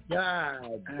line. God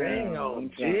damn,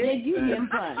 Jit. You getting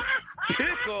punched.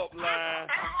 Pickup line.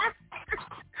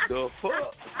 The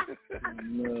fuck?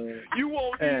 You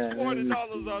won't use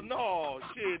 $40 or no?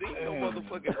 Shit, ain't no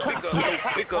motherfucking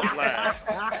pickup line.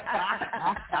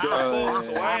 So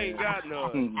I ain't got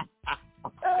none.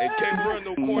 And can't run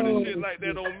no corner shit like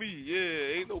that on me.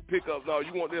 Yeah, ain't no pickup. No,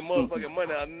 you want that motherfucking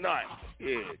money or not?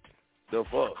 Yeah, the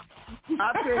fuck.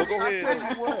 I'll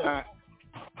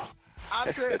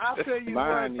tell you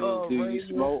Mine what, do you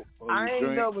smoke or I you ain't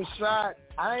drink?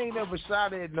 never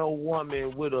shot at no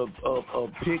woman with a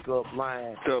pickup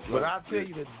line. But I'll tell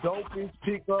you the dopest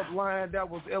pickup line that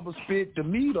was ever spit to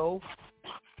me though.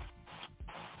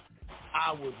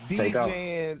 I was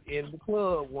DJing in the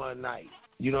club one night.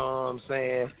 You know what I'm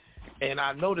saying? And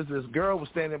I noticed this girl was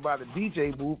standing by the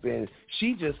DJ booth, and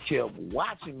she just kept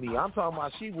watching me. I'm talking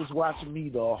about she was watching me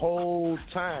the whole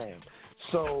time.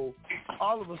 So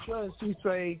all of a sudden she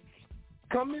say,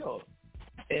 "Come here."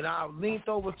 And I leaned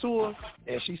over to her,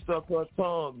 and she stuck her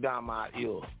tongue down my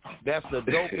ear. That's the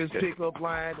dopest pickup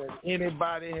line that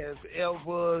anybody has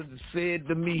ever said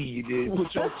to me.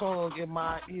 Put your tongue in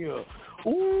my ear.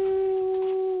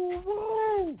 Ooh,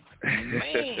 woo.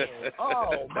 Man,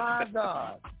 oh my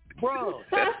God. Bro.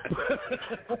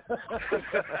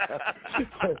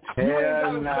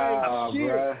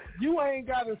 You ain't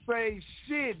gotta say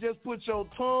shit. Just put your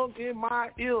tongue in my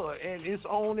ear and it's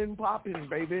on and popping,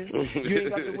 baby. You ain't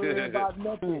got to worry about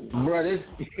nothing. Bro,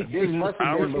 this must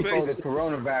have been before the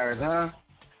coronavirus, huh?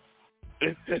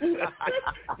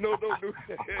 No.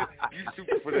 You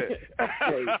stupid for that.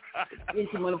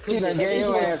 She done gave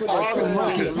your ass all the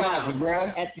money, bro.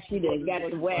 After she done got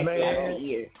the wax out her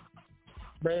ear.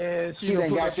 Man, she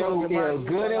done got your ear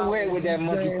good and wet with that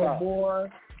monkey paw.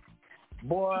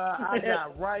 Boy, I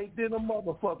got right in a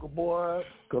motherfucker, boy,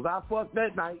 because I fucked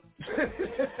that night.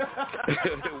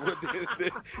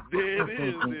 There it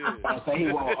is. I say he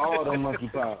want all the monkey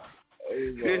paw. All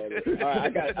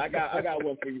right, I got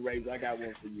one for you, Ray. I got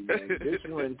one for you,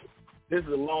 man. This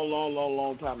is a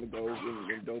long time ago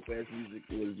when Dopeazzmuzik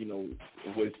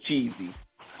was cheesy,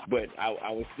 but I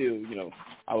was still,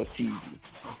 I was cheesy.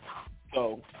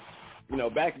 So,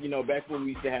 back when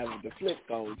we used to have the flip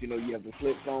phones, you have the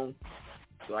flip phone.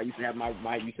 So I used to have my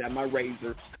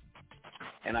razor,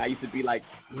 and I used to be like,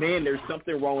 man, there's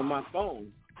something wrong with my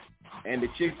phone. And the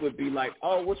chick would be like,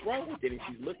 oh, what's wrong with it? And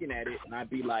she's looking at it, and I'd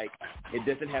be like, it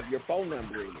doesn't have your phone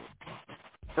number in it.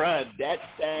 Bruh, that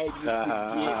thing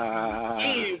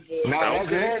used to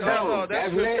get No,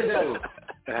 that's lit though.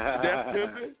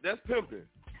 That's pimping.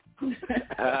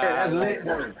 That's lit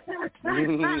though.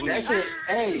 That shit,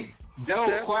 hey,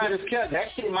 don't quiet as kept. That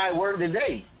shit might work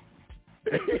today.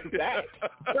 It's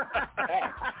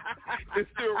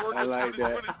still working. I like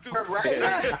that.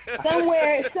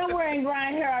 Somewhere in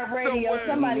GRINDHARD Radio,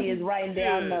 somebody is writing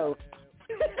down notes.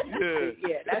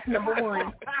 Yeah, that's number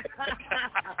one.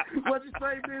 What you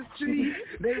say, Miss Cheif?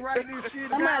 They write this shit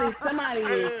down. Somebody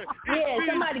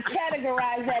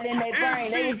categorized that in their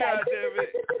brain. They was like,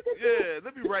 yeah,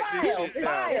 let me write this shit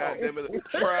down. Goddamn it,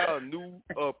 try a new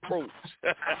approach.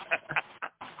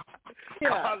 Yeah.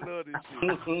 I love this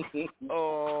shit.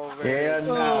 Oh man, yeah,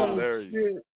 no.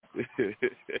 Hilarious.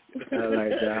 I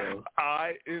like that. All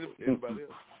right, anybody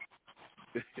else?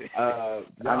 I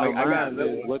got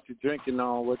what you drinking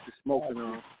on, what you smoking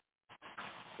on.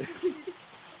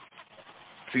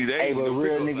 See, they ain't no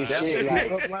real nigga shit.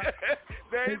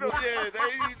 They ain't no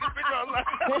pickup line.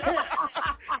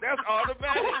 That's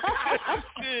automatic.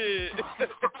 Shit.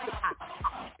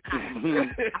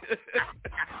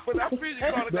 But I feel you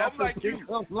calling I'm like you.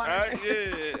 Right?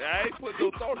 Yeah, I ain't put no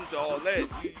thought into all that.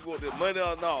 You want the money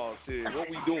or no? Shit, what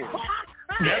we doing?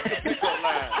 That's the pickup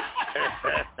line.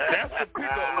 That's the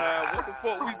pickup line. What the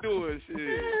fuck we doing?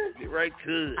 Shit, get right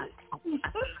to it.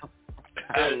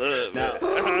 I love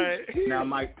it. Now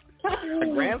my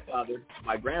grandfather,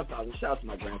 shout out to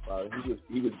my grandfather.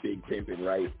 He was big pimping,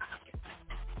 right?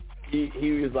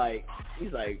 He was like,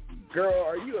 he's like, girl,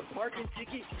 are you a parking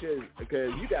ticket?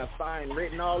 Because you got fine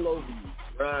written all over you.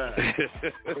 Right.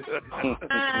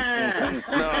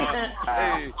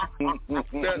 Hey,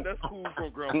 that's cool from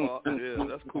Grandpa. Yeah,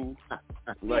 that's cool.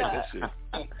 Like that shit.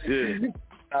 Yeah.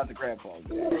 Shout out to Grandpa.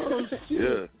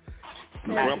 Yeah.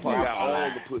 Grandpa got all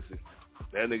the pussy.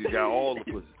 That nigga got all the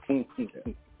pussy.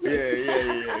 Yeah.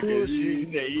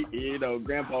 Cause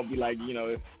Grandpa be like,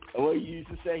 what he used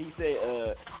to say, he said,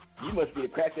 you must be a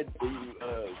cracker.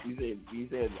 He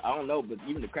said, I don't know, but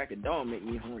even the crack of dawn make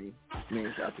me horny.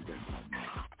 Man, shout out to Grandpa.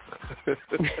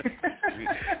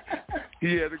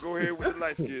 He had to go ahead with the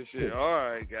light skin shit. All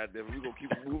right, goddamn it, we gonna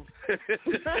keep it moving.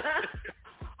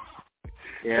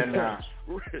 Yeah, nah.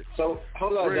 So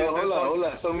hold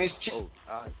on. So Miss Cheif,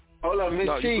 Miss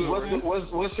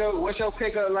Cheif, what's your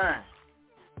pickup line?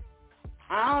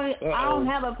 I don't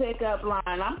have a pickup line.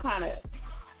 I'm kind of,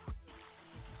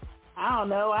 I don't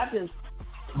know. I just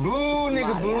blue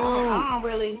nigga blue. I don't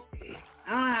really.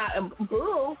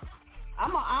 Blue. I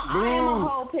am a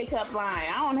whole pickup line.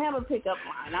 I don't have a pickup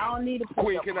line. I don't need a pickup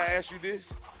Queen, can line. I ask you this?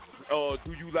 Do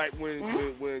you like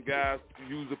when guys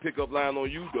use a pickup line on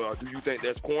you? Do you think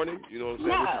that's corny? You know what I'm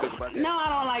saying? What you think about that? No, I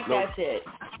don't like that shit.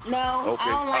 No, okay. I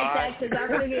don't like that because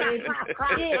I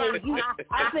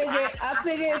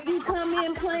figure if you come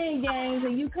in playing games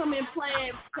and you come in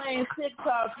playing shit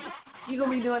talk, you're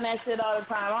going to be doing that shit all the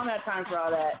time. I don't have time for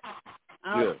all that.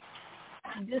 Yeah.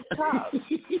 Just talk.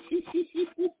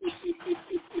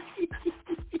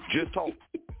 Just talk.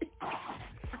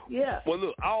 Yeah. Well,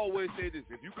 look, I always say this.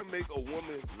 If you can make a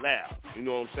woman laugh, you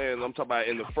know what I'm saying? I'm talking about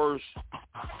in the first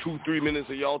 2-3 minutes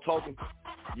of y'all talking,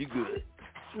 you good.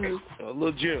 A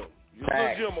little gem.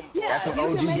 That's an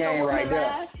OG game right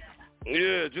there.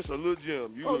 Yeah, just a little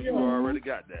gem. You already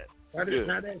got that.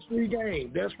 Now that's free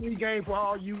game. That's free game for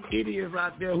all you idiots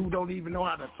out there who don't even know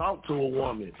how to talk to a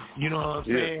woman. You know what I'm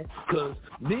saying? Because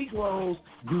Negroes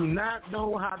do not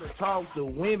know how to talk to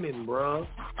women, bro.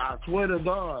 I swear to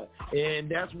God. And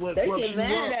that's what they fucks get you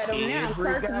mad up at them now,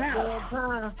 every goddamn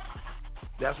time.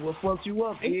 That's what fucks you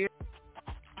up, kid.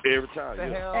 Every time,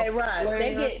 Hey, Rod,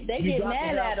 they get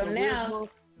mad at them now.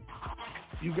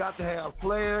 You got to have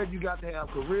flair, you got to have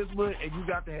charisma, and you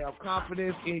got to have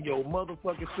confidence in your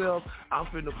motherfucking self. I'm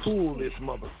finna pull this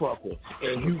motherfucker,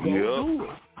 and you gonna do it.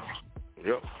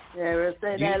 Yep. Yeah, let's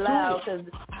say that loud, because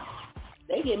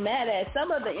they get mad at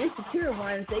some of the insecure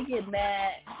ones. They get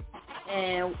mad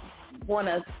and want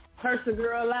to curse a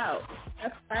girl out.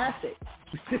 That's classic.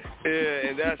 Yeah,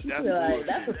 and that's like,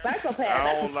 that's a psychopath.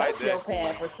 I don't that's like a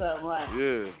sociopath or something like.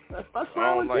 Yeah. What's I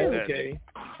wrong don't with like you? that. Okay.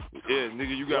 Yeah,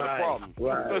 nigga, you got a problem.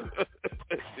 Right.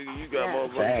 Nigga, you got a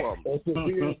problem.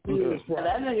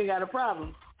 That nigga got a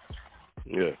problem.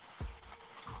 Yeah.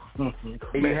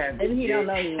 And he don't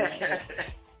know you.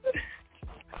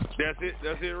 That's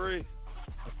it, Ray.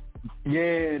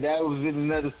 Yeah, that was in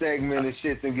another segment of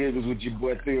Shits and Giggles with your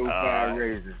boy Theo Fire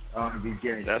Razor.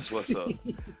 That's what's up.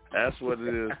 That's what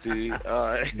it is, T. All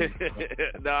right.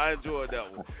 No, I enjoyed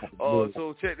that one.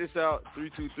 So check this out,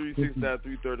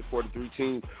 323-693-3043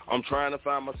 team. I'm trying to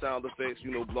find my sound effects. You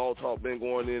know, Blog Talk been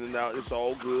going in and out. It's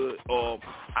all good. I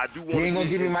do want to. You ain't gonna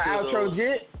give me my outro,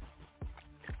 Jit?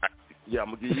 Yeah,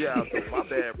 I'm gonna give you an outro. My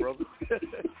bad, brother.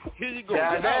 Here you go.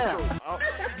 Outro.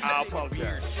 I'll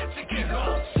apologize.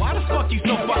 Why the fuck you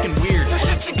so fucking weird?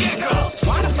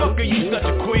 Why the fuck are you such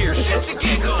a queer?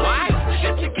 Why?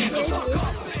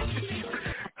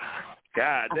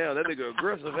 God damn, that nigga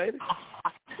aggressive, ain't he?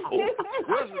 Oh,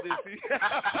 aggressive, is he?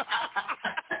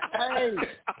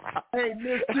 Hey,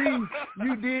 Miss T,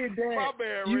 you did that. My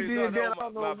bad, you Ray. did No, that. I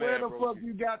don't know where the fuck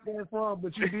you got that from,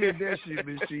 but you did that shit,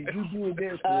 Miss T. You did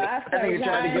that shit. I think you're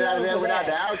trying to get out of there without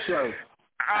the outro.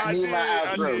 I need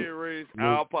my outro. I did, Ray. I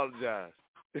apologize.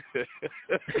 All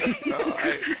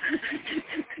right.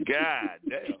 God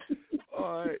damn.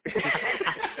 All right.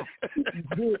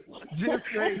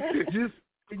 Just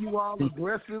you all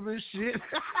aggressive and shit.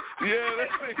 Yeah,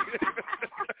 that's it.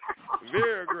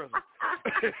 Very aggressive.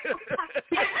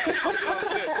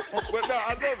 But no,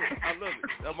 I love it.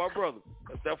 That's my brother.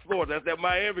 That's that Florida. That's that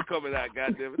Miami coming out,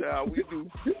 goddamn it. How we do.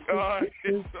 All right.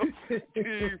 So,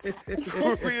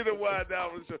 we're being a wide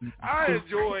down with the show. I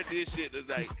enjoyed this shit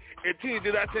tonight. And team,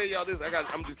 did I tell y'all this?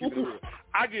 I'm just keeping it real.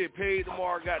 I get paid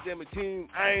tomorrow, goddamn it, team.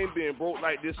 I ain't been broke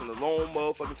like this in a long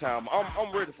motherfucking time.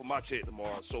 I'm ready for my check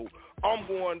tomorrow. So I'm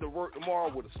going to work tomorrow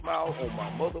with a smile on my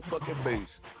motherfucking face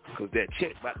because that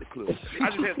check about to close. I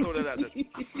just had to throw that out there.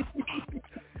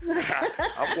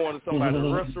 I'm going to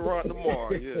somebody's restaurant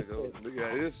tomorrow. Yeah, look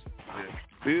at this. Yeah.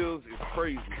 Bills is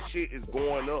crazy. Shit is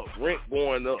going up. Rent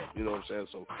going up. You know what I'm saying?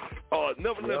 So,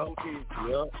 nevertheless, team.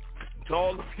 To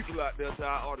all the people out there, to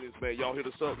our audience, man, y'all hit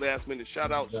us up last minute.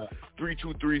 Shout outs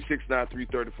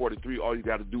 323-693-3043. All you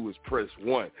got to do is press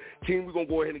 1. Team, we're going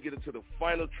to go ahead and get into the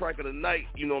final track of the night.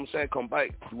 You know what I'm saying? Come back,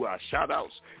 do our shout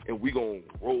outs, and we're going to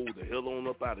roll the hell on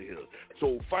up out of here.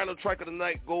 So, final track of the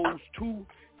night goes to,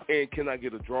 and can I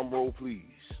get a drum roll, please?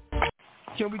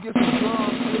 Can we get some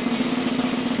drums, please?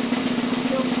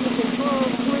 Can we get some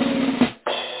drums, please?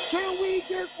 Can we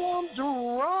get some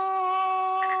drums?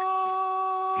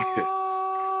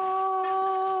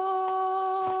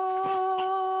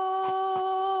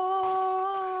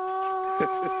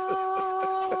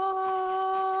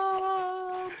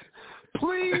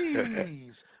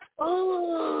 Please. I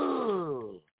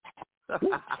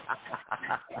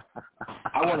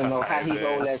want to know how he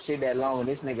hold that shit that long and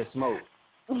this nigga smoke.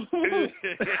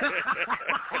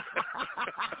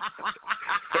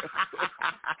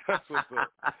 That's what's up.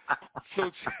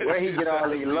 So where he get all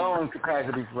these lung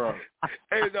capacity from?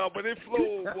 Hey, no, but it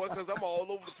flowed, boy, because I'm all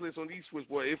over the place on these switch,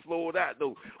 boy. It flowed out,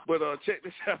 though. But check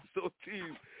this out. So,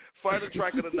 team, final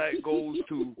track of the night goes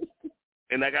to,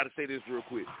 and I got to say this real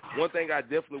quick. One thing I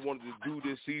definitely wanted to do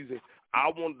this season, I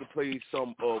wanted to play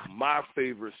some of my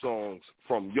favorite songs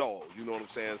from y'all. You know what I'm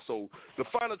saying? So the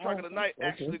final track of the night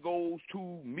actually goes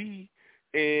to me,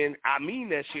 and I mean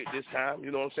that shit this time.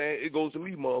 You know what I'm saying? It goes to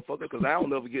me, motherfucker, because I don't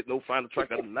never get no final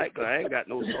track of the night because I ain't got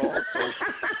no songs. So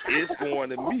it's going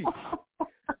to me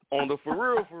on the for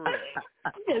real.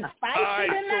 It's spicy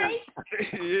tonight.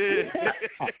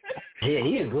 Yeah,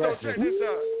 he aggressive. So check this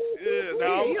out. Yeah,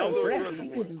 now I'm a little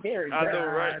aggressive. I know,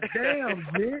 right? Damn,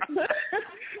 Jit.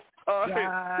 So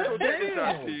check this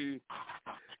out, Steve.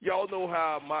 Y'all know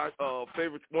how my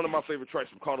one of my favorite tracks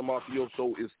from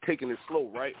Cata'Mafiso is Taking It Slow,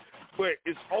 right? But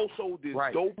it's also this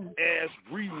dope-ass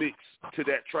remix to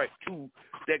that track, too,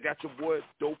 that got your boy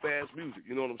Dopeazzmuzik,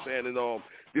 you know what I'm saying? And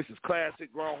this is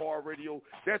classic Grind Hard Radio.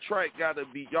 That track got to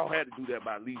be, y'all had to do that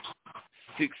by at least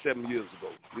 6-7 years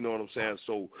ago, you know what I'm saying?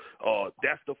 So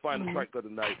that's the final track of the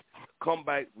night. Come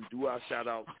back, we do our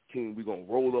shout-outs. King, we're going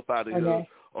to roll up out of here.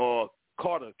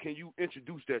 Carter, can you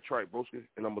introduce that track, broski?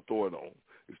 And I'm going to throw it on.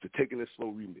 It's the Taking It Slow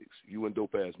remix, you and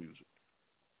Dopeazzmuzik.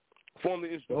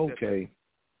 Formally introduce that track.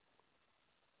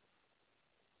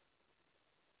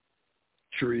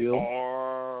 Trill.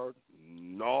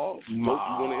 No. You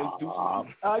want to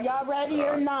introduce it? Are y'all ready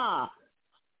or not?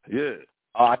 Yeah.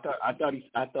 Oh, I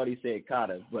thought he said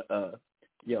Carter, but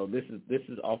yo, this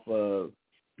is off of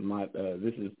my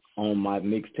this is on my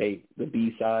mixtape, the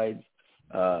B-sides.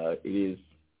 It is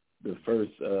the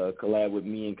first collab with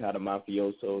me and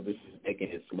Cata'Mafiso. This is Taking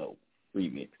It Slow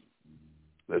remix.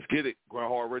 Let's get it.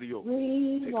 Grind Hard Radio.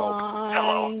 Hello.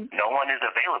 No one is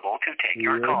available to take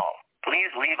your call.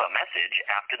 Please leave a message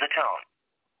after the tone.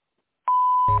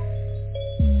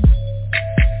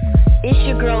 It's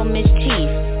your girl, Miss Cheif,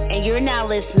 and you're now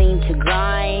listening to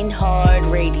Grind Hard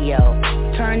Radio.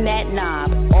 Turn that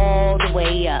knob all the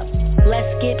way up.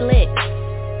 Let's get lit.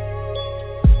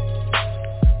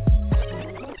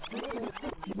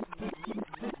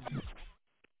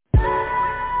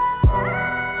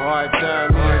 Hard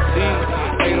time, ENT,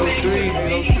 803,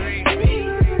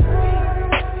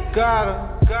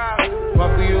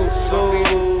 Mafioso.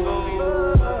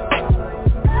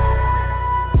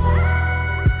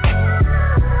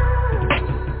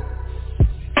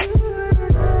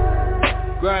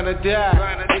 Grind or die.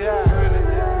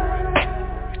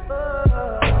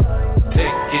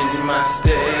 Taking my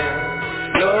step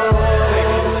slow.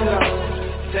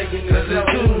 Taking it slow.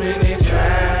 Too many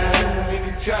tries.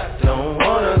 Don't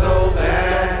wanna go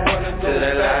back to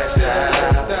that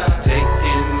lifestyle.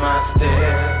 Taking my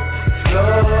step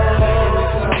slow.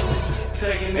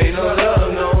 Ain't no love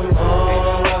no more.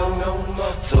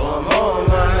 So I'm on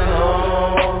my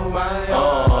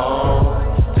own.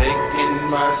 Taking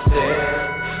my step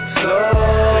slow.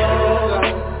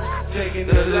 Taking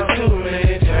the too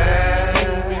many tries.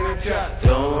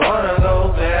 Don't wanna go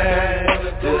back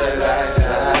to that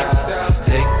lifestyle.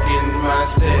 Taking my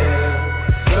step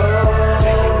slow.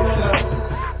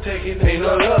 Ain't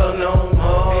no love no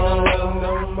more.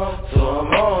 So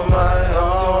I'm on my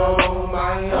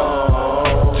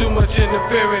own. Too much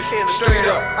interference, straight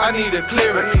up, I need a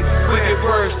clearance. Wicked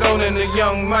words thrown in the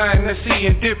young mind that's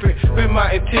seeing different. But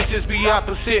my intentions be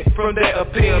opposite from their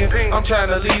opinion. I'm trying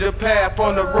to lead a path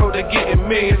on the road to getting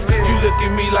millions. You look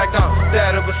at me like I'm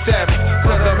that of a savage,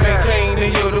 cause I maintain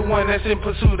and you're the one that's in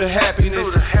pursuit of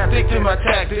happiness. Stick to my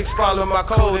tactics, follow my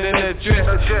code and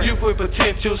address. You put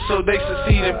potential so they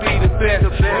succeed and be the best.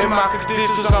 In my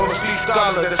credentials, I'm a street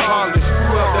scholar that's harmless.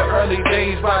 Grew up the early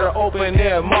days by the open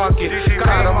air market.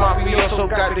 Cata'Mafiso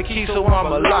got the key, so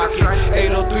I'ma lock it.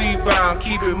 803 bound,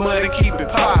 keep it muddy, keep it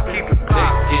poppin'.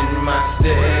 Taking my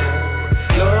step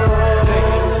slow.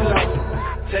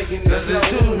 Taking the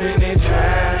too many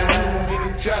tries.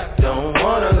 Don't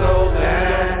wanna go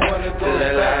back to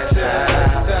that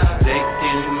lifestyle.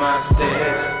 Taking my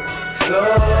step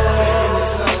slow.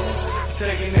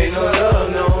 Ain't no love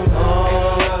no more.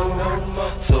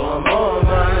 So I'm on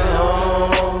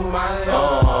my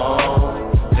own.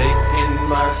 Taking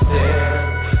my step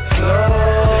slow.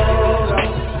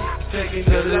 Taking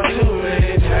the too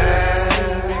many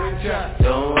tries.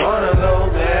 Don't wanna go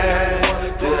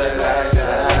back to that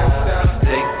lifestyle.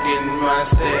 Taking my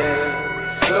step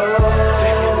slow.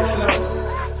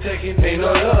 Ain't no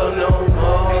love no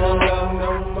more.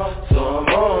 So I'm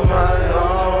on my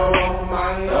own.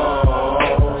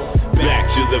 Back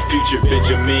to the future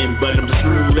Benjamin, but I'm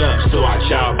screwed up, so I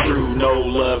chop through. No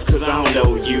love, cause I don't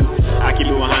know you. I keep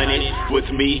it 100 with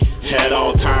me at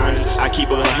all times. I keep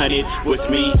it 100 with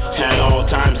me at all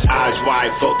times. Eyes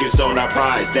wide, focus on our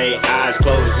prize. They eyes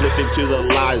closed, listen to the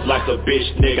lies like a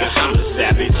bitch nigga. I'm the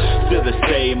savage, still the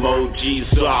same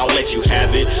OG, so I'll let you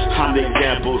have it. I'm the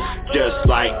example, just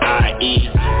like IE.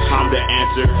 I'm the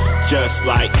answer, just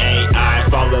like AI.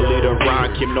 Follow leader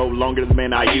Rock, I'm no longer the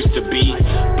man I used to be.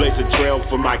 Blaze a trail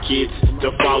for my kids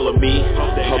to follow me.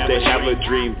 Hope they have a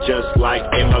dream, just like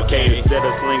MLK. Instead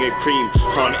of slinging cream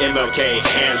on MLK,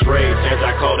 hands raised as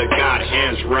I call to God.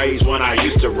 Hands raised when I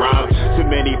used to rob. Too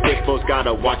many big folks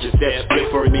gotta watch your steps.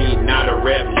 Split for me, not a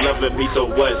rep. Loving me, so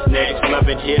what's next?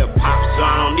 Loving hip hop, so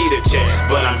I don't need a check,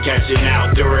 but I'm cashing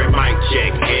out during mic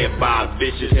check. Head by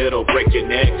vicious, it'll break your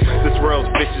neck. This world's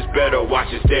vicious, better watch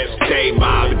your steps. Stay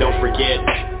mob, and don't forget.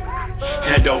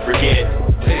 And don't forget,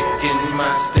 taking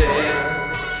my steps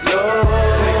slow,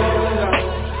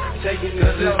 taking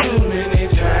cause there's too many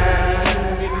times.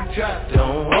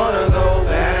 Don't wanna go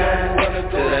back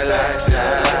to that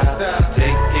lifestyle.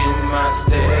 Taking my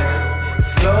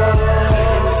steps slow,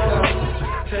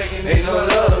 ain't no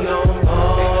love no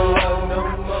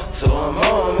more, so I'm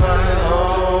on my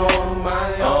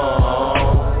own.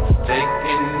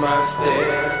 Taking my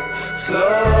steps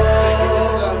slow.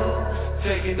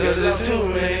 Cause there's too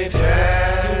many times.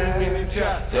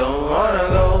 Don't wanna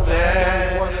go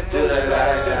back to that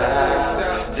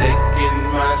lifestyle. Taking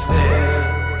my steps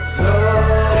slow,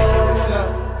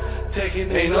 taking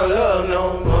ain't no love no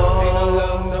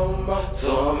more, so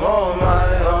I'm on my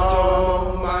own.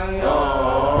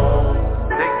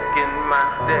 Taking my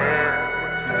steps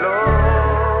slow,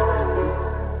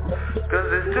 cause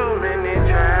there's too many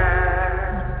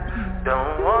times.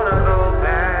 Don't wanna go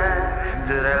back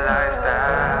to that lifestyle.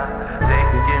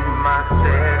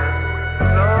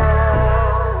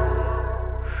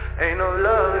 Ain't no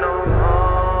love no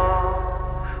more,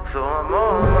 so I'm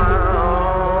on my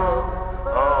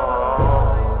own.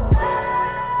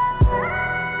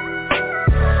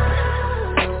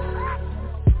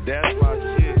 That's my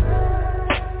shit.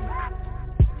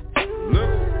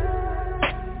 Look.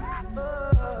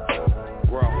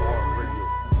 GRINDHARD Radio.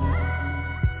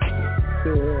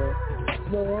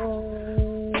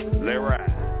 Let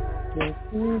ride.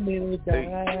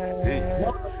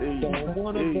 Don't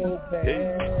wanna go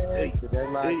back to that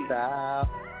lifestyle.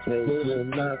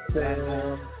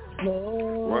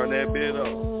 Run that bit up.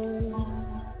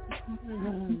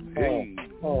 Hey.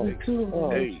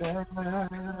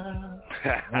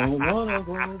 Don't wanna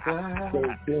go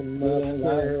back to my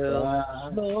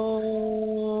lifestyle.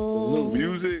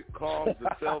 Music calms the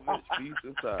selfish peace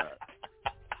inside.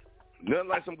 Nothing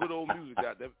like some good old music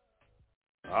out there.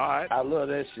 All right. I love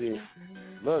that shit.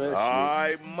 All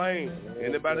right, man.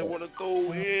 Anybody want to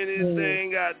throw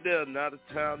anything out there? Now the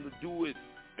time to do it.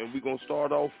 And we're going to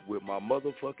start off with my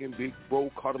motherfucking big bro,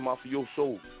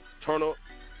 Cata'Mafiso. Turn up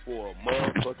for a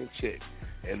motherfucking check.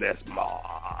 And that's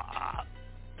my...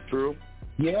 True?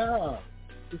 Yeah.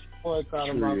 It's your boy,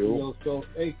 Cata'Mafiso,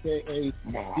 a.k.a.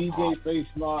 DJ Face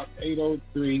Mark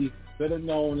 803, better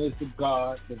known as the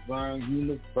God, Divine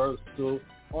Universal,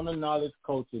 on the Knowledge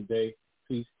Culture Day.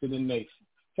 Peace to the nation.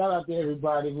 Shout out to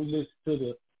everybody who listened to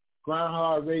the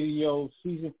GRINDHARD Radio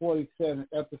Season 47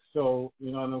 episode,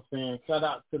 you know what I'm saying? Shout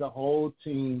out to the whole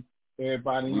team,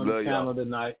 everybody on the channel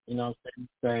tonight, you know what I'm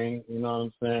saying? You know what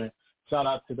I'm saying? Shout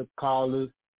out to the callers,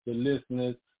 the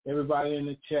listeners, everybody in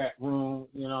the chat room,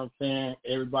 you know what I'm saying?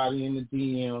 Everybody in the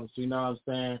DMs, you know what I'm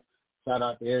saying? Shout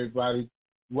out to everybody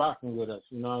rocking with us,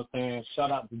 you know what I'm saying?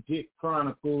 Shout out to Jit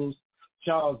Chronicles,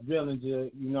 Charles Billinger,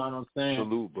 you know what I'm saying?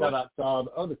 Salute, bro. Shout out to all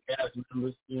the other cast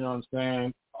members, you know what I'm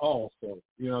saying? Also,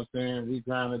 you know what I'm saying? We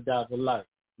grind and die for life,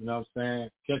 you know what I'm saying?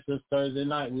 Catch us Thursday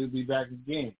night. We'll be back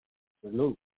again.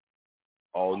 Salute.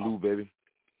 All new, baby.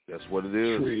 That's what it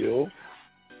is. Trio.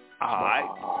 All right,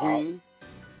 Queen.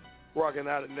 Rocking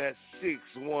out in that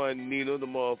 6'1", Nina, the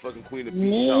motherfucking Queen of Peace.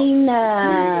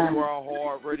 Nina. Queen of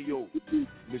GRINDHARD Radio.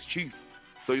 Miss Cheif.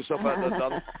 Throw yourself out there,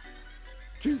 dollar.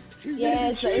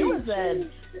 Yeah, so it was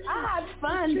I had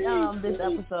fun this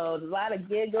episode. A lot of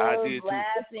giggles,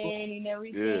 laughing, and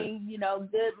everything. Yeah. You know,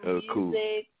 good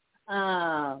music.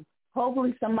 Cool.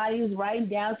 Hopefully somebody was writing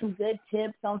down some good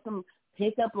tips on some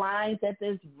pickup lines that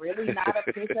there's really not a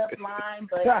pickup line,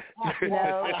 but you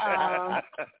know,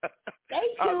 stay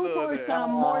tuned for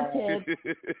some more tips.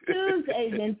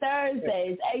 Tuesdays and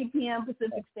Thursdays, 8 p.m.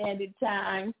 Pacific Standard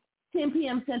Time, 10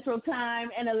 p.m. Central Time,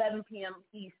 and 11 p.m.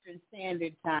 Eastern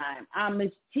Standard Time. I'm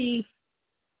Miss Cheif,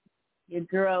 your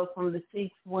girl from the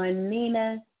 6'1"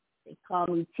 Nina. They call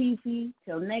me Cheify.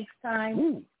 Till next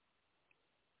time.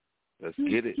 Let's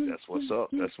get it. That's what's up.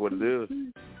 That's what it is.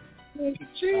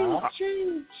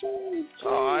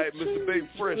 All right, Mr. Big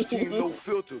Fresh, Team No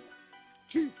Filter.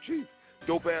 Cheif.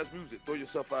 Dopeazzmuzik. Throw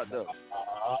yourself out there.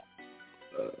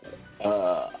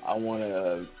 I want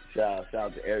to shout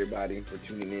out to everybody for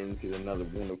tuning in to another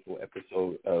wonderful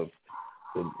episode of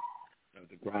the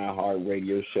Grind Hard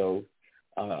Radio Show.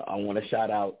 I want to shout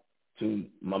out to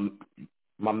my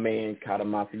man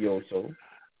Cata'Mafiso.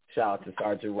 Shout out to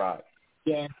Sgt Rock.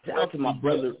 Yeah. Shout out to my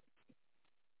brother.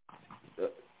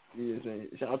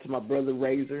 Shout out to my brother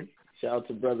Razor. Shout out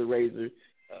to brother Razor.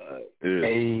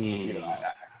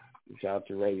 Shout out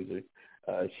to Razor.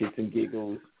 Shits and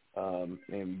Giggles.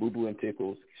 And Boo Boo and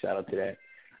Tickles. Shout out to that.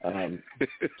 I'm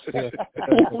trying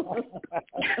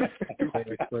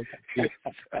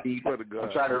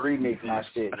to remix my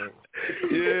shit, man.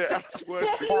 Yeah, I swear to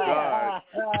God.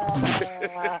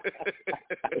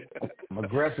 I'm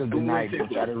aggressive tonight. I'm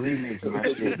trying to remix my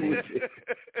shit, man.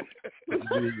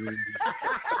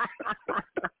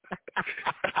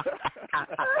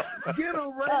 Get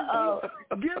him, Razor.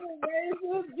 Get him,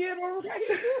 Razor. Get him,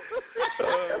 Razor.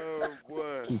 Oh,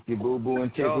 boy. Keep your Boo Boo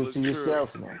and Tickles to yourself,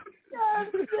 man.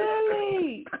 That's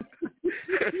silly.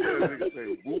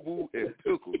 Boo Boo and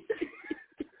Tickles.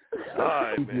 All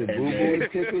right, man. Keep your Boo Boo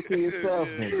and Tickles to yourself,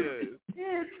 man.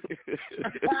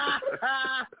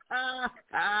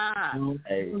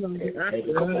 Hey,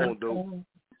 come on, though.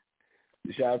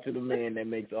 Shout out to the man that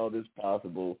makes all this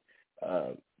possible.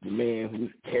 The man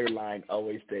whose hairline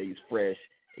always stays fresh.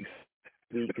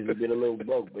 Because he's been a little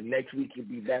broke, but next week he'll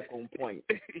be back on point.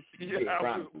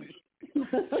 Yeah,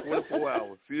 24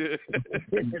 hours, yeah.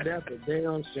 That's a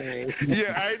damn shame.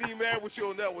 Yeah, I ain't even mad with you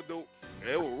on that one, though.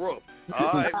 It was rough.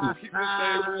 All right, we'll keep this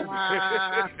thing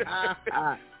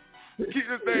moving. Keep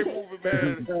this thing moving,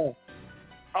 man.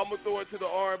 I'm going to throw it to the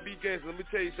R&B gangster. Let me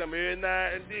tell you something. Every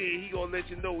night and then he going to let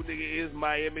you know, nigga, it's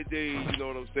Miami Day. You know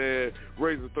what I'm saying?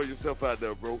 Razor, throw yourself out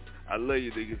there, bro. I love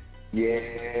you, nigga.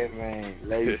 Yeah, man.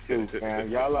 Ladies too, man.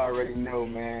 Y'all already know,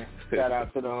 man. Shout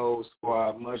out to the whole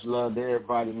squad. Much love to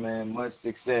everybody, man. Much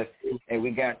success. And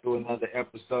we got through another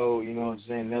episode, you know what I'm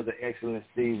saying? Another excellent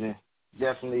season.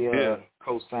 Definitely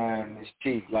co-sign Ms.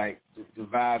 Cheif. Like, the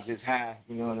vibes is high,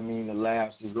 you know what I mean? The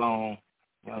laughs is long.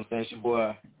 You know what I'm saying? It's your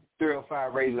boy,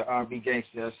 305 Razor R&B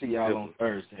Gangster. I'll see y'all on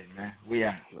Thursday, man. We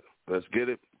out. Let's get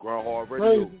it. Grind Hard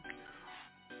Radio.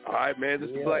 All right, man,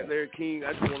 this is Black Larry King.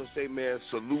 I just want to say, man,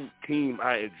 salute, team.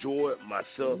 I enjoyed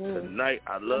myself tonight.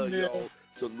 I love y'all.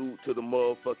 Salute to the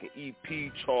motherfucking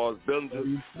EP, Charles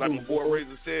Bellinger. Like my boy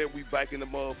Razor said, we back in the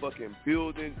motherfucking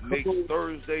building next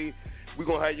Thursday. We're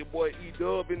going to have your boy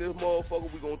E-Dub in this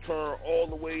motherfucker. We're going to turn all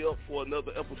the way up for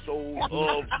another episode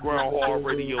of Grind Hard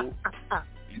Radio.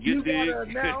 You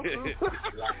dig?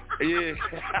 Yeah.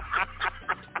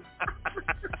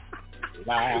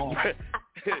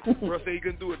 Bro, say he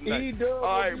couldn't do it tonight. All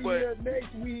right, but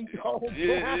next week.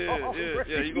 Yeah.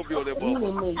 You gonna be on that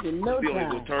motherfucker. He only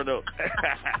gonna turn up.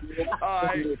 All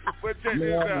right, but check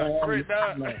this out. Right now,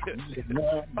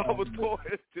 I'm gonna throw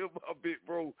it to my big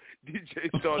bro, DJ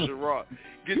Sgt Rock.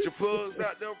 Get your plugs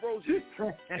out there,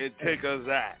 bro, and take us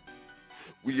out.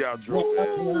 We out, bro.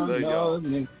 Love y'all.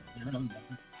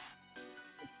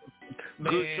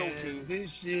 Good show, team. This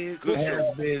shit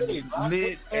has been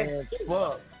lit as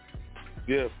fuck.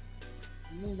 Yeah.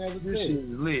 This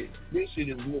shit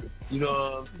is lit. You know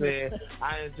what I'm saying?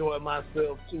 I enjoy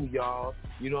myself too, y'all.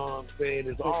 You know what I'm saying?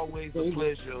 It's always a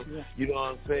pleasure, you know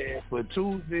what I'm saying, for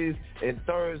Tuesdays and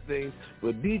Thursdays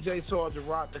for DJ Sgt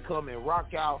Rock to come and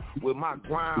rock out with my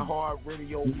Grind Hard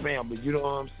Radio family. You know what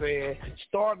I'm saying?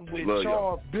 Starting with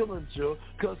Charles Bellinger,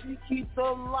 because he keeps the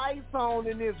lights on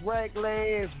in this regular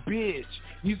ass bitch.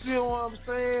 You see what I'm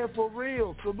saying? For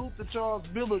real. Salute to Charles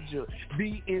Bellinger,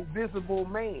 the invisible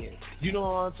man. You know what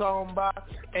I'm talking about?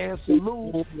 And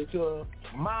salute to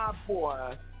my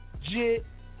boy, Jit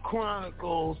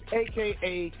Chronicles,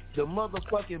 a.k.a. the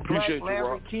motherfucking Black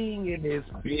Larry King in this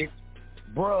bitch.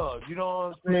 Bruh, you know what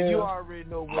I'm saying? You already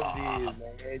know what it is,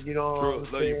 man. You know what I'm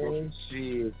saying?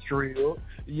 Shit, Trill.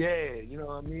 Yeah, you know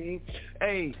what I mean?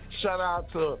 Hey, shout out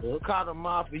to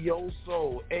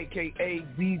Cata'Mafiso, a.k.a.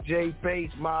 DJ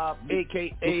Face Mob,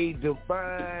 a.k.a.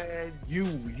 Divine You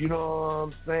know what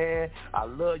I'm saying? I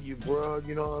love you, bro.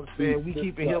 You know what I'm saying? We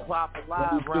keeping hip-hop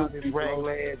alive around this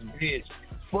regular-ass bitch.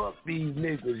 Fuck these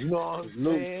niggas, you know what I'm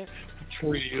saying?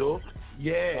 Trill.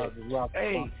 Yeah.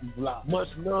 Hey, much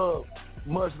love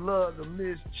Much love to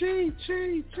Miss Cheif.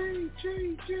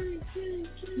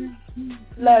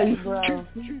 Love you, bro.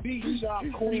 Beat Shop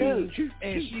Queen,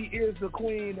 and she is the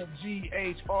queen of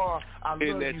GHR. I love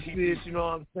you, sis. You know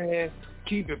what I'm saying?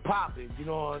 Keep it popping. You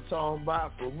know what I'm talking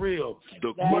about? For real.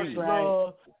 Much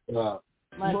love.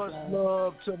 Much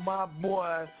love to my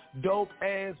boy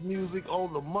Dopeazzmuzik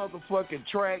on the motherfucking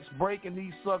tracks, breaking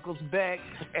these suckers back,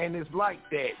 and it's like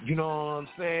that. You know what I'm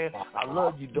saying? I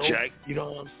love you, Dope. Jack. You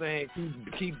know what I'm saying?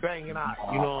 Keep banging out.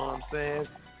 You know what I'm saying?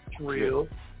 It's real.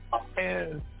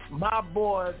 And my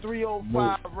boy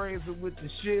 305 Razor with the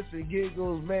shits and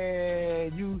giggles,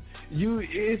 man. You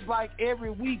it's like every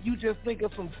week you just think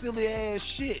of some silly ass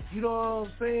shit. You know what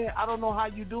I'm saying? I don't know how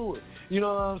you do it. You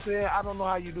know what I'm saying? I don't know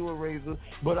how you do it, Razor.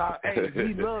 But hey,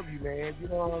 we love you, man. You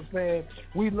know what I'm saying?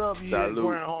 We love you at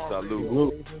GRINDHARD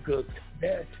Radio, because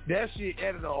that shit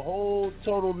added a whole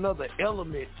total another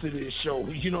element to this show.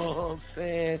 You know what I'm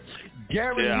saying?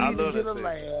 Guaranteed to get a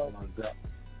laugh.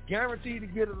 Guaranteed to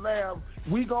get a laugh.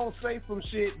 We gonna say some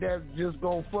shit that's just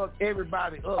gonna fuck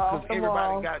everybody up, because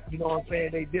everybody got, you know what I'm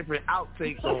saying, they different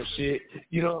outtakes on shit.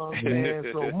 You know what I'm saying?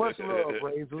 So much love,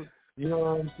 Razor. You know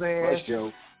what I'm saying? Much,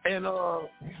 Joe. And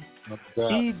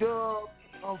E-Dub,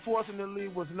 unfortunately,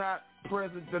 was not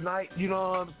present tonight, you know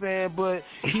what I'm saying, but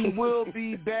he will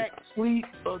be back sleep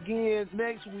again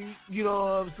next week, you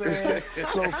know what I'm saying,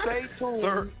 so stay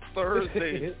tuned.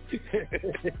 Thursday,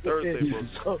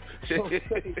 bro. So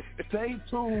stay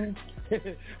tuned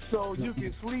so you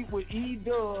can sleep with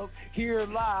E-Dub here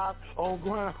live on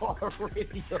GRINDHARD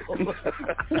Radio.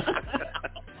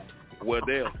 Well,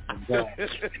 damn.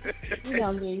 You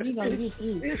gonna get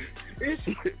you.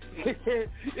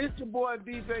 It's your boy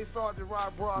DJ Sgt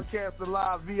Rock, broadcasting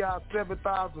live via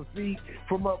 7,000 feet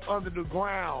from up under the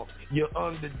ground. You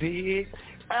under dig.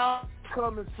 Out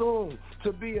coming soon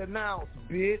to be announced,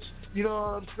 bitch. You know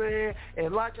what I'm saying?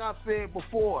 And like I said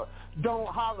before, don't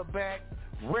holler back.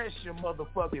 Rest your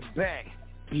motherfucking back,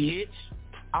 bitch.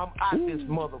 I'm out this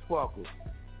motherfucker.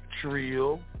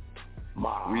 Trill.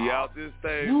 We out this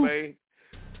thing, man.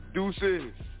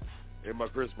 Deuces. And my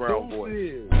Chris Brown voice.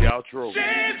 The outro.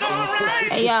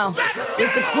 Hey, yo.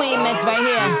 It's the Queen Mix right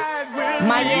here.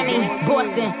 Miami,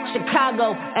 Boston,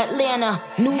 Chicago, Atlanta,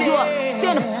 New York.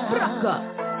 Stand the fuck up.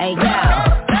 Hey, yo.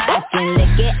 I can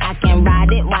lick it, I can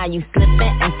ride it while you slipping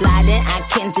and sliding. I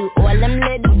can do all them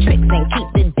little tricks and keep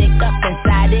the dick up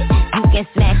inside it. You can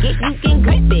smack it, you can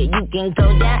grip it, you can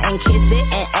go down and kiss it.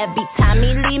 And every time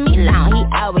he leave me alone, he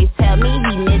always tell me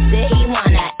he miss it. He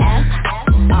wanna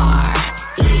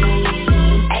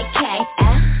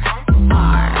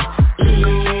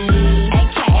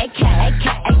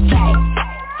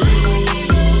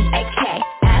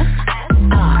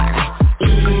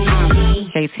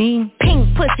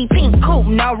Pink pussy, pink coupe,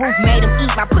 no roof, made him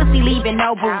eat my pussy, leaving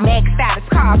no roof. Max status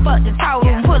car, fuck the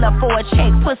total, pull up for a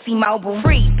check, pussy mobile.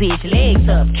 Free bitch, legs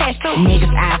up, cash through. Niggas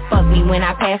eyes fuck me when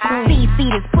I pass through. See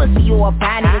this pussy or a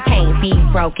buy nigga, can't be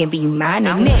broken, be my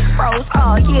nigga. Neck froze,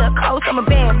 oh yeah, close, I'm a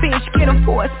bad bitch, get him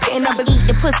for a spin up. Eat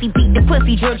the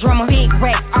pussy, drill drummer. Big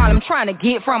racks, all I'm trying to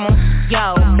get from him.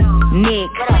 Yo, Nick,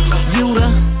 you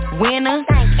the winner,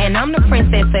 and I'm the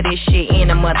princess of this shit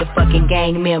and a motherfucking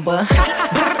gang member.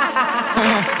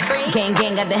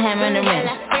 Gang got the hammer and the wrench.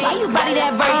 Why you body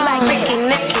that bird like that?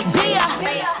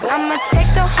 I'ma take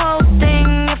the whole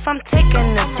thing if I'm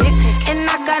taking a dick. And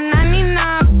I got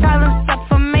 99 problems, stop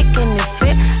for making it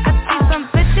fit. I see some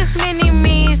bitches mini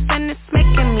me, and it's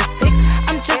making me sick.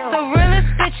 I'm just the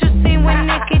realest bitch you see when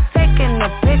they keep taking a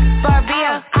pic. Barbie,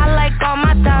 I like all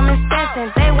my diamonds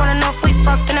dancing. They wanna know if we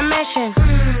fucked in a mansion.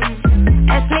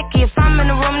 Ask Nikki if I'm in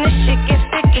the room, this shit gets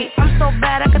sticky. I'm so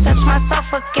bad I can touch myself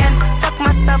again. Fuck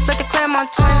myself with the Claremont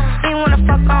twins. They wanna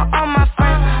fuck on all my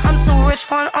friends. I'm too rich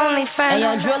for an OnlyFans. Hey,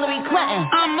 yo, Jewelry Clinton.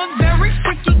 I'm a very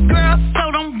freaky girl,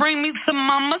 so don't bring me to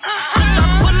mamas.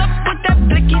 I pull up with that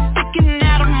blicky sticking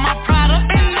out of my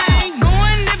product. And I ain't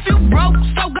going if you broke,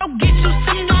 so go get you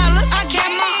some dollars. I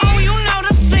got my own, you know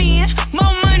the saying.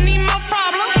 More money, more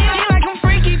problems. You like them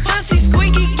freaky, pussy,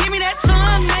 squeaky. Give me that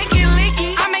tongue, make it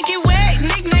licky. I make it wet,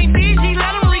 nickname BG.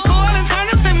 Let them record and turn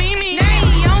it to Mimi. Now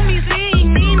he on me, see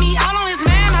me. All on his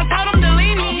man, I told him to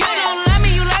leave me. You don't love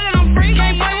me, you let it on free.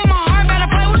 Can't play with my heart, better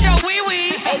play with your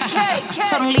wee-wee. Hey, K.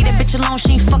 Tell him leave that bitch alone,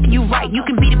 she ain't fucking you right. You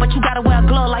can beat it, but you gotta wear a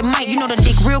glove like Mike. You know the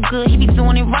dick real good, he be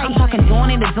doing it right. I'm talking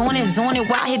doing it.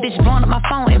 Why I hit bitch blowing up my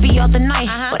phone every other night.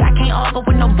 But I can't argue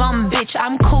with no bum bitch.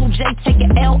 I'm cool J, take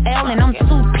it LL, and I'm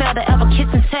too player to ever kiss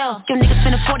and tell. Your niggas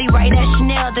spend a 40 right at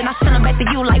Chanel, then I send him back to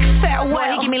you like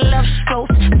farewell. He give me love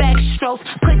strokes, back strokes,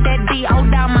 put that D all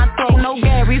down my throat. No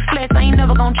Gary Flex, I ain't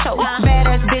never gon' choke.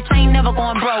 Badass bitch, I ain't never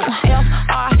going broke.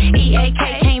 F-R-E-A-K,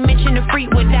 can't mention the free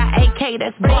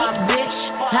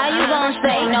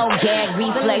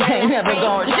never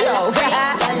gonna show.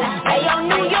 Hey, yo,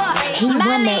 New York. He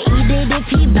wanna eat it if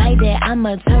he bite it.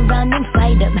 I'ma turn around and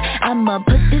fight him. I'ma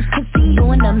put this pussy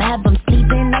on him, have him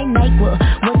sleeping like night. Well,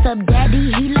 what's up,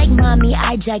 daddy? He like mommy.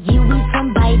 I jack you with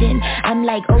some Biden. I'm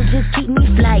like, oh, just keep me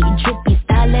flying, trippy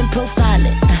style and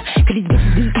profiling. Cause these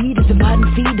bitches be eaters and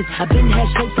bottom feeders. I been had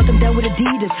shirts like I'm down with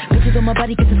Adidas. Bitches on my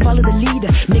body cause it's follow the leader.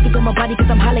 Niggas on my body cause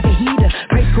I'm high like a heater.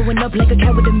 Price going up like a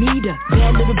cat with a meter.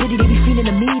 Bad little bitty, they be feeding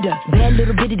a meter. Bad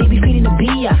little bitty, they be feeding a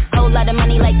beer. Whole lot of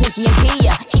money like Nikki and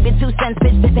Tia. Keep it 2 cents,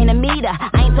 bitch, this ain't a meter.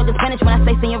 I ain't talking Spanish when I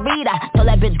say senorita. Tell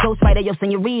that bitch ghostwriter, yo,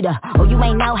 senorita. Oh, you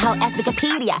ain't know how ask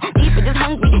Wikipedia. These bitches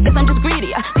hungry, guess I'm just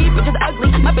greedier. These bitches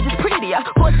ugly, my bitch is prettier.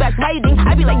 Horseback riding,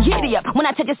 I be like giddy up. When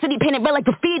I take a city, paint it red like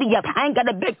graffiti up. I ain't got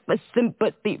a big for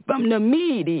sympathy from the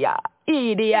media.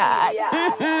 Idiot.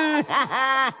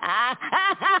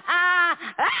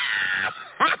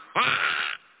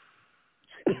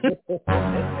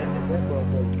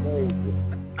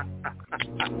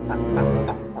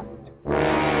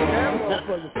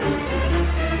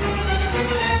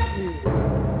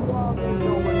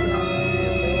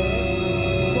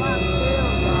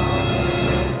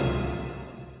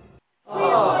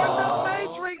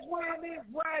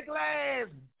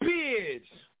 Bitch.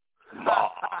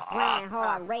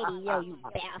 GRINDHARD Radio, you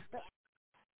bastard.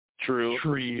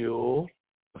 Trill.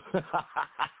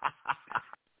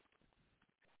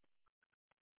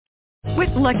 With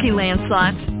Lucky Land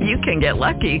Slots, you can get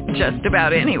lucky just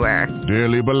about anywhere.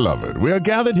 Dearly beloved, we are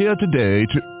gathered here today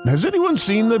to... Has anyone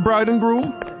seen the bride and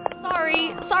groom?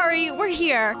 Sorry, we're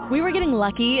here. We were getting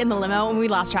lucky in the limo and we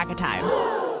lost track of time.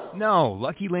 No,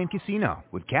 Lucky Land Casino,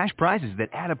 with cash prizes that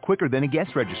add up quicker than a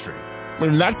guest registry.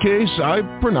 In that case, I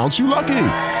pronounce you lucky.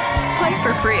 Play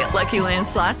for free at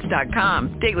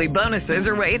LuckyLandSlots.com. Daily bonuses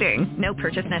are waiting. No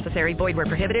purchase necessary. Void where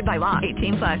prohibited by law.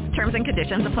 18+. Terms and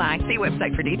conditions apply. See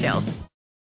website for details.